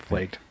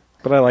flaked.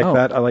 But I like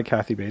that. I like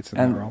Kathy Bates in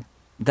that role.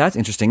 That's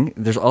interesting.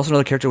 There's also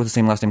another character with the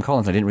same last name,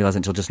 Collins. I didn't realize it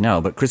until just now,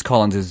 but Chris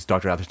Collins is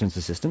Dr. Atherton's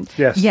assistant.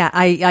 Yes. Yeah,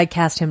 I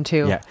cast him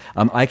too. Yeah.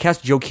 I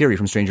cast Joe Keery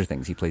from Stranger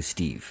Things. He plays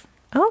Steve.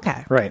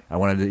 Okay. Right.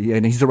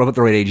 And he's about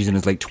the right age. He's in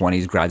his late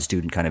 20s, grad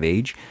student kind of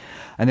age.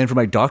 And then for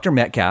my Dr.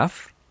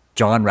 Metcalf,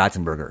 John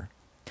Ratzenberger.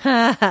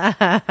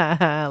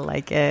 I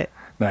like it.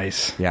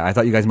 Nice. Yeah, I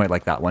thought you guys might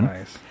like that one.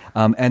 Nice.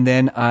 And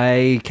then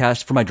I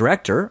cast for my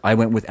director, I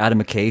went with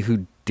Adam McKay,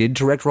 who did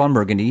direct Ron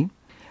Burgundy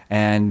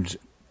and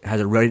has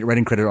a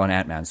writing credit on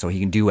Ant-Man, so he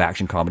can do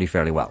action comedy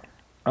fairly well.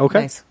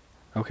 Okay. Nice.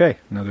 Okay,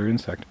 another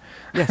insect.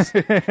 Yes.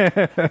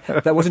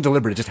 That wasn't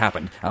deliberate, it just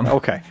happened.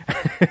 Okay.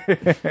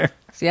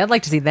 See, I'd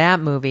like to see that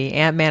movie,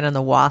 Ant-Man and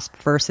the Wasp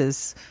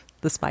versus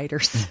the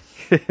spiders.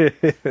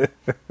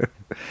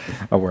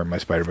 I'll wear my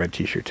Spider-Man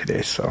t-shirt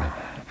today, so...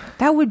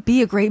 That would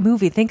be a great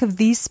movie. Think of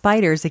these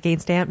spiders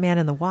against Ant-Man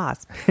and the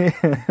Wasp.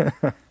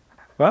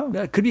 Well,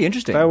 that could be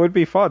interesting. That would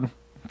be fun.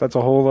 That's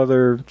a whole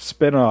other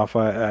spin-off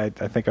I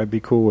think I'd be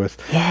cool with.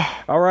 Yeah.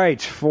 All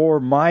right, for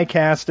my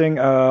casting,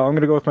 I'm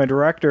going to go with my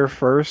director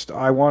first.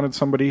 I wanted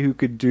somebody who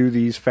could do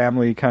these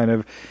family kind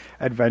of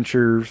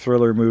adventure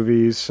thriller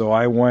movies, so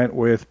I went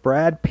with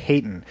Brad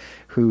Payton,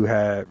 who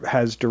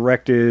has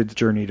directed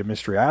Journey to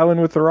Mystery Island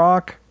with The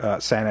Rock,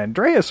 San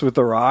Andreas with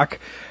The Rock,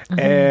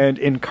 and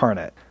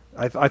Incarnate.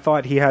 I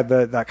thought he had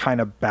that kind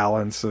of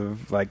balance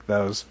of like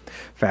those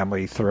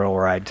family thrill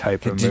ride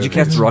type of movies. Did you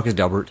cast Rock as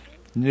Delbert?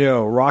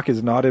 No, Rock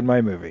is not in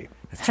my movie.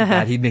 That's too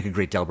bad. He'd make a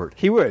great Delbert.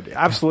 He would,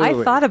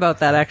 absolutely. I thought about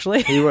that,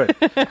 actually. He would.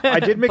 I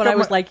did make but I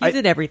was like, he's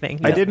in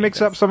everything. I did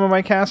mix up some of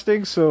my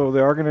castings, so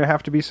there are going to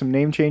have to be some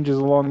name changes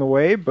along the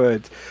way,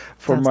 but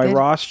for Sounds my good.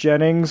 Ross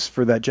Jennings,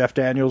 for that Jeff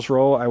Daniels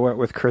role, I went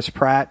with Chris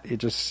Pratt. It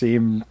just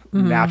seemed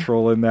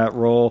natural in that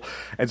role,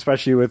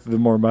 especially with the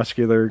more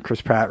muscular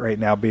Chris Pratt right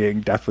now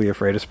being deathly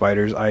afraid of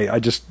spiders.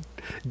 I just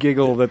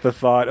giggled at the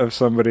thought of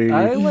somebody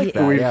I like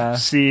that, we've yeah.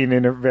 seen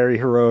in a very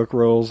heroic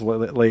roles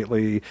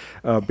lately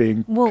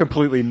being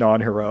completely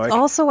non-heroic.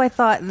 Also, I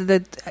thought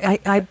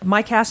that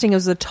my casting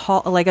was a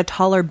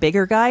taller,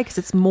 bigger guy because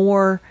it's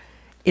more.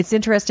 It's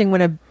interesting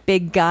when a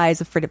big guy is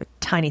afraid of a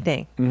tiny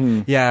thing.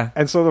 Mm-hmm. Yeah.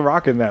 And so The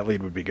Rock in that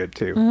lead would be good,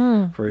 too,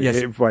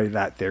 by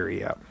that theory,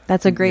 yeah.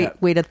 That's a great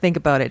way to think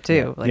about it,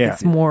 too. Like,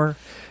 it's more...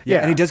 Yeah,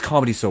 and he does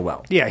comedy so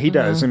well. Yeah, he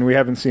does, and we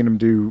haven't seen him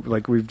do,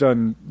 like, we've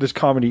done this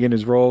comedy in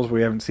his roles,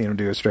 we haven't seen him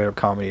do a straight-up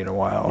comedy in a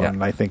while,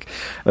 and I think,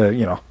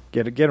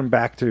 get him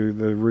back to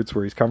the roots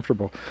where he's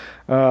comfortable.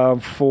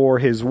 For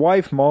his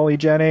wife, Molly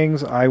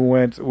Jennings, I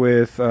went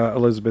with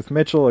Elizabeth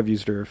Mitchell. I've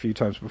used her a few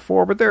times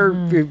before, but they're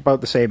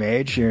about the same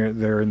age.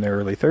 They're in their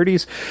early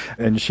 30s,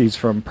 and she's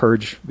from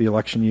Purge, the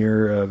election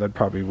year. That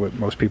probably what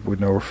most people would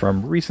know her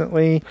from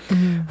recently.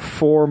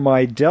 For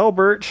my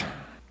Delbert,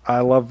 I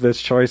love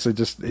this choice.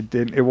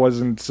 It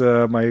wasn't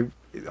my.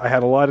 I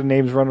had a lot of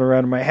names running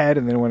around in my head,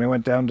 and then when I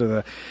went down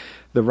to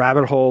the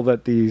rabbit hole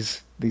that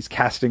these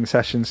casting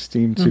sessions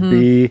seem to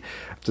be,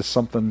 just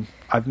somebody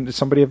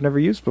I've never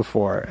used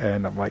before,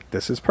 and I'm like,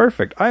 this is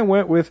perfect. I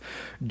went with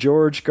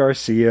George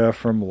Garcia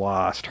from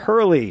Lost.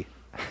 Hurley.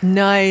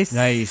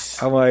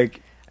 Nice. I'm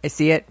like, I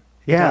see it.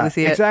 Yeah, totally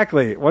see it.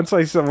 exactly. Once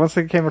I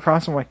came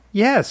across, I'm like,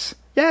 yes.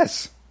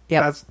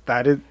 Yep.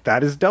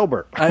 That is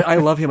Delbert. I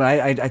love him.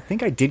 I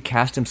think I did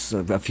cast him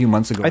a few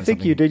months ago. I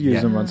think you did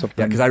use him on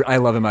something. Yeah, because I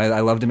love him.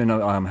 I loved him in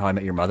How I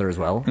Met Your Mother as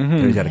well.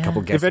 He's had a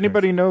couple guests. If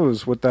anybody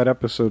knows what that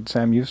episode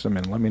Sam used him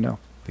in, let me know.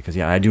 Because,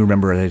 I do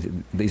remember at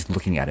least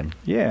looking at him.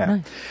 Yeah.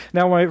 Nice.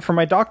 Now, for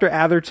my Dr.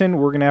 Atherton,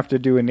 we're going to have to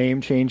do a name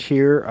change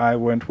here. I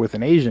went with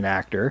an Asian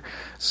actor,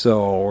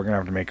 so we're going to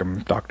have to make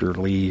him Dr.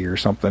 Lee or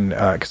something,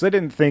 because I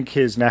didn't think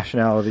his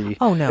nationality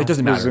it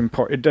doesn't matter.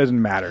 It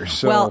doesn't matter.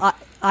 So, well,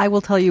 I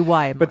will tell you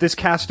why. But this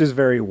cast is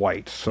very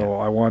white, so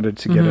I wanted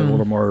to get a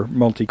little more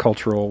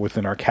multicultural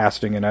within our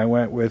casting, and I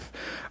went with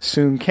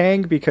Soon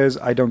Kang because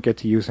I don't get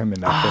to use him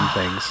enough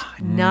in things.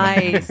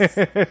 Nice.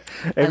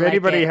 If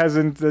anybody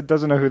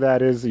doesn't know who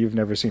that is, you've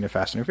never seen a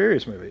Fast and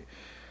Furious movie.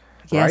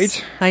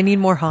 Yes. Right? I need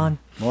more Han.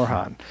 More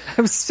Han.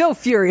 I was so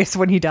furious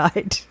when he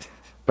died.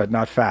 But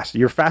not fast.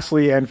 You're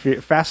fastly I was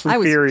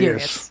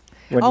furious.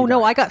 Oh,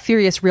 no, I got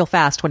furious real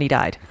fast when he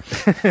died.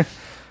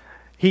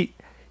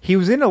 He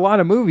was in a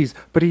lot of movies,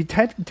 but he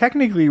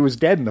technically was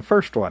dead in the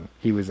first one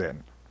he was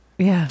in.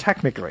 Yeah.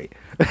 Technically.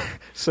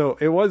 So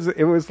it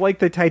was like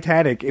the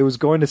Titanic. It was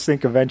going to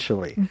sink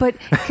eventually. But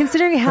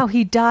considering how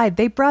he died,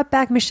 they brought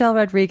back Michelle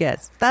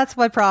Rodriguez. That's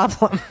my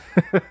problem.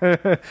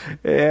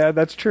 Yeah,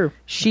 that's true.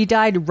 She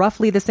died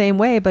roughly the same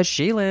way, but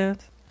she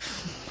lived.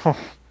 Oh,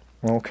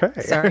 okay.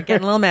 Sorry,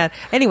 getting a little mad.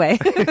 Anyway.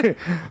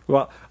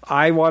 Well,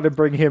 I want to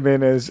bring him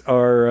in as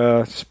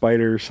our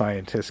spider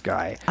scientist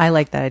guy. I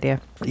like that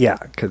idea. Yeah,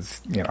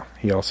 because,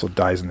 he also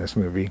dies in this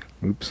movie.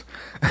 Oops.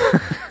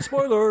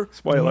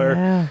 Spoiler.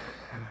 Yeah.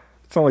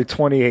 It's only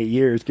 28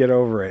 years. Get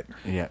over it.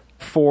 Yeah.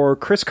 For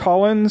Chris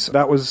Collins,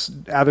 that was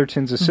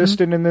Atherton's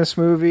assistant in this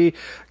movie.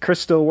 Chris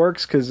still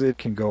works because it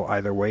can go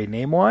either way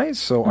name-wise.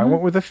 So I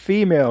went with a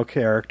female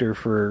character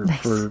for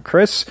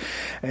Chris.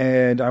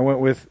 And I went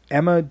with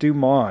Emma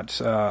Dumont.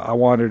 I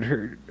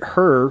wanted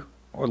her,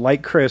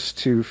 like Chris,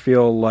 to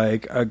feel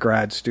like a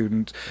grad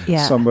student,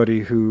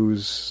 somebody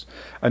who's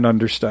an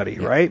understudy,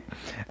 right?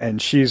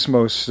 And she's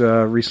most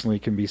recently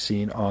can be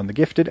seen on The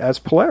Gifted as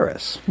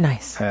Polaris.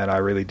 Nice. And I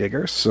really dig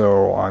her,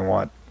 so I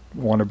want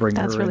to bring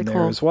her really in there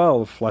cool. as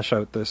well, flesh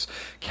out this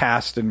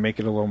cast and make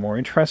it a little more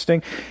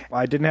interesting.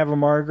 I didn't have a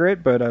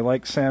Margaret, but I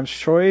like Sam's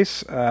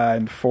choice.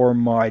 And for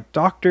my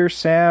Dr.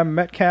 Sam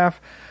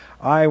Metcalf,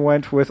 I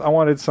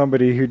wanted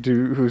somebody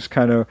who's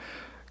kind of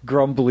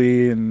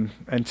grumbly and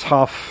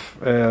tough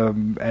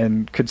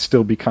and could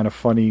still be kind of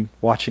funny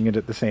watching it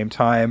at the same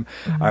time.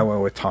 I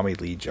went with Tommy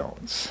Lee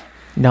Jones.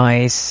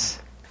 Nice.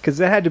 Because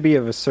it had to be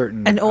of a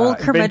certain an old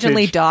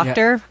curmudgeonly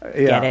doctor.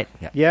 Get it?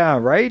 Yeah,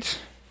 right.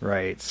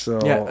 Right. So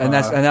and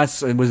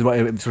it was what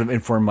it sort of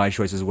informed my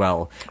choice as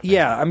well.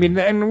 Yeah, I mean,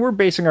 and we're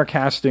basing our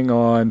casting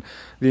on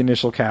the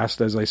initial cast,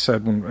 as I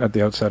said at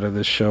the outset of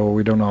this show.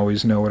 We don't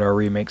always know what our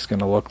remake's going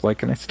to look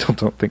like, and I still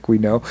don't think we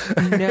know.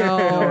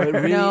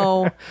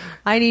 No.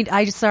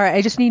 I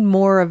just need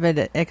more of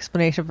an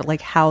explanation of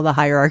like how the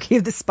hierarchy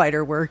of the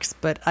spider works.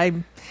 But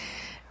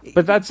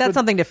that's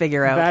something to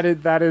figure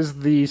out. That is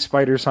the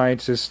spider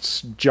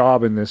scientist's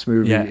job in this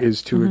movie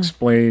is to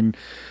explain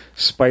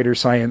spider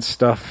science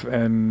stuff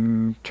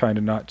and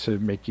trying not to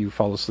make you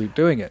fall asleep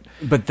doing it.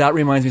 But that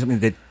reminds me of something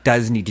that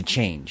does need to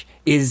change,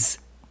 is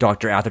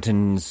Dr.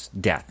 Atherton's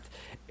death.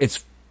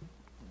 It's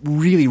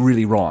really,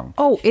 really wrong.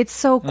 Oh, it's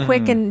so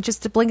quick and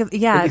just a blink of...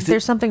 Yeah,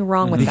 there's something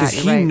wrong with because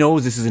that. Because he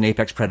knows this is an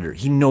apex predator.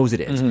 He knows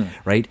it is,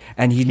 right?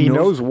 And he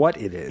knows what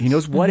it is. He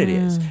knows what it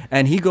is.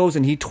 And he goes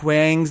and he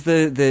twangs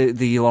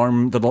the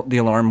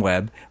alarm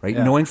web, right?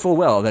 Yeah. Knowing full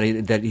well that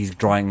he's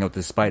drawing out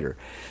the spider.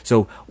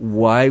 So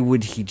why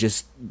would he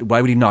just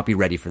why would he not be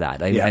ready for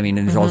that? I mean,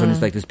 and there's all of a sudden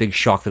it's like this big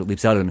shock that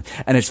leaps out of him,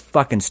 and it's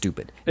fucking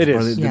stupid. It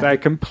is.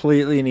 That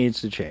completely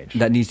needs to change.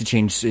 That needs to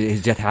change.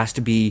 His death has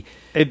to be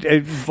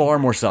far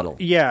more subtle.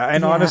 Yeah,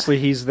 and honestly,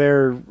 he's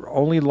there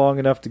only long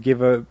enough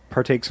to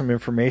partake some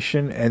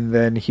information, and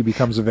then he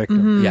becomes a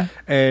victim. Yeah,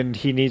 and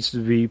he needs to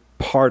be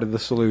part of the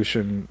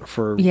solution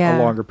for a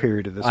longer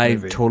period of this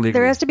movie. I totally agree.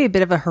 There has to be a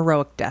bit of a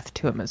heroic death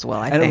to him as well,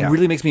 I think. It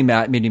really made me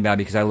mad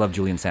because I love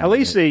Julian Sands. At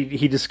least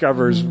he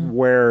discovers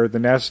where the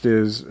nest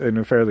is in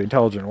a fairly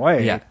intelligent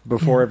way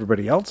before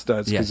everybody else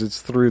does, because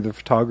it's through the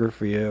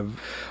photography of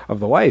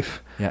the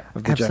wife,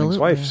 of the Jennings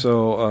wife.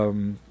 So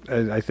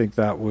I think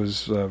that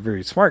was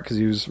very smart, because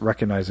he was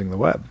recognizing the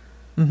web.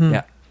 Mm-hmm.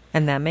 Yeah.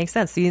 And that makes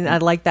sense. See, I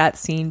like that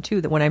scene too.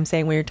 That when I'm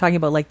saying, when you're talking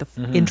about like the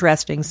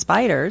interesting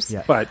spiders,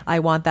 but I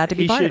want that to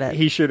be part of it.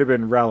 He should have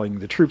been rallying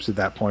the troops at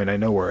that point. I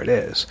know where it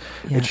is.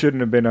 Yeah. It shouldn't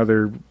have been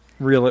other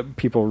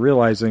people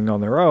realizing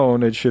on their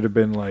own. It should have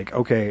been like,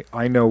 okay,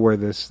 I know where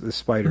this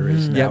spider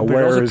is now. Yeah, but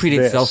where it also is predates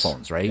this? cell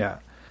phones, right? Yeah,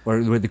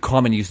 or the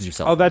common usage of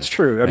cell phones. Oh, that's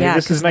true. I mean,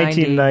 this is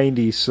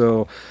 1990,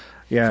 so.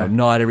 Yeah, so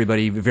not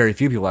everybody. Very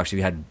few people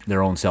actually had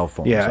their own cell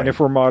phones. Yeah, right? and if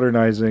we're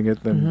modernizing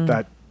it, then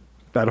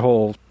that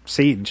whole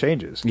scene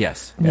changes.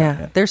 Yes.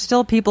 Yeah. There's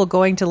still people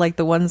going to like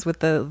the ones with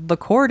the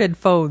corded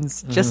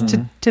phones just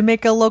to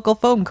make a local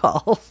phone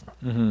call.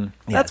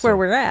 That's where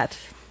we're at.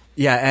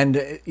 Yeah,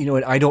 and you know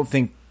what? I don't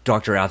think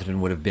Dr. Atherton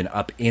would have been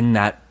up in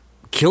that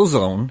kill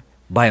zone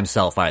by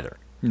himself either.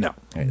 No.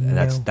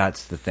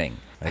 That's the thing.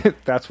 Right?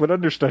 That's what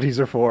understudies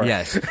are for.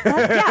 Yes.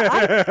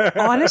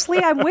 Honestly,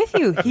 I'm with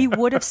you. He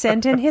would have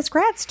sent in his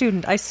grad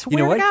student. I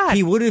swear to God.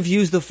 He would have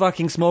used the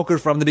fucking smoker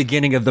from the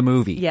beginning of the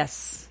movie.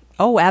 Yes.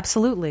 Oh,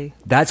 absolutely.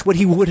 That's what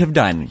he would have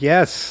done.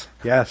 Yes.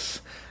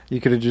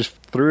 You could have just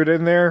threw it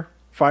in there,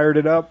 fired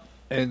it up,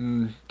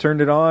 and turned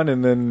it on,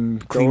 and then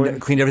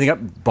cleaned everything up,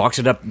 boxed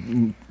it up,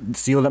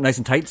 sealed it up nice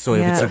and tight, so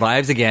if it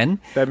survives again...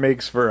 That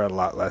makes for a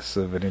lot less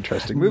of an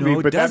interesting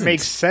movie, but that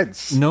makes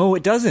sense. No,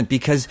 it doesn't,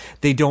 because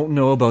they don't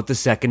know about the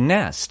second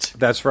nest.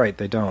 That's right,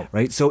 they don't.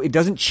 Right, so it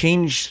doesn't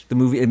change the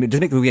movie, it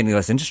doesn't make the movie any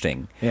less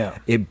interesting. Yeah.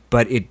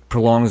 But it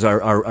prolongs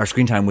our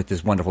screen time with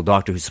this wonderful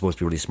doctor who's supposed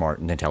to be really smart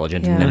and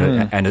intelligent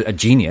and a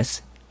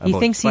genius. He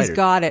thinks he's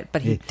got it,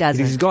 but he doesn't. He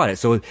thinks he's got it.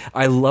 So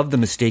I love the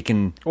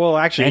mistaken. Well,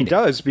 actually, ending.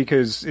 he does,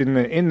 because in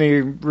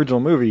the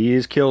original movie, he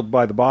is killed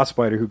by the boss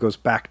spider who goes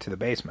back to the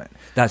basement.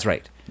 That's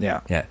right.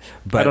 Yeah.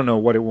 But I don't know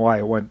why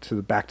it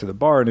went back to the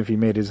barn if he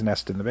made his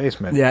nest in the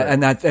basement. Yeah,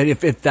 and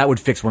if that would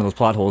fix one of those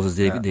plot holes, is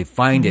they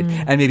find it,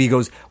 and maybe he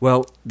goes,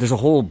 well, there's a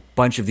whole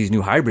bunch of these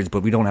new hybrids,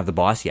 but we don't have the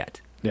boss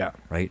yet. Yeah.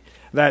 Right.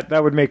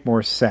 That would make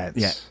more sense.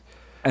 Yeah.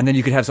 And then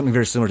you could have something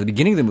very similar to the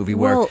beginning of the movie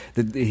where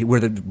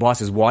the boss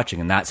is watching,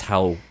 and that's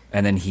how.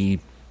 And then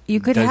you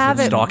could have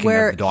it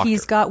where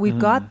we've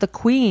got the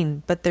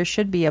queen, but there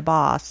should be a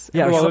boss.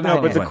 Yeah,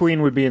 but the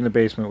queen would be in the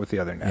basement with the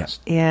other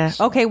nest. Yeah.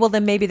 So. Okay, well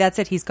then maybe that's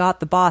it. He's got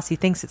the boss. He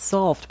thinks it's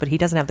solved, but he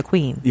doesn't have the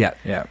queen.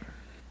 Yeah.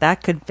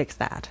 That could fix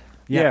that.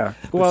 Yeah.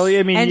 Well,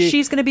 I mean, and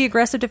she's going to be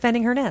aggressive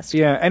defending her nest.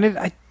 Yeah,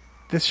 and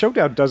the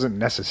showdown doesn't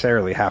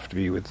necessarily have to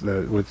be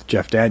with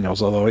Jeff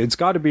Daniels, although it's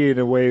got to be in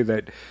a way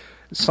that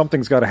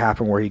something's got to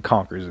happen where he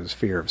conquers his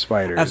fear of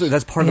spiders. Absolutely,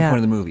 that's part of the point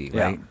of the movie,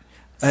 right?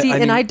 See,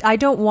 I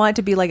don't want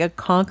to be like a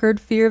conquered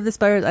fear of the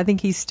spiders. I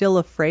think he's still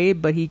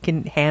afraid, but he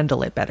can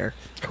handle it better.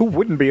 Who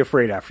wouldn't be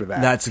afraid after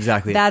that? That's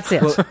exactly That's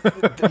it.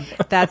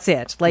 That's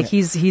it. Like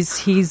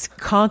he's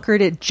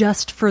conquered it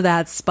just for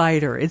that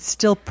spider. It's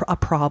still a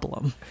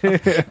problem.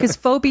 Because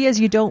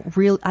phobias, I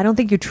don't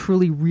think you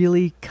truly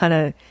really kind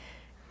of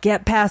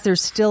get past.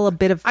 There's still a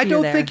bit of fear I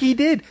don't there. think he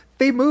did.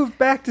 They moved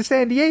back to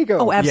San Diego.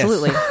 Oh,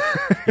 absolutely.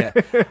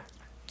 Yes.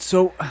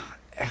 So...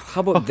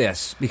 How about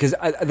this? Because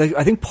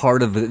I think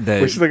part of the...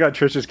 We still got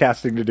Trish's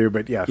casting to do,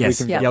 but yeah.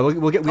 Yes. We can,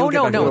 we'll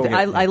get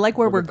I like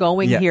where we're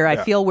going here. I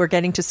feel we're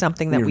getting to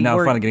something that we now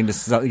were... finally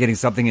getting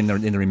something in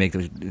the remake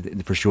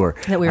for sure.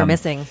 That we were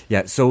missing.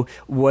 Yeah, so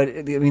what...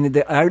 I mean,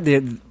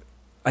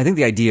 I think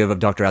the idea of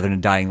Dr. Atherton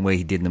dying the way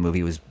he did in the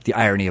movie was the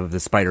irony of the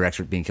spider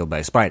expert being killed by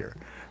a spider,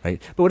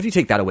 right? But what if you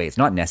take that away? It's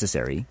not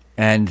necessary.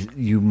 And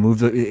you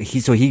move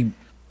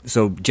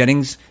So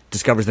Jennings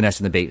discovers the nest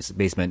in the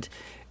basement.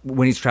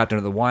 When he's trapped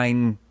under the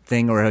wine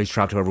thing, or he's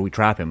trapped however we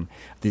trap him,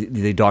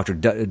 the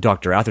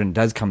Dr. Atherton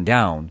does come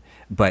down,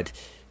 but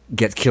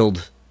gets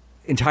killed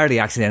entirely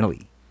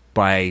accidentally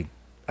by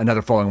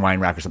another falling wine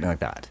rack or something like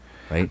that,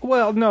 right?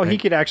 Well, no, right? He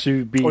could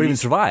actually be... Or even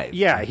survive.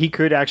 Yeah, he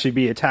could actually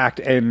be attacked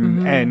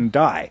and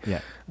die. Yeah.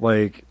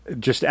 Like,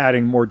 just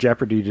adding more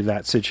jeopardy to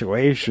that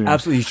situation.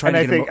 Absolutely. He's trying to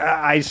I think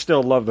I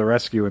still love the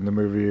rescue in the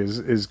movie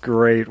is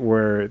great,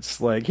 where it's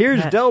like,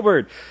 here's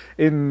Delbert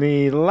in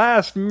the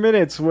last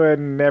minutes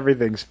when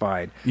everything's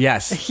fine.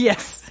 Yes.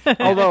 Yes.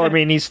 Although, I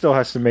mean, he still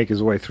has to make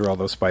his way through all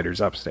those spiders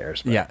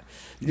upstairs. But. Yeah,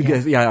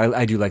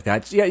 I do like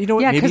that. Yeah, you know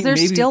what? Yeah, because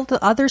there's still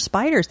the other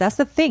spiders. That's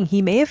the thing.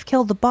 He may have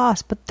killed the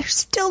boss, but there's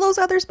still those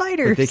other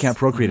spiders. But they can't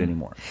procreate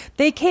anymore.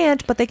 They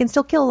can't, but they can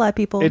still kill a lot of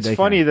people. It's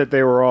funny that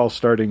they were all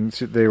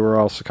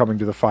succumbing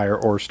to the fire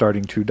or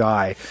starting to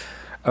die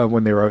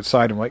when they were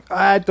outside. I'm like,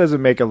 it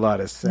doesn't make a lot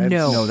of sense.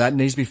 No, that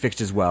needs to be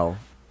fixed as well.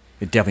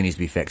 It definitely needs to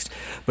be fixed.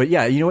 But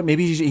yeah, you know what?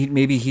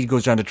 Maybe he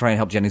goes down to try and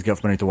help Jennings get up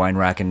from underneath the wine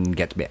rack and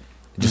gets bit.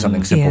 Just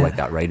something simple like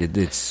that, right?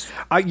 It's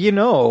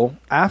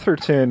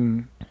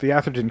Atherton, the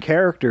Atherton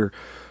character,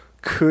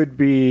 could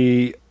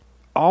be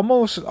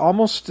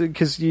almost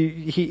because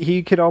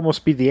he could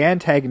almost be the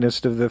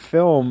antagonist of the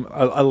film,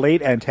 a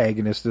late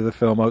antagonist of the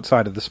film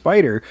outside of the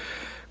spider,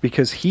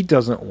 because he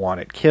doesn't want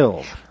it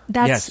killed.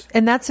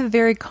 And that's a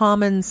very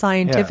common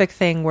scientific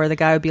thing where the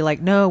guy would be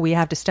like, no, we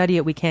have to study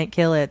it, we can't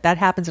kill it. That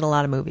happens in a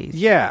lot of movies.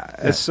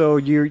 So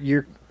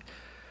you're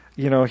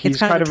he's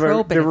kind of a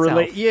trope in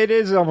itself. It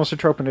is almost a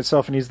trope in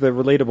itself, and he's the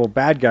relatable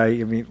bad guy.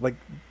 I mean, like,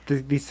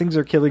 these things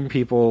are killing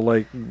people.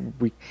 Like,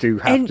 we do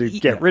have to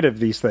get rid of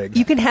these things.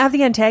 You can have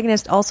the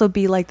antagonist also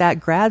be like that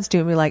grad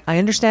student, be like, I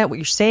understand what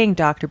you're saying,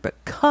 doctor, but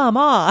come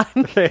on.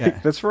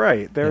 That's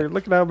right.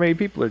 Look at how many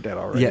people are dead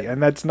already,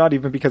 and that's not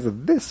even because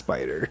of this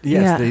spider.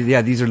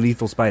 These are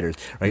lethal spiders,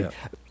 right?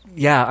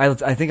 Yeah,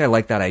 I think I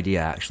like that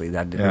idea, actually.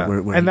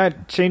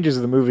 That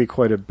changes the movie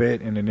quite a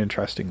bit in an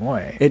interesting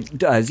way. It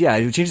does, yeah.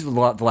 It changes the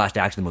last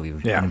act of the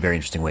movie in a very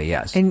interesting way,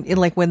 yes. And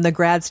like when the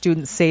grad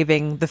student's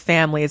saving the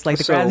family, it's like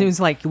the grad student's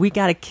like, we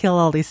got to kill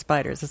all these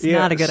spiders. It's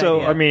not a good idea.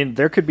 So, I mean,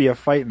 there could be a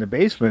fight in the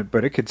basement,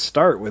 but it could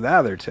start with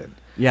Atherton.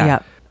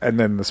 Yeah. And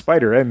then the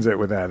spider ends it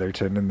with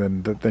Atherton,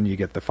 and then you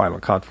get the final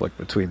conflict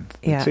between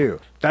the two.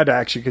 That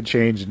actually could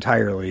change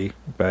entirely,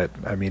 but,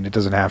 I mean, it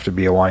doesn't have to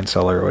be a wine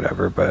cellar or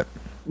whatever, but...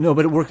 No,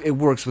 but it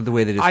works with the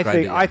way they describe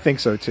it. I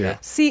think so too.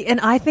 See, and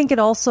I think it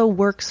also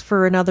works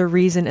for another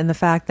reason in the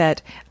fact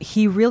that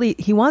he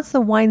wants the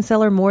wine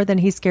cellar more than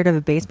he's scared of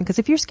a basement. Because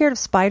if you're scared of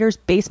spiders,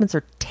 basements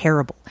are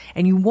terrible,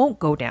 and you won't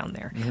go down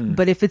there. Mm-hmm.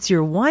 But if it's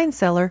your wine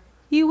cellar,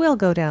 you will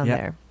go down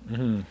there.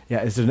 Mm-hmm.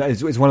 Yeah, it's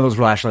one of those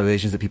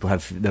rationalizations that people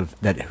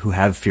who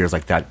have fears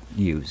like that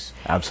use.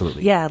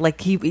 Absolutely. Yeah,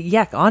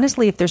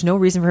 honestly, if there's no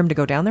reason for him to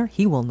go down there,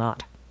 he will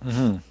not.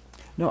 Mm-hmm.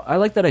 No, I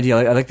like that idea.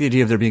 I like the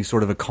idea of there being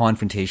sort of a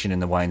confrontation in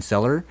the wine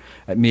cellar.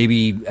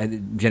 Maybe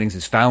Jennings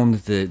has found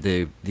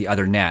the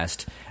other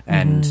nest,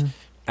 and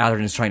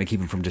Atherton is trying to keep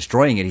him from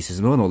destroying it. He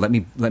says, "No, let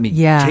me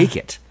take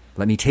it.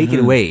 Let me take it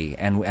away,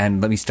 and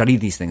let me study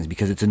these things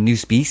because it's a new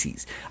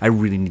species. I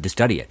really need to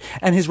study it."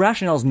 And his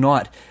rationale is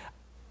not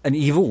an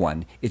evil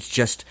one. It's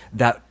just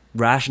that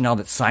rationale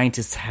that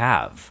scientists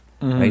have.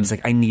 Right? It's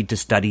like, I need to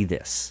study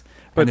this.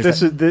 But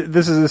this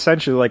is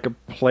essentially like a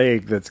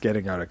plague that's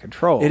getting out of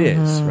control. It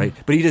is, right?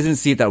 But he doesn't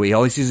see it that way.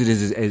 All he sees it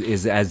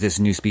is as this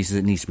new species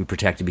that needs to be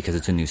protected because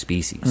it's a new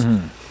species.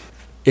 Mm-hmm.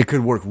 It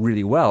could work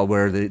really well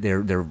where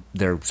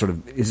they're sort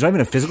of, it's not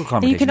even a physical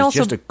confrontation. It's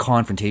just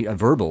a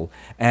verbal,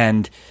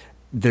 and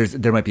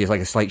there might be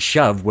like a slight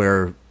shove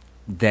where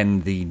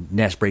then the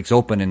nest breaks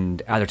open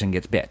and Atherton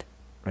gets bit.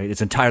 Right?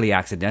 It's entirely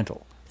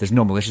accidental. There's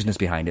no maliciousness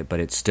behind it, but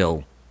it's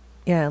still.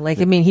 Yeah,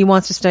 he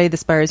wants to study the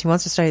spiders. He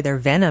wants to study their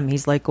venom.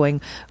 He's like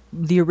going,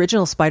 the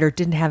original spider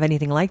didn't have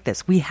anything like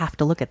this. We have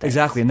to look at this.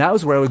 Exactly, and that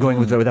was where I was going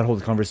with that whole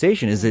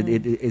conversation. Is that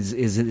it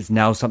is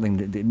now something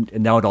that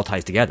now it all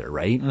ties together,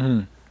 right?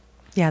 Mm-hmm.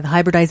 Yeah, the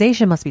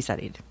hybridization must be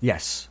studied.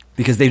 Yes,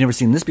 because they've never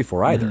seen this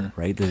before either,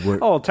 right?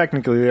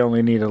 Technically, they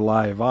only need a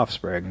live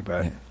offspring,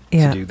 but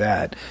to do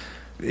that,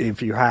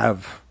 if you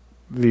have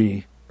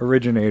the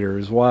originator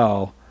as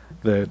well.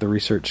 The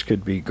research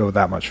could go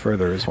that much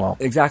further as well.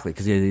 Exactly,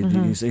 because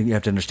you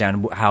have to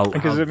understand how.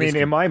 Because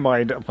in my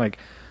mind, I'm like,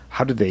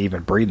 how did they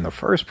even breed in the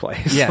first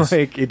place? Yes.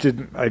 Like, it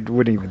didn't. I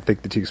wouldn't even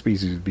think the two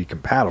species would be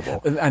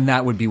compatible. And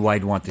that would be why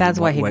he'd want. That's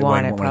why he'd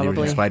want it, one of the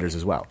original spiders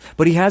as well.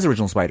 But he has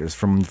original spiders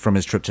from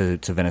his trip to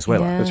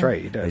Venezuela. Yeah. That's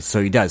right, he does.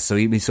 So he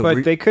does.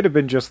 But they could have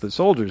been just the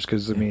soldiers,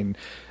 because I mean,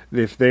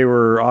 if they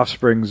were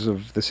offsprings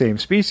of the same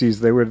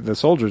species, the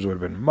soldiers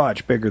would have been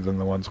much bigger than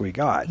the ones we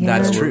got. Yeah.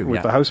 That's true.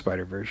 With the house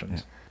spider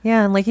versions.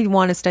 Yeah, and he'd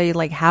want to study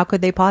how could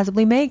they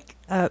possibly make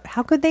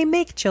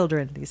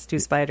children, these two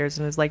spiders,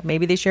 and it was like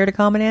maybe they shared a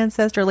common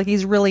ancestor. Like,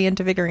 he's really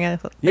into figuring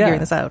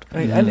this out.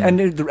 Right. And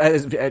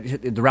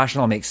the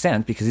rationale makes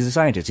sense because he's a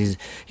scientist.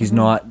 He's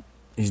not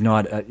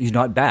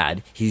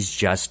bad. He's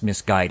just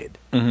misguided.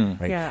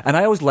 Mm-hmm. Right? Yeah. And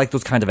I always like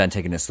those kind of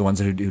antagonists, the ones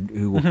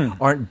who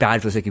aren't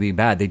bad for the sake of being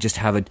bad. They just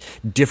have a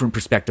different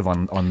perspective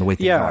on the way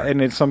things are. Yeah, and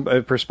it's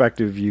a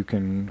perspective you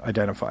can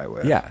identify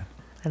with. Yeah.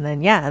 And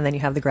then you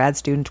have the grad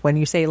student. When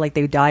you say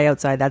they die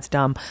outside, that's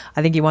dumb.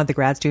 I think you want the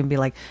grad student to be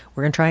like,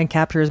 we're going to try and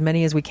capture as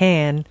many as we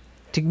can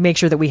to make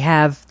sure that we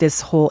have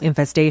this whole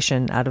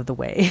infestation out of the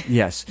way.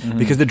 Yes,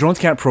 because the drones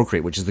can't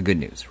procreate, which is the good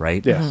news,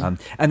 right? Yes.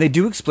 And they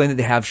do explain that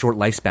they have short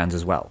lifespans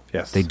as well.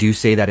 Yes. They do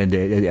say that, and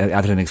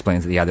Atherton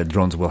explains that, the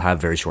drones will have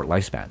very short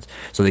lifespans.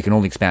 So they can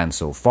only expand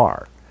so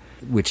far,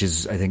 which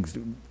is, I think,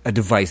 a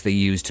device they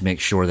use to make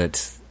sure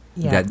that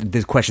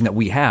the question that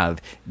we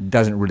have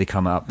doesn't really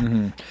come up.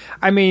 Mm-hmm.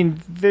 I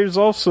mean, there's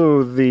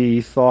also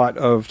the thought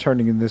of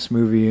turning in this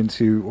movie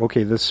into,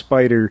 okay, this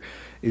spider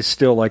is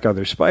still like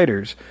other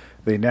spiders.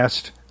 They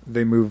nest,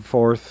 they move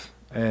forth,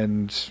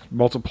 and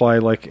multiply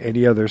like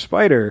any other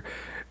spider.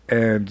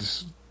 And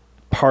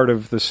part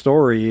of the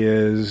story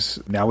is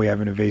now we have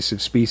an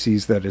invasive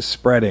species that is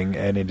spreading,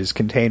 and it is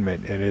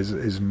containment. It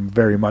is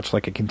very much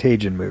like a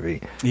Contagion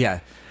movie. Yeah.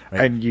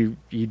 Right. And you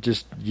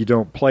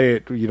don't play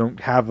it. You don't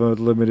have a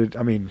limited.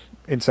 I mean,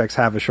 insects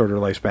have a shorter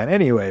lifespan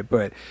anyway,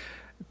 but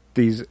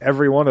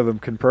every one of them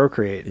can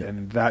procreate,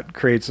 and that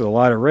creates a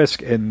lot of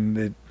risk, and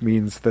it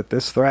means that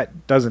this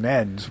threat doesn't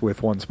end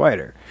with one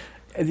spider.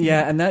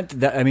 Yeah, and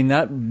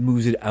that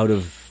moves it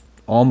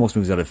almost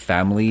moves out of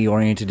family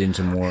oriented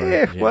into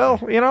more.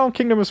 Well,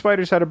 Kingdom of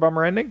Spiders had a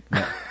bummer ending.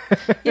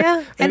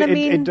 Yeah, and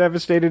it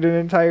devastated an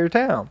entire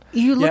town.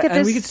 You look at this,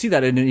 and we could see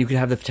that, and you could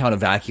have the town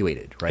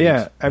evacuated, right?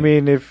 Yeah, I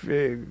mean, if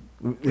it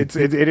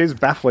is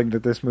baffling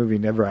that this movie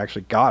never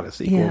actually got a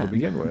sequel to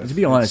begin with. To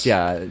be honest,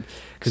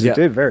 because it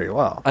did very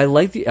well. I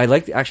like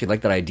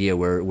that idea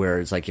where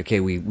it's like, okay,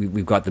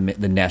 we've got the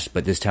nest,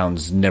 but this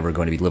town's never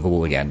going to be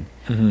livable again,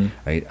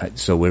 right?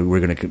 So we're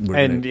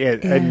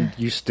gonna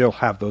you still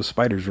have those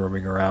spiders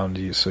roaming around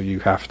you, so you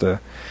have to.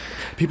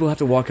 People have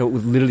to walk out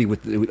with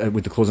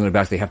the clothes on their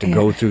backs. They have to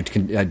go through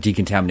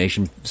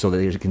decontamination so that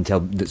they can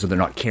tell, so they're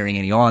not carrying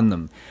any on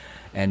them,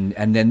 and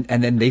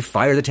then they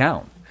fire the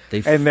town.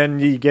 And then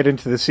you get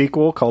into the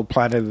sequel called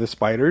Planet of the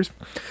Spiders,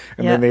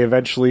 and then they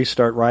eventually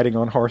start riding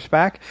on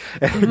horseback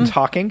and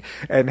talking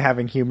and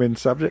having human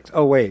subjects.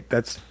 Oh wait,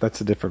 that's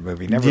a different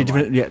movie. Never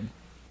mind. Yeah,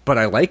 but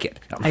I like it.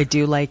 I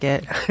do like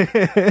it.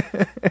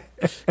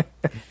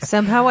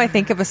 Somehow I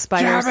think of a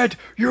spider. Damn it!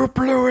 You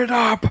blew it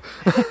up!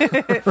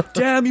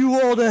 Damn you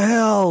all to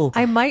hell!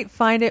 I might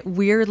find it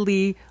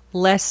weirdly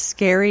less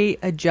scary,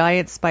 a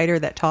giant spider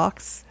that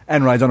talks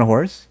and rides on a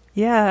horse.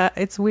 Yeah,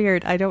 it's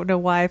weird. I don't know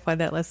why I find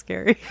that less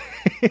scary.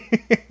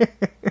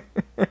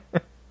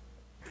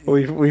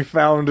 we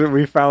found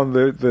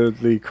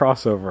the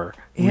crossover.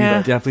 Yeah,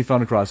 we definitely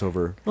found a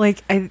crossover.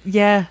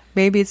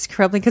 Maybe it's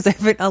probably because I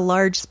have a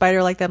large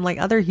spider like that. I'm like,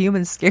 other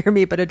humans scare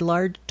me, but a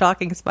large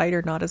talking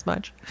spider not as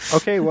much.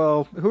 Okay,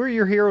 well, who are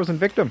your heroes and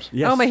victims?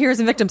 Yes. Oh, my heroes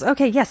and victims.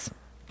 Okay, yes.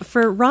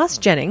 For Ross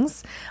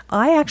Jennings,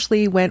 I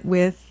actually went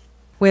with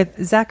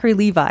Zachary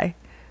Levi,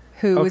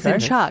 who was in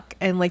Chuck,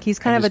 and he's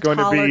kind of a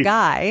taller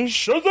guy.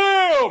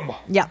 Shazam!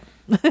 Yeah.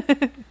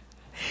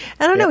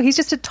 I don't know. He's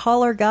just a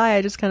taller guy.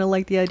 I just kind of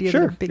like the idea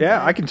of a big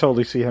guy. I can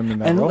totally see him in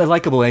that role. And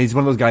likable. He's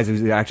one of those guys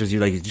who's actors.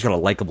 He's just got a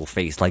likable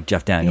face, like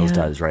Jeff Daniels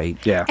does, right?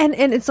 Yeah. And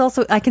it's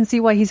also, I can see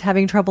why he's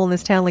having trouble in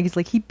this town.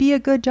 He'd be a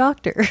good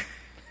doctor.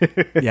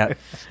 Yeah.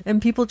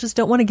 And people just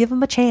don't want to give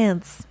him a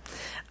chance.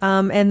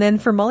 And then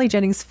for Molly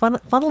Jennings,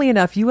 funnily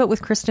enough, you went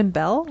with Kristen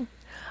Bell.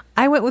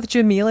 I went with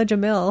Jamila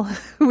Jamil,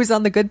 who was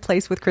on The Good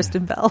Place with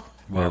Kristen Bell.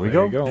 Well,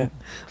 there we go.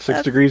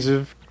 6 degrees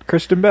of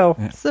Kristen Bell.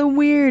 So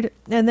weird.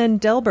 And then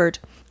Delbert.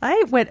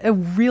 I went a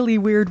really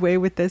weird way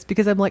with this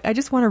because I'm like, I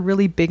just want a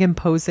really big,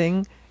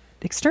 imposing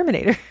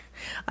exterminator.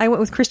 I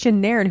went with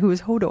Christian Nairn, who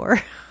was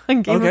Hodor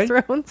on Game of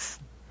Thrones.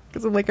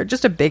 Because I'm like,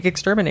 just a big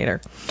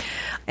exterminator.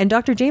 And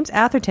Dr. James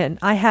Atherton,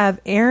 I have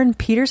Aaron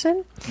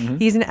Peterson. Mm-hmm.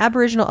 He's an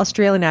Aboriginal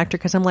Australian actor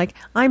because I'm like,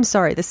 I'm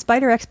sorry, the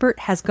spider expert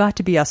has got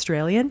to be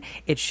Australian.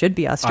 It should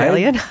be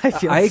Australian.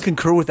 I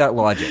concur with that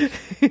logic.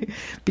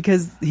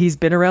 Because he's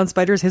been around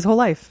spiders his whole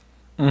life.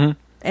 Mm-hmm.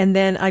 And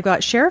then I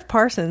got Sheriff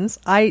Parsons.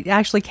 I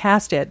actually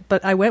cast it,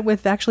 but I went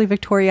with actually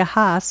Victoria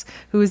Haas,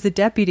 who is the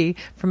deputy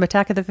from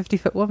Attack of the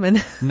 50-Foot Woman,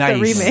 the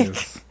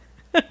remake.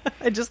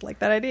 I just like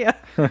that idea.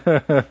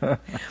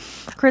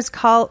 Chris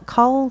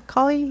Collins.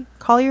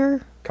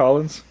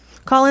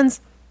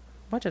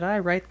 What did I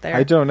write there?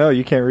 I don't know.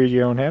 You can't read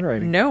your own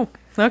handwriting. No.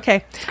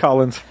 Okay. It's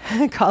Collins.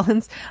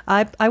 Collins.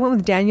 I went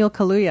with Daniel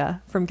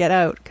Kaluuya from Get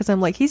Out because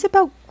I'm like, he's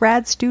about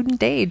grad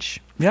student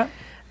age. Yeah.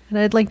 And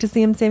I'd like to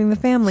see him saving the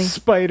family.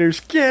 Spiders,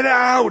 get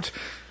out!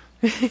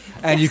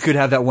 And you could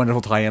have that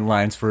wonderful tie-in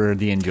lines for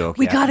the in-joke.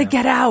 We gotta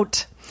get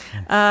out.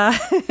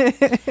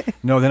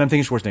 No, then I'm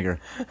thinking Schwarzenegger.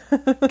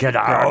 Get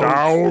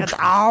out. Get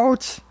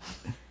out.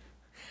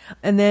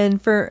 And then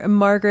for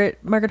Margaret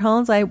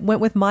Hollins, I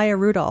went with Maya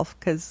Rudolph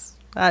because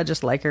I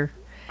just like her.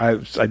 I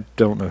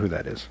don't know who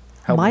that is.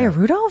 Maya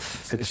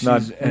Rudolph? She's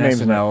not an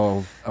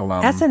SNL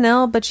alum.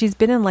 SNL, but she's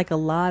been in a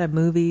lot of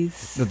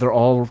movies. They're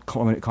all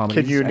comedies.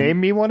 Can you name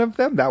me one of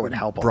them? That would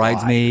help a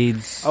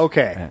Bridesmaids. lot.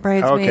 Okay.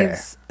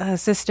 Bridesmaids,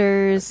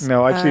 Sisters.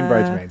 No, I've seen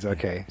Bridesmaids.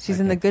 Okay.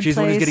 She's in The Good Place. She's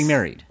the one who's getting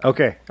married.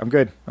 Okay. I'm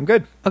good.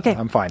 Okay.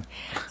 I'm fine.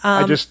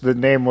 The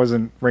name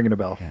wasn't ringing a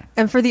bell. Yeah.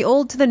 And for the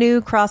old to the new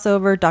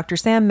crossover, Dr.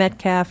 Sam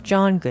Metcalf,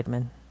 John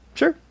Goodman.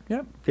 Sure.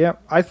 Yeah.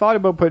 I thought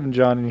about putting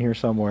John in here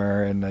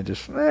somewhere, and I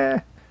just,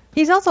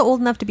 He's also old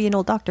enough to be an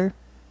old doctor.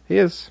 He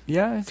is.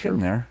 Yeah, it's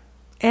getting there.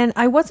 And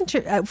I wasn't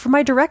sure. For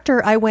my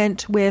director, I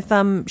went with,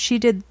 she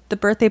did the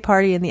birthday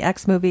party in the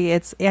X movie.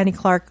 It's Annie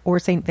Clark or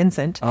St.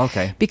 Vincent.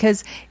 Okay.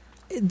 Because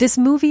this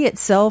movie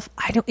itself,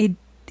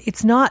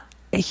 it's not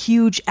a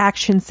huge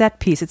action set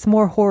piece. It's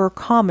more horror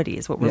comedy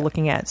is what we're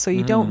looking at. So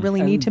you don't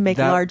really need to make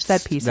large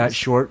set pieces. That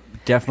short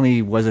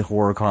definitely was a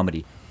horror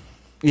comedy.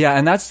 Yeah,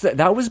 and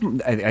that was,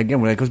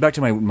 again, when it goes back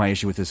to my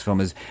issue with this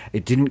film is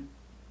it didn't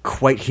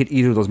quite hit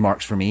either of those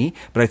marks for me,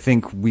 but I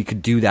think we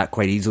could do that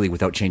quite easily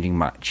without changing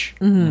much.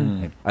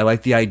 Mm-hmm. I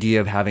like the idea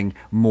of having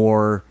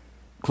more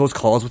close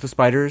calls with the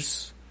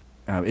spiders,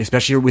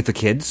 especially with the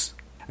kids.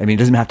 I mean, it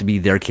doesn't have to be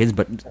their kids,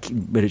 but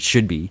it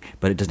should be.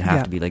 But it doesn't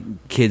have to be like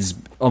kids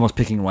almost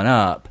picking one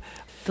up.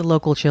 The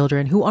local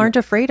children who aren't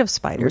afraid of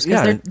spiders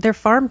because they're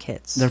farm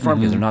kids. They're farm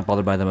kids. They're not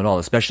bothered by them at all.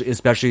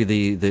 Especially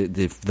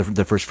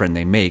the first friend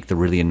they make, the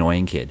really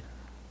annoying kid.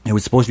 It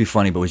was supposed to be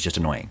funny, but it was just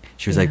annoying.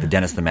 She was like the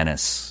Dennis the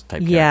Menace type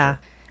character. Yeah.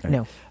 Right?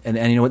 No. And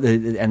you know what?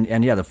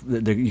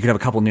 You could have a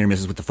couple near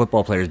misses with the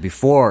football players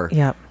before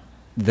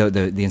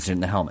the incident in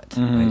the helmet,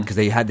 because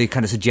they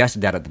kind of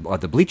suggested that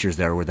at the bleachers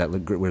there, where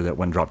that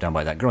one dropped down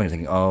by that girl. And you're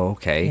thinking, oh,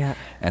 okay. Yeah.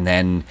 And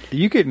then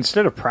you could,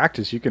 instead of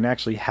practice, you can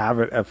actually have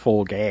it a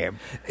full game.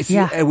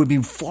 It would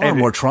be far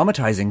more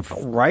traumatizing,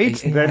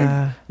 right?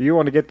 Then you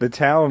want to get the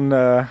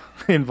town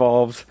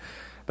involved.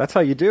 That's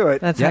how you do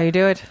it. That's how you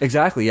do it.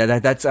 Exactly. Yeah,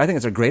 I think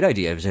it's a great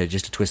idea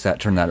just to twist that,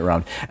 turn that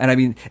around. And I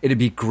mean, it'd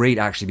be great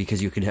actually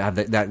because you could have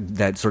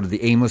that sort of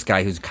the aimless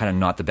guy who's kind of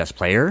not the best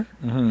player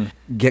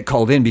get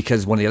called in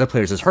because one of the other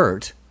players is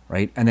hurt,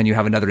 right? And then you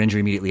have another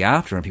injury immediately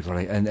after, and people are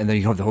like, and then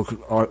you have the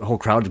whole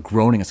crowd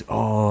groaning. It's like,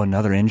 oh,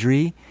 another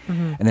injury,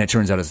 and then it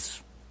turns out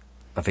it's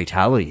a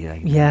fatality.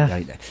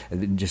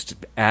 Just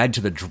add to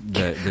the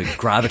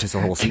gravitas of the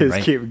whole scene,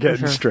 right? Keep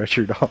getting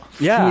stretchered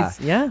off. Yeah,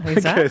 exactly.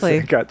 Because they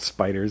got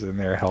spiders in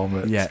their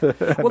helmets. Yeah.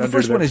 Well, the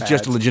first one is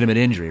just a legitimate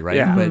injury, right?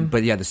 Yeah.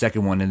 But the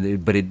second one,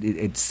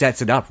 it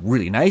sets it up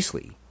really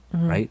nicely,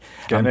 right?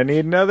 Gonna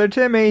need another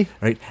Timmy,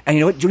 right? And you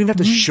know what? You don't even have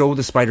to show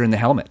the spider in the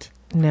helmet.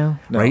 No.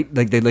 Right?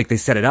 Like they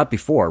set it up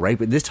before, right?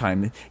 But this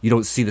time you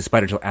don't see the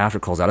spider until after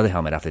it crawls out of the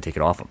helmet after they take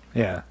it off him.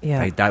 Yeah.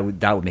 Right? That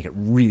would make it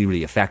really,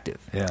 really effective.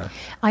 Yeah.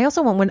 I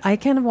also want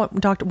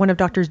one of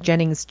Dr.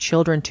 Jennings'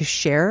 children to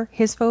share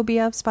his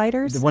phobia of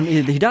spiders. The one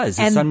he does,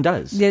 his son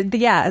does.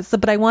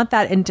 But I want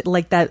that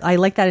I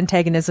like that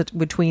antagonism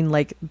between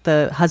like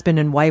the husband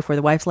and wife, where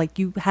the wife's like,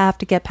 you have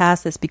to get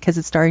past this because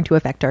it's starting to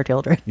affect our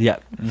children. Yeah.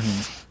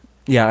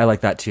 Yeah, I like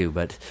that too,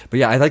 but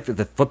yeah, I like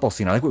the football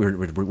scene. I like where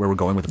we're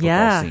going with the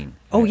football scene.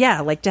 Oh yeah,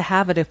 like to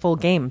have it a full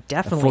game,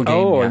 definitely.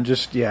 And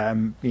just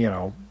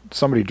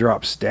somebody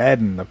drops dead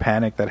and the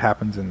panic that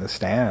happens in the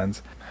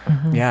stands.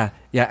 Yeah,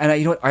 and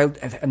you know what?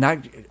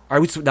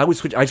 I'd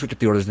switch up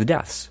the orders of the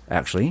deaths.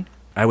 Actually,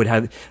 I would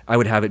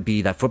have it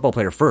be that football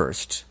player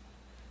first,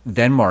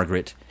 then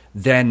Margaret,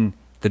 then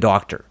the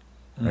doctor.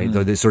 Right,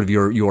 the sort of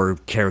your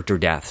character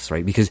deaths,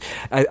 right? Because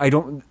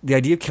the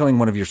idea of killing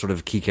one of your sort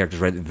of key characters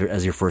right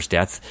as your first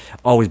death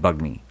always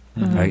bugged me,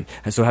 right?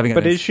 And so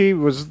she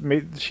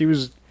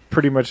was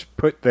pretty much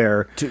put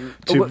there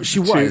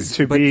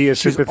to be a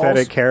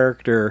sympathetic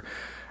character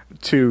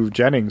to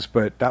Jennings,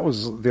 but that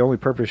was the only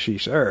purpose she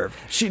served.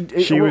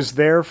 She was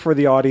there for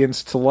the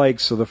audience to like,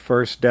 so the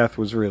first death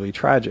was really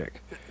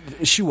tragic.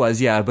 She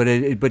was, yeah,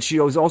 but she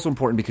was also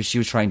important because she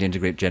was trying to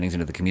integrate Jennings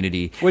into the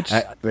community, which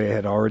they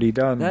had already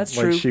done. That's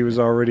true. She was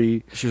already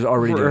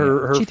doing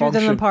her she threw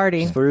them the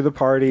party. Through the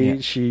party,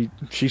 yeah.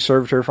 she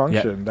served her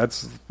function. Yeah.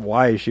 That's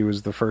why she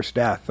was the first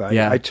death.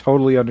 I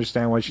totally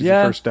understand why she's the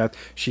first death.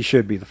 She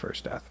should be the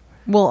first death.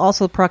 Well,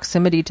 also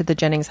proximity to the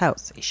Jennings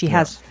house. She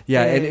has.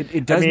 Yeah,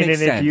 it does make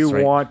sense. If you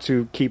want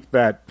to keep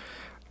that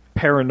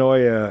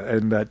paranoia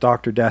and that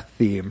Dr. Death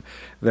theme,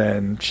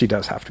 then she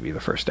does have to be the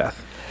first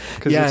death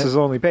because it's his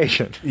only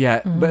patient.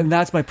 Yeah, but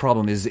that's my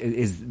problem is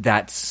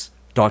that's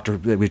Doctor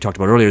that we talked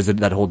about earlier, is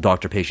that whole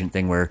doctor-patient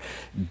thing where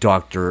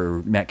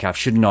Dr. Metcalf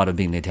should not have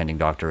been the attending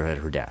doctor at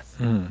her death.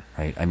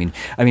 Right? I mean,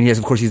 yes,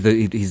 of course he's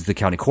the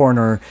county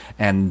coroner,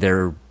 and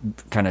they're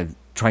kind of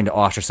trying to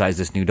ostracize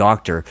this new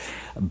doctor,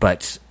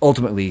 but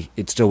ultimately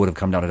it still would have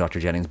come down to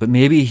Dr. Jennings. But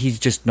maybe he's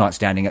just not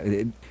standing up.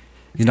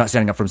 He's not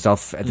standing up for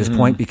himself at this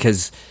point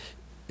because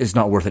it's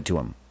not worth it to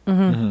him.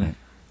 Right?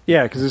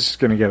 Yeah, because this is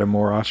going to get him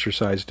more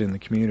ostracized in the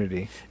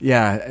community.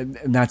 Yeah, and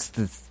that's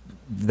the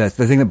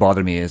thing that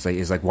bothered me is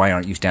like why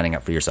aren't you standing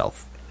up for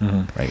yourself?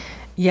 Right?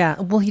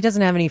 Yeah, well, he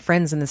doesn't have any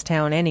friends in this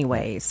town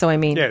anyway. So, I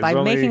mean, by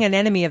making an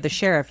enemy of the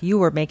sheriff, you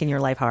were making your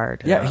life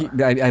hard. Yeah,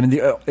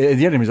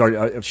 the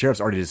enemy's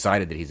sheriff's already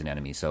decided that he's an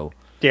enemy, so...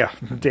 Yeah,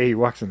 the day he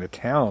walks into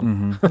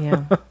town.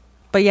 Yeah.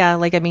 But yeah,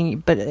 like, I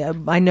mean,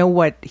 I know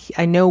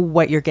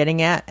what you're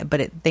getting at, but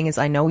the thing is,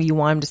 I know you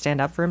want him to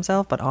stand up for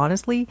himself, but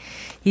honestly,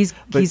 he's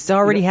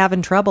already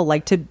having trouble.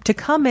 Like, to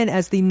come in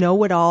as the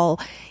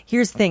know-it-all...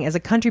 Here's the thing, as a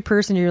country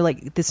person, you're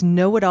like, this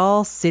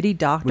know-it-all city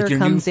doctor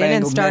comes in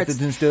and starts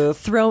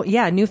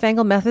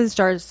newfangled methods,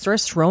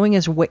 starts throwing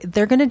his weight.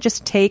 They're going to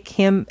just take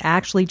him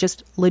actually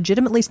just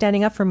legitimately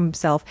standing up for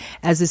himself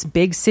as this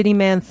big city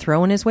man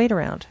throwing his weight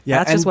around. Yeah,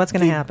 that's just what's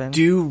going to happen.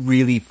 Do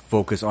really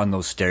focus on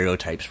those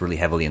stereotypes really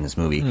heavily in this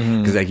movie,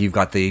 because like you've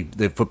got the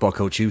football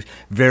coach who's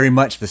very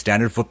much the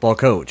standard football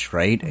coach,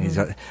 right? And he's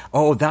got,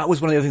 that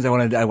was one of the other things I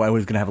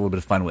was going to have a little bit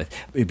of fun with,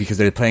 because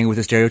they're playing with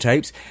the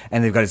stereotypes,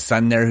 and they've got his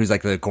son there who's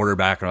like the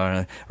quarterback,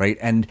 right?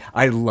 And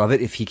I love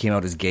it if he came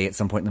out as gay at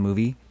some point in the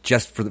movie,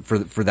 just for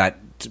that,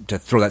 to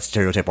throw that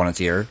stereotype on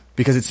its ear,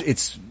 because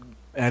it's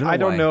I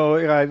don't know.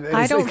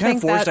 It's kind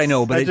of forced, I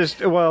know, but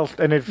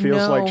and it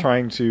feels like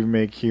trying to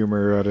make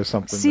humor out of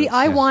something. See,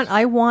 I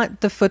want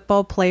the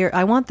football player.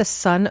 I want the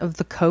son of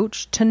the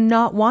coach to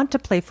not want to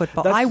play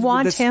football.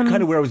 That's him.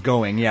 Kind of where I was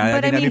going. Yeah,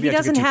 but I mean he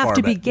doesn't have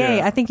to be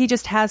gay. I think he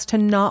just has to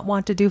not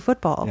want to do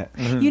football.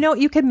 Yeah. You know,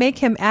 you could make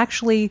him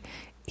actually.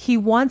 he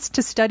wants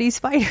to study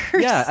spiders.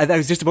 Yeah, I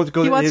was just about to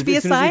go. He wants to be a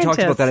as soon as we talked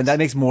about scientist. that, and that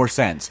makes more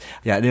sense.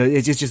 Yeah,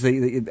 it's just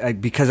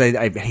because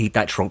I hate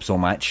that trope so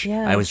much.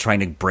 Yeah. I was trying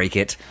to break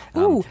it,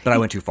 Ooh, but I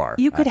went too far.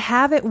 You could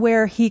have it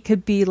where he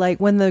could be like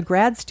when the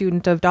grad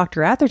student of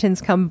Dr.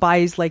 Atherton's come by,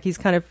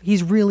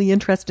 he's really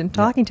interested in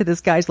talking to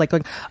this guy. He's like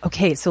going,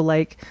 okay, so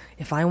like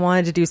if I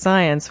wanted to do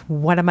science,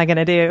 what am I going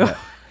to do?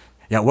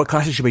 Yeah, what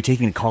classes should I be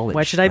taking in college?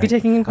 What should I be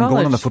taking in I'm going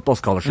college? on the football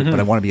scholarship, but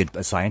I want to be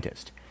a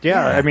scientist.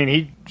 Yeah, I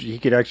mean, he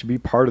could actually be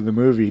part of the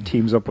movie. He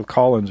teams up with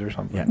Collins or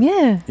something.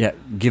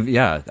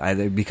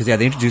 Because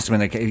they introduced him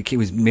and he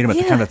was made him a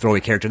kind of a throwaway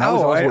character. And that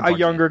was also a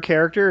younger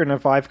character, and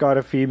if I've got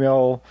a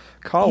female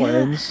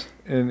Collins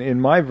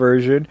in my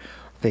version,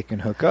 they can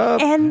hook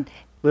up. And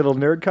little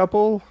nerd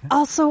couple.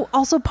 Also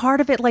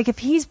part of it, like if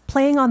he's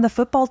playing on the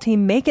football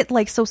team, make it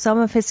like so some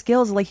of his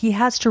skills, like he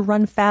has to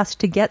run fast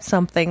to get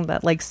something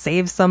that like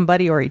saves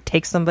somebody or he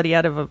takes somebody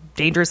out of a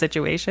dangerous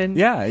situation.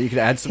 Yeah, you could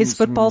add some... His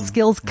football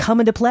skills come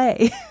into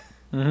play.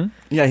 Mm-hmm.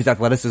 Yeah, his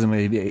athleticism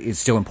is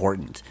still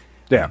important.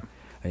 Yeah.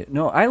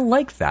 No, I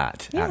like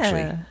that,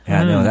 actually. Yeah.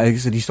 Yeah, no, like I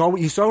said, you saw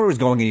where it was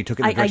going and you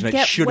took it in the direction I that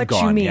get should have what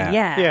gone. you mean,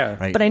 yeah.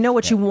 Right. But I know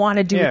what you want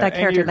to do with that and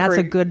character. That's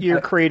a good...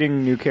 You're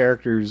creating new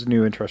characters,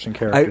 new interesting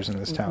characters in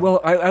this town.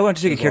 Well, I want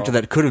to take a character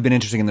that could have been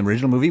interesting in the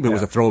original movie, but it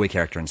was a throwaway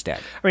character instead.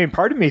 I mean,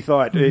 part of me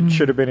thought it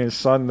should have been his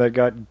son that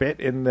got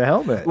bit in the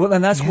helmet. Well,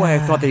 and that's why I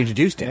thought they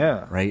introduced him.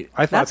 Yeah. Right?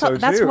 I thought so,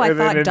 That's too. who I And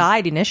thought then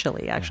died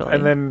initially, actually.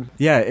 And then...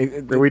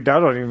 I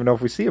don't even know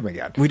if we see him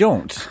again. We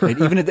don't.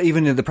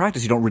 Even in the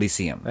practice, you don't really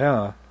see him.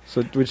 Yeah.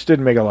 So, which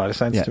didn't make a lot of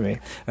sense to me.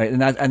 Right,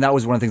 and that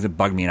was one of the things that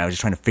bugged me, and I was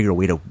just trying to figure a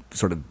way to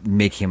sort of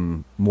make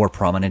him more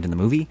prominent in the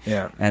movie.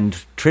 Yeah. And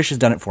Trish has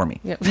done it for me.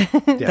 Yep.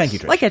 Thank you,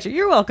 Trish. I get you.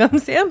 You're welcome,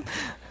 Sam.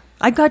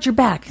 I got your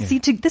back. See,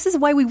 this is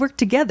why we work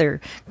together,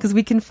 because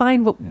we can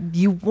find what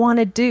you want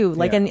to do.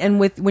 Like, and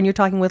with when you're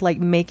talking with like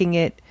making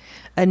it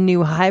a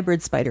new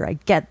hybrid spider, I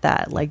get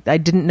that. Like, I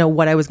didn't know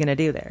what I was going to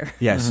do there.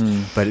 Yes,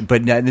 but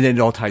then it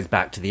all ties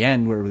back to the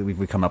end where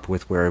we come up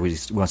with where we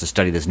wants to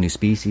study this new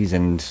species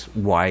and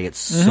why it's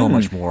so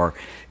much more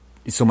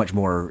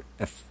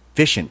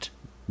efficient,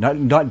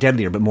 not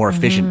deadlier, but more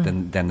efficient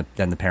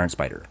than the parent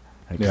spider.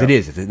 Because it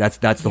is. That's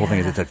the whole thing.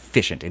 Is it's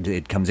efficient.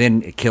 It comes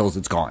in, it kills,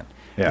 it's gone.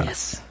 Yeah.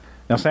 Yes.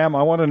 Now, Sam,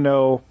 I want to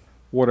know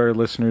what our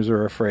listeners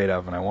are afraid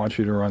of, and I want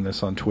you to run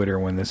this on Twitter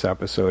when this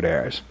episode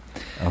airs.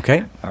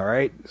 Okay. All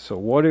right. So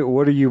what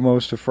are you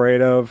most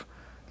afraid of?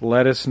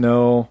 Let us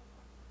know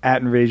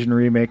at Invasion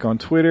Remake on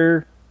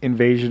Twitter,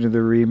 Invasion of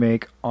the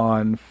Remake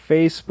on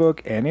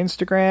Facebook and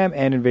Instagram,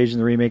 and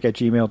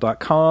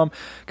invasionoftheremake@gmail.com,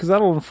 because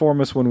that'll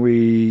inform us when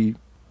we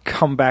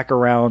come back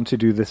around to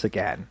do this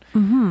again.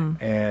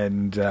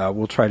 And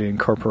we'll try to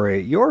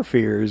incorporate your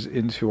fears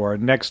into our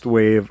next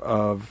wave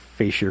of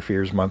Face Your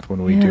Fears month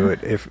when we do it,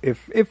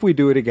 if we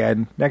do it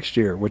again next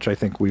year, which I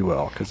think we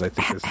will, because I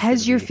think this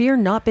Has your fear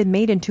not been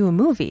made into a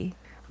movie?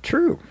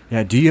 True.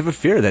 Yeah. Do you have a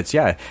fear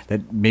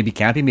that maybe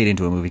can't be made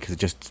into a movie because it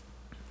just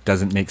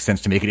doesn't make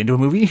sense to make it into a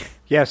movie?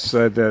 Yes,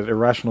 the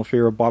irrational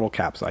fear of bottle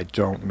caps. I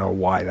don't know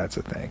why that's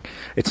a thing.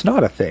 It's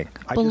not a thing.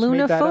 I just made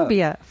that up.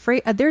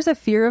 Balloonophobia. There's a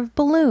fear of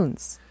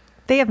balloons.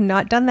 They have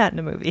not done that in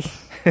a movie.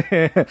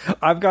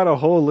 I've got a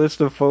whole list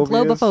of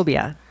phobias.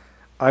 Globophobia.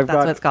 That's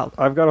what it's called.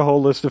 I've got a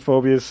whole list of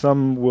phobias.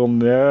 Some we'll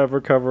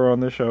never cover on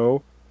the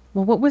show.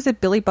 Well, what was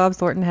it? Billy Bob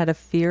Thornton had a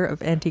fear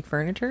of antique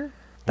furniture?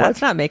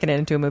 That's not making it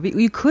into a movie.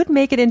 You could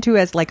make it into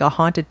as like a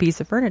haunted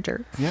piece of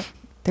furniture. Yep.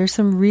 There's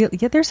some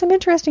there's some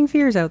interesting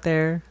fears out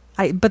there.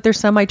 But there's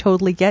some I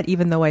totally get,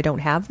 even though I don't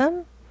have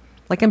them.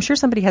 Like, I'm sure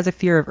somebody has a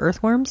fear of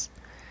earthworms.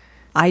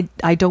 I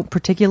don't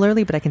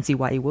particularly, but I can see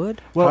why you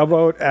would. Well, how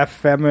about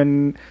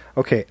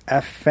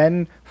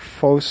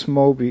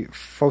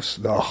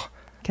aphenphosmophobia?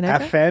 Can I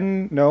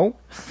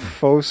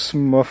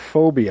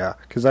phosmophobia,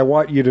 because I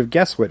want you to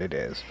guess what it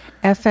is.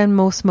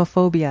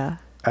 Aphenphosmophobia.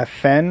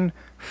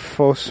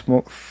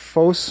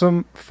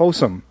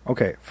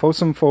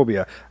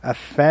 Phosmophobia.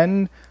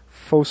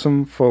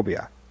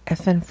 Aphenphosmophobia.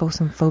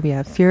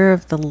 Aphenphosmophobia. Fear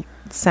of the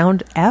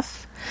sound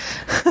F?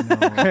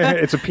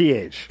 It's a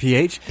PH.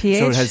 PH? PH?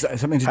 So it has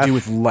something to do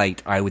with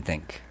light, I would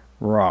think.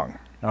 Wrong.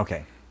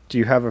 Okay. Do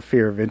you have a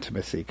fear of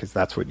intimacy? Because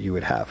that's what you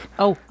would have.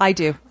 Oh, I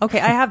do.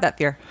 Okay, I have that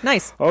fear.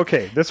 Nice.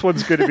 Okay, this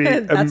one's going to be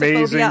That's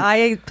amazing. a phobia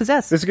I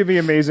possess. This is going to be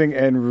amazing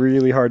and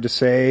really hard to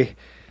say.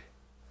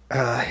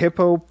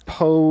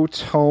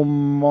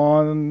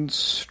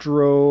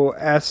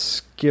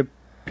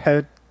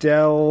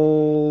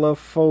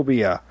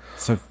 Hippopotomonstroescipedelophobia.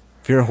 So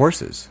fear of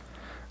horses.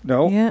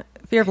 No. Yeah,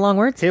 fear of long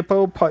words. It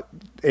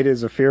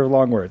is a fear of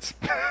long words.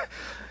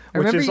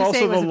 Remember which is you also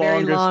say it was the a very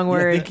longest. long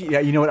word. Yeah,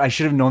 you know what? I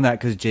should have known that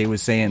because Jay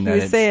was saying that.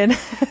 He was saying.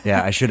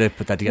 Yeah, I should have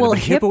put that together. Well, but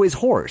hippo is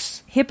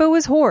horse. Hippo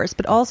is horse,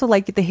 but also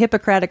like the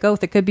Hippocratic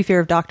Oath, it could be fear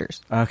of doctors.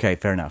 Okay,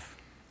 fair enough.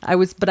 I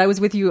was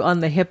with you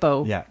on the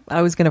hippo. Yeah.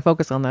 I was going to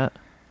focus on that.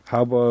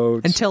 How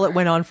about... Until it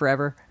went on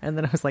forever, and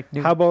then I was like,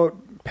 no. How about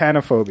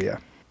panophobia?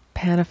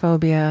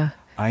 Panophobia.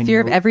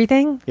 Fear of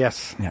everything?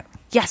 Yes. Yeah.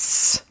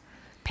 Yes.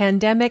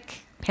 Pandemic,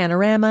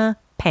 panorama,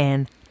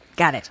 pan.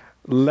 Got it.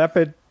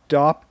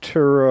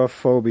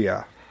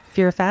 Lepidopterophobia.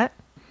 Fear of fat?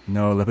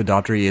 No,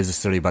 lepidoptery is a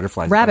study of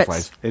butterflies. Rabbits.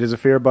 Butterflies. It is a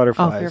fear of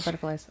butterflies. Oh, fear of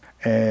butterflies.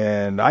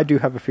 And I do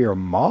have a fear of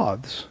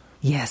moths.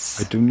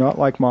 Yes. I do not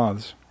like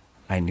moths.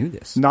 I knew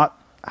this. Not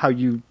how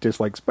you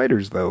dislike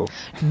spiders, though.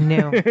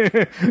 No.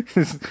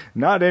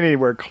 Not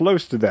anywhere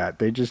close to that.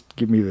 They just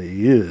give me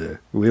the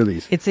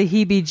willies. It's a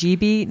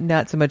heebie-jeebie,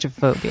 not so much a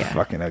phobia.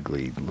 Fucking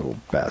ugly little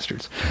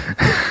bastards.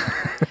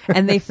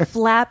 And they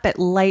flap at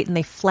light and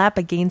they flap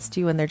against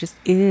you and they're just,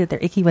 they're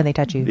icky when they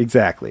touch you.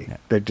 Exactly. Yeah.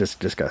 They're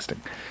just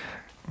disgusting.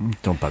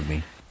 Don't bug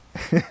me.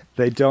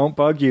 They don't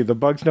bug you. The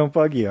bugs don't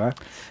bug you, huh?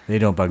 They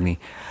don't bug me.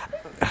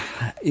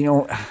 You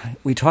know,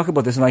 we talk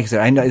about this, and like I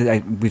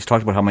said, we've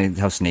talked about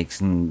how snakes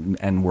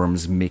and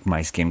worms make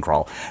my skin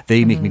crawl.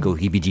 They make me go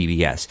heebie-jeebie,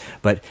 yes.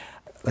 But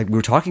like we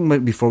were talking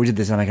about before we did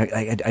this, and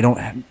I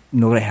don't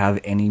know that I have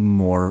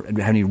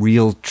any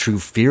real true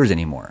fears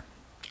anymore.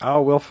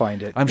 Oh, we'll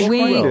find it. I'm sure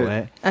we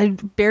will.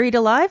 Buried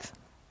alive?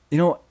 You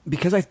know,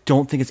 because I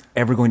don't think it's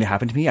ever going to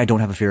happen to me. I don't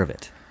have a fear of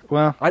it.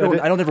 Well, I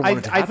don't ever want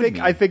it to happen to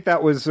me. I think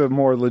that was a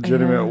more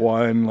legitimate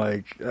one,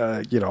 like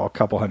a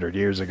couple hundred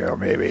years ago,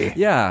 maybe.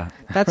 Yeah,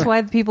 that's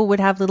why people would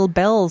have little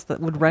bells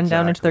that would run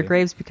down into their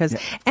graves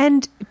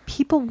and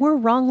people were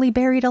wrongly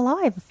buried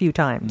alive a few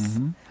times.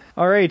 Mm-hmm.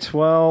 All right,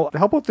 well,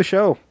 how about the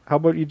show? How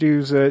about you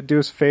do us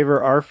a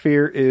favor? Our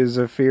fear is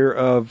a fear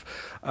of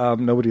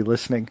nobody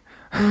listening.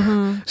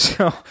 Mm-hmm.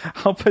 So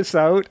help us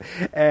out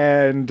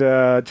and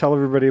tell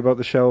everybody about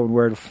the show and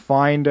where to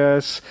find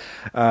us.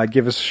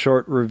 Give us a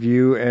short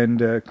review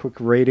and a quick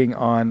rating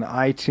on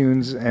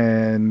iTunes,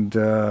 and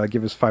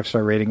give us a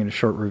 5-star rating and a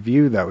short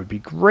review. That would be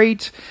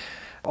great.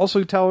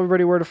 Also, tell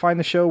everybody where to find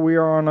the show. We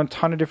are on a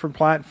ton of different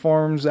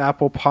platforms: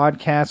 Apple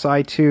Podcasts,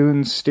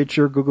 iTunes,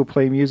 Stitcher, Google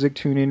Play Music,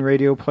 TuneIn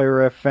Radio,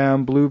 Player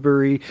FM,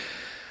 Blueberry,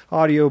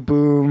 Audio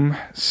Boom,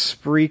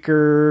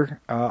 Spreaker,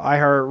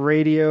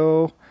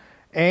 iHeartRadio,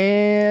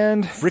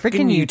 and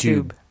frickin'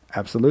 YouTube.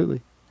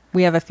 Absolutely.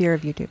 We have a fear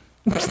of YouTube.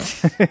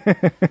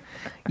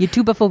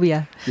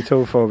 YouTubeophobia.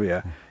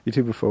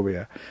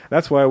 YouTubeophobia.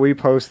 That's why we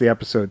post the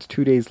episodes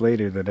 2 days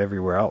later than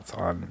everywhere else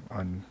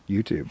on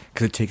YouTube.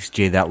 Because it takes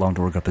Jay that long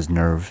to work up his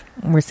nerve.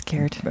 We're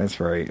scared.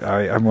 That's right.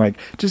 I'm like,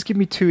 just give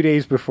me 2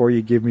 days before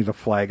you give me the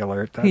flag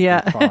alert. That'd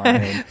be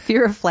fine.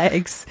 Fear of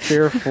flags.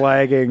 Fear of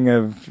flagging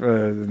of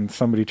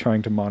somebody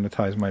trying to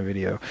monetize my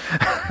video.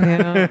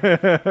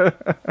 Yeah.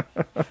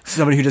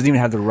 Somebody who doesn't even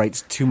have the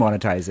rights to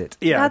monetize it.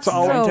 Yeah, that's it's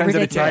all so 9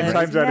 ridiculous.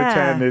 times out of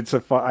 10. It's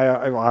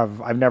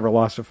I've never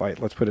lost a fight.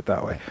 Let's put it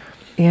that way.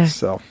 Yeah.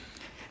 So.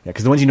 Yeah,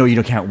 because the ones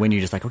you can't win,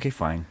 you're just like, okay,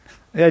 fine.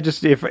 Yeah,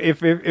 just if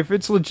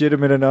it's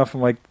legitimate enough,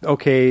 I'm like,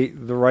 okay,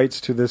 the rights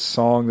to this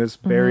song that's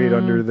buried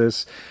under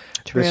this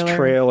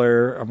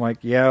trailer. I'm like,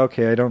 yeah,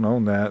 okay, I don't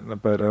own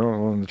that, but I don't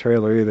own the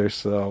trailer either,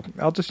 so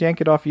I'll just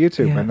yank it off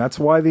YouTube, and that's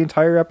why the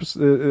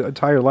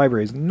entire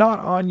library is not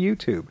on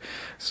YouTube.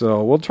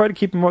 So we'll try to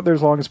keep them up there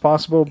as long as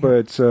possible,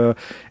 but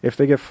if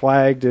they get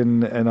flagged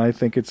and I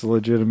think it's a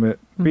legitimate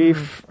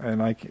beef,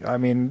 and I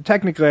mean,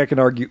 technically I can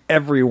argue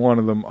every one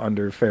of them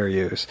under fair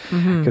use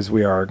because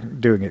we are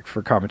doing it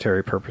for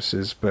commentary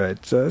purposes,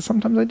 but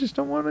sometimes I just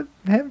don't want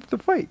to have the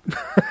fight.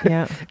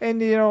 Yeah.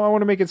 And I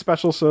want to make it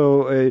special,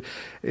 so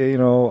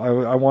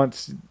I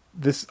want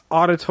this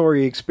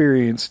auditory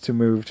experience to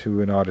move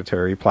to an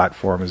auditory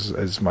platform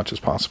as much as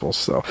possible.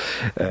 So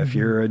if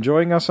you're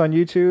enjoying us on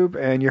YouTube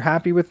and you're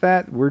happy with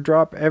that, we're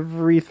drop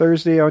every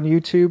Thursday on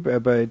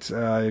YouTube, but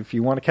if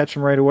you want to catch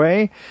them right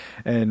away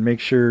and make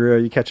sure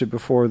you catch it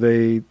before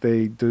they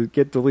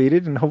get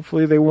deleted, and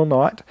hopefully they will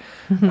not,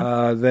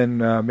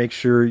 then make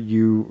sure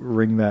you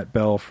ring that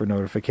bell for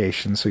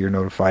notifications so you're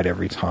notified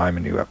every time a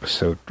new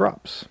episode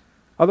drops.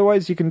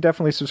 Otherwise, you can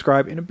definitely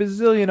subscribe in a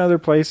bazillion other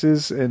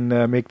places and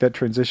make that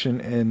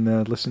transition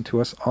and listen to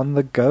us on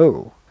the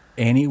go.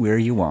 Anywhere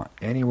you want.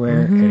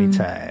 Anywhere,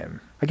 anytime.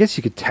 I guess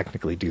you could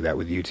technically do that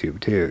with YouTube,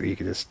 too. You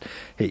could just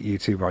hit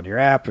YouTube on your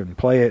app and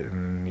play it,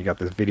 and you got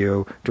this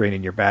video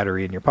draining your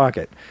battery in your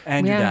pocket.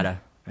 And your data.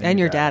 And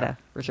your data,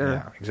 for sure.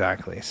 Yeah,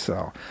 exactly.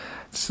 So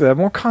it's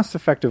more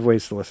cost-effective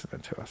ways to listen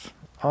to us.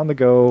 On the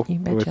go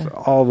with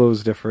all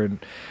those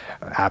different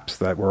apps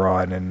that we're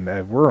on,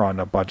 and we're on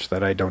a bunch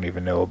that I don't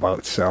even know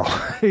about. So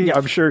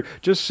I'm sure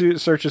just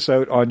search us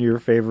out on your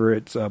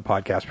favorite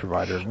podcast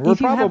provider. We're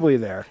probably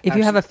there. If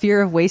you have a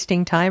fear of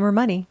wasting time or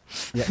money.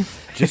 Yeah,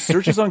 just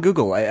search us on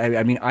Google.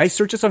 I mean, I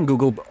search us on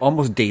Google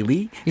almost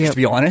daily, to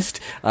be honest,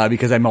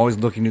 because I'm always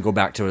looking to go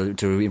back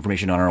to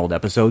information on our old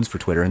episodes for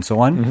Twitter and so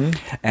on.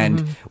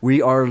 And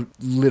we are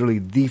literally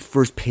the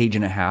first page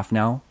and a half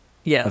now.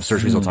 Of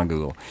search results on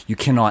Google. You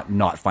cannot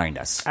not find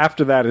us.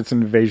 After that, it's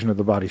an Invasion of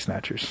the Body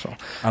Snatchers. So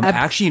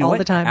actually, you know all what?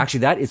 The time.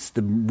 Actually, it's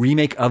the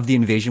remake of The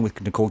Invasion with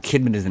Nicole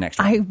Kidman is the next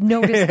one. I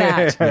noticed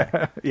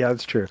that. Yeah,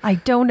 that's true. I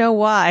don't know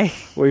why.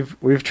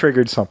 We've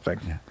triggered something.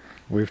 Yeah.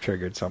 We've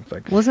triggered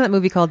something. Wasn't that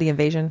movie called The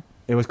Invasion?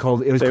 It was called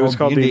The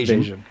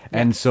Invasion.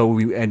 And so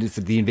and it's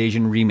The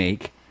Invasion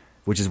remake,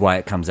 which is why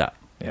it comes up.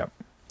 Yep.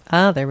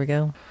 Ah, there we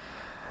go.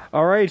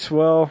 All right.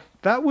 Well,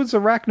 that was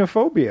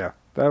Arachnophobia.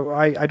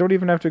 I don't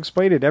even have to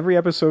explain it. Every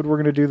episode we're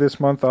going to do this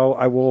month,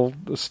 I will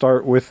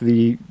start with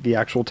the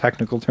actual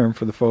technical term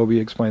for the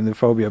phobia, explain the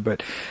phobia.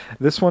 But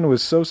this one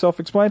was so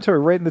self-explanatory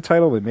right in the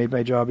title, it made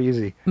my job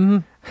easy. Mm-hmm.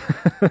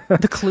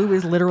 The clue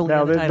is literally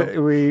now, in the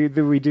title.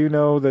 We do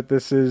know that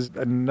this is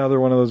another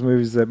one of those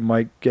movies that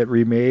might get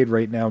remade.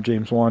 Right now,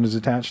 James Wan is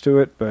attached to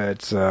it,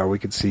 but we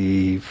could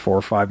see 4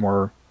 or 5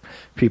 more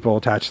people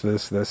attached to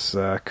this. This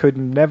could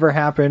never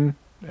happen,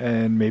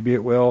 and maybe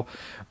it will.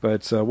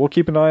 But we'll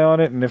keep an eye on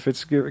it, and if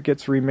it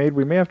gets remade,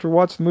 we may have to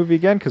watch the movie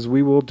again, because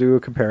we will do a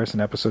comparison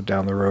episode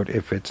down the road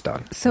if it's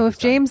done. So if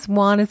James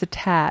Wan is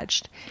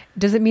attached,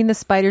 does it mean the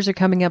spiders are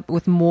coming up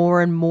with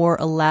more and more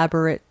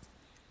elaborate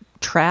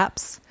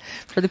traps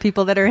for the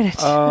people that are in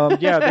it?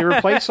 Yeah, they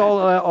replace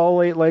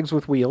all 8 legs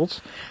with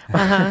wheels,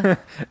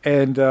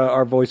 and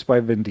are voiced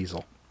by Vin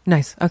Diesel.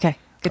 Nice. Okay.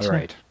 Good all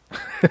right.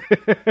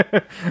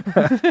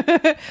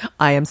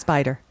 I am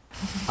Spider.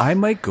 I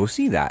might go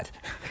see that.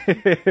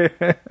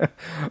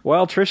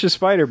 Well, Trish is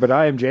Spider, but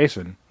I am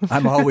Jason.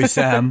 I'm always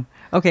Sam.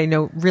 Okay,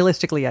 no,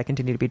 realistically, I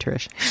continue to be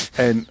Trish.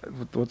 And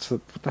what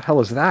the hell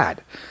is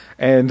that?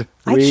 And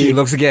she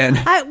looks again.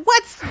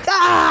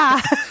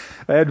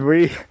 And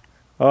we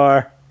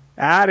are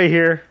out of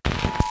here.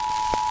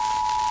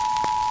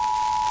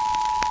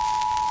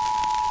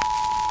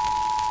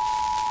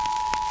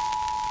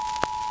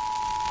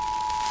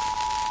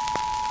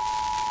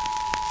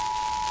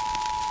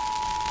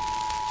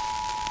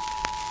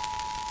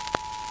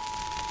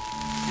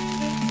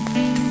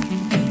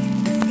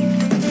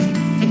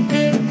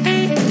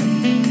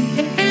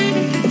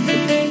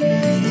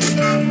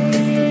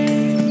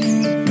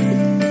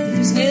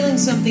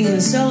 Something in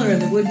the cellar and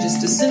the wood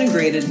just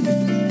disintegrated.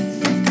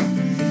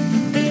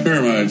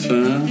 Termites,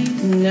 huh?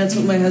 That's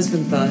what my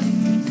husband thought.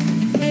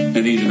 And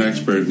he's an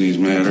expert in these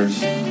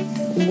matters.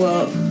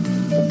 Well,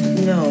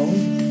 no.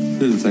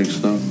 Didn't think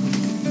so.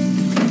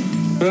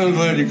 Well, I'm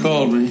glad you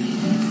called me.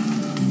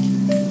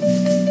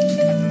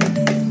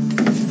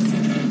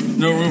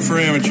 No room for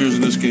amateurs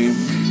in this game.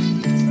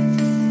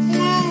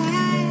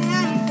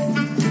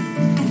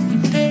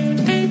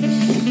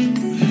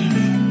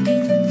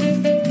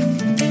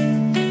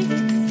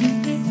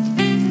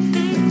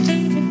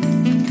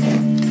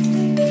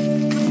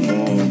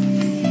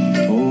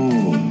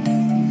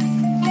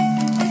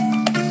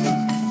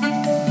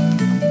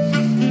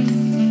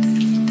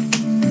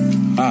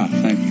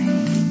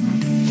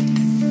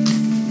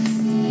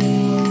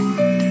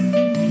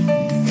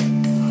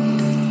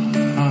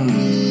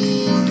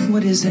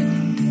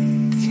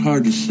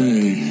 Hard to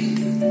say.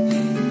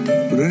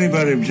 Would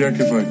anybody object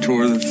if I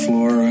tore this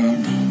floor out?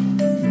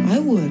 I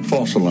would.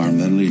 False alarm,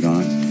 then lead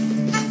on.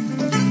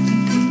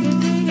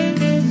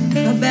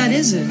 How bad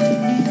is it?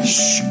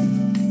 Shh.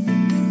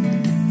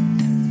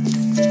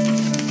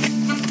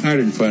 I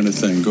didn't find a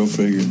thing. Go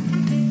figure.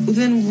 Well,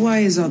 then why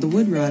is all the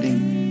wood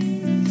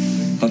rotting?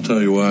 I'll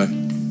tell you why.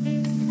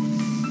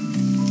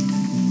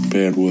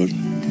 Bad wood.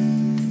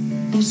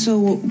 Well, so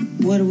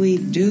what do we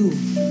do?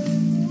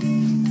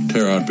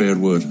 Tear out bad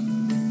wood.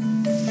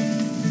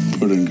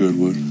 Put in good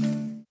wood.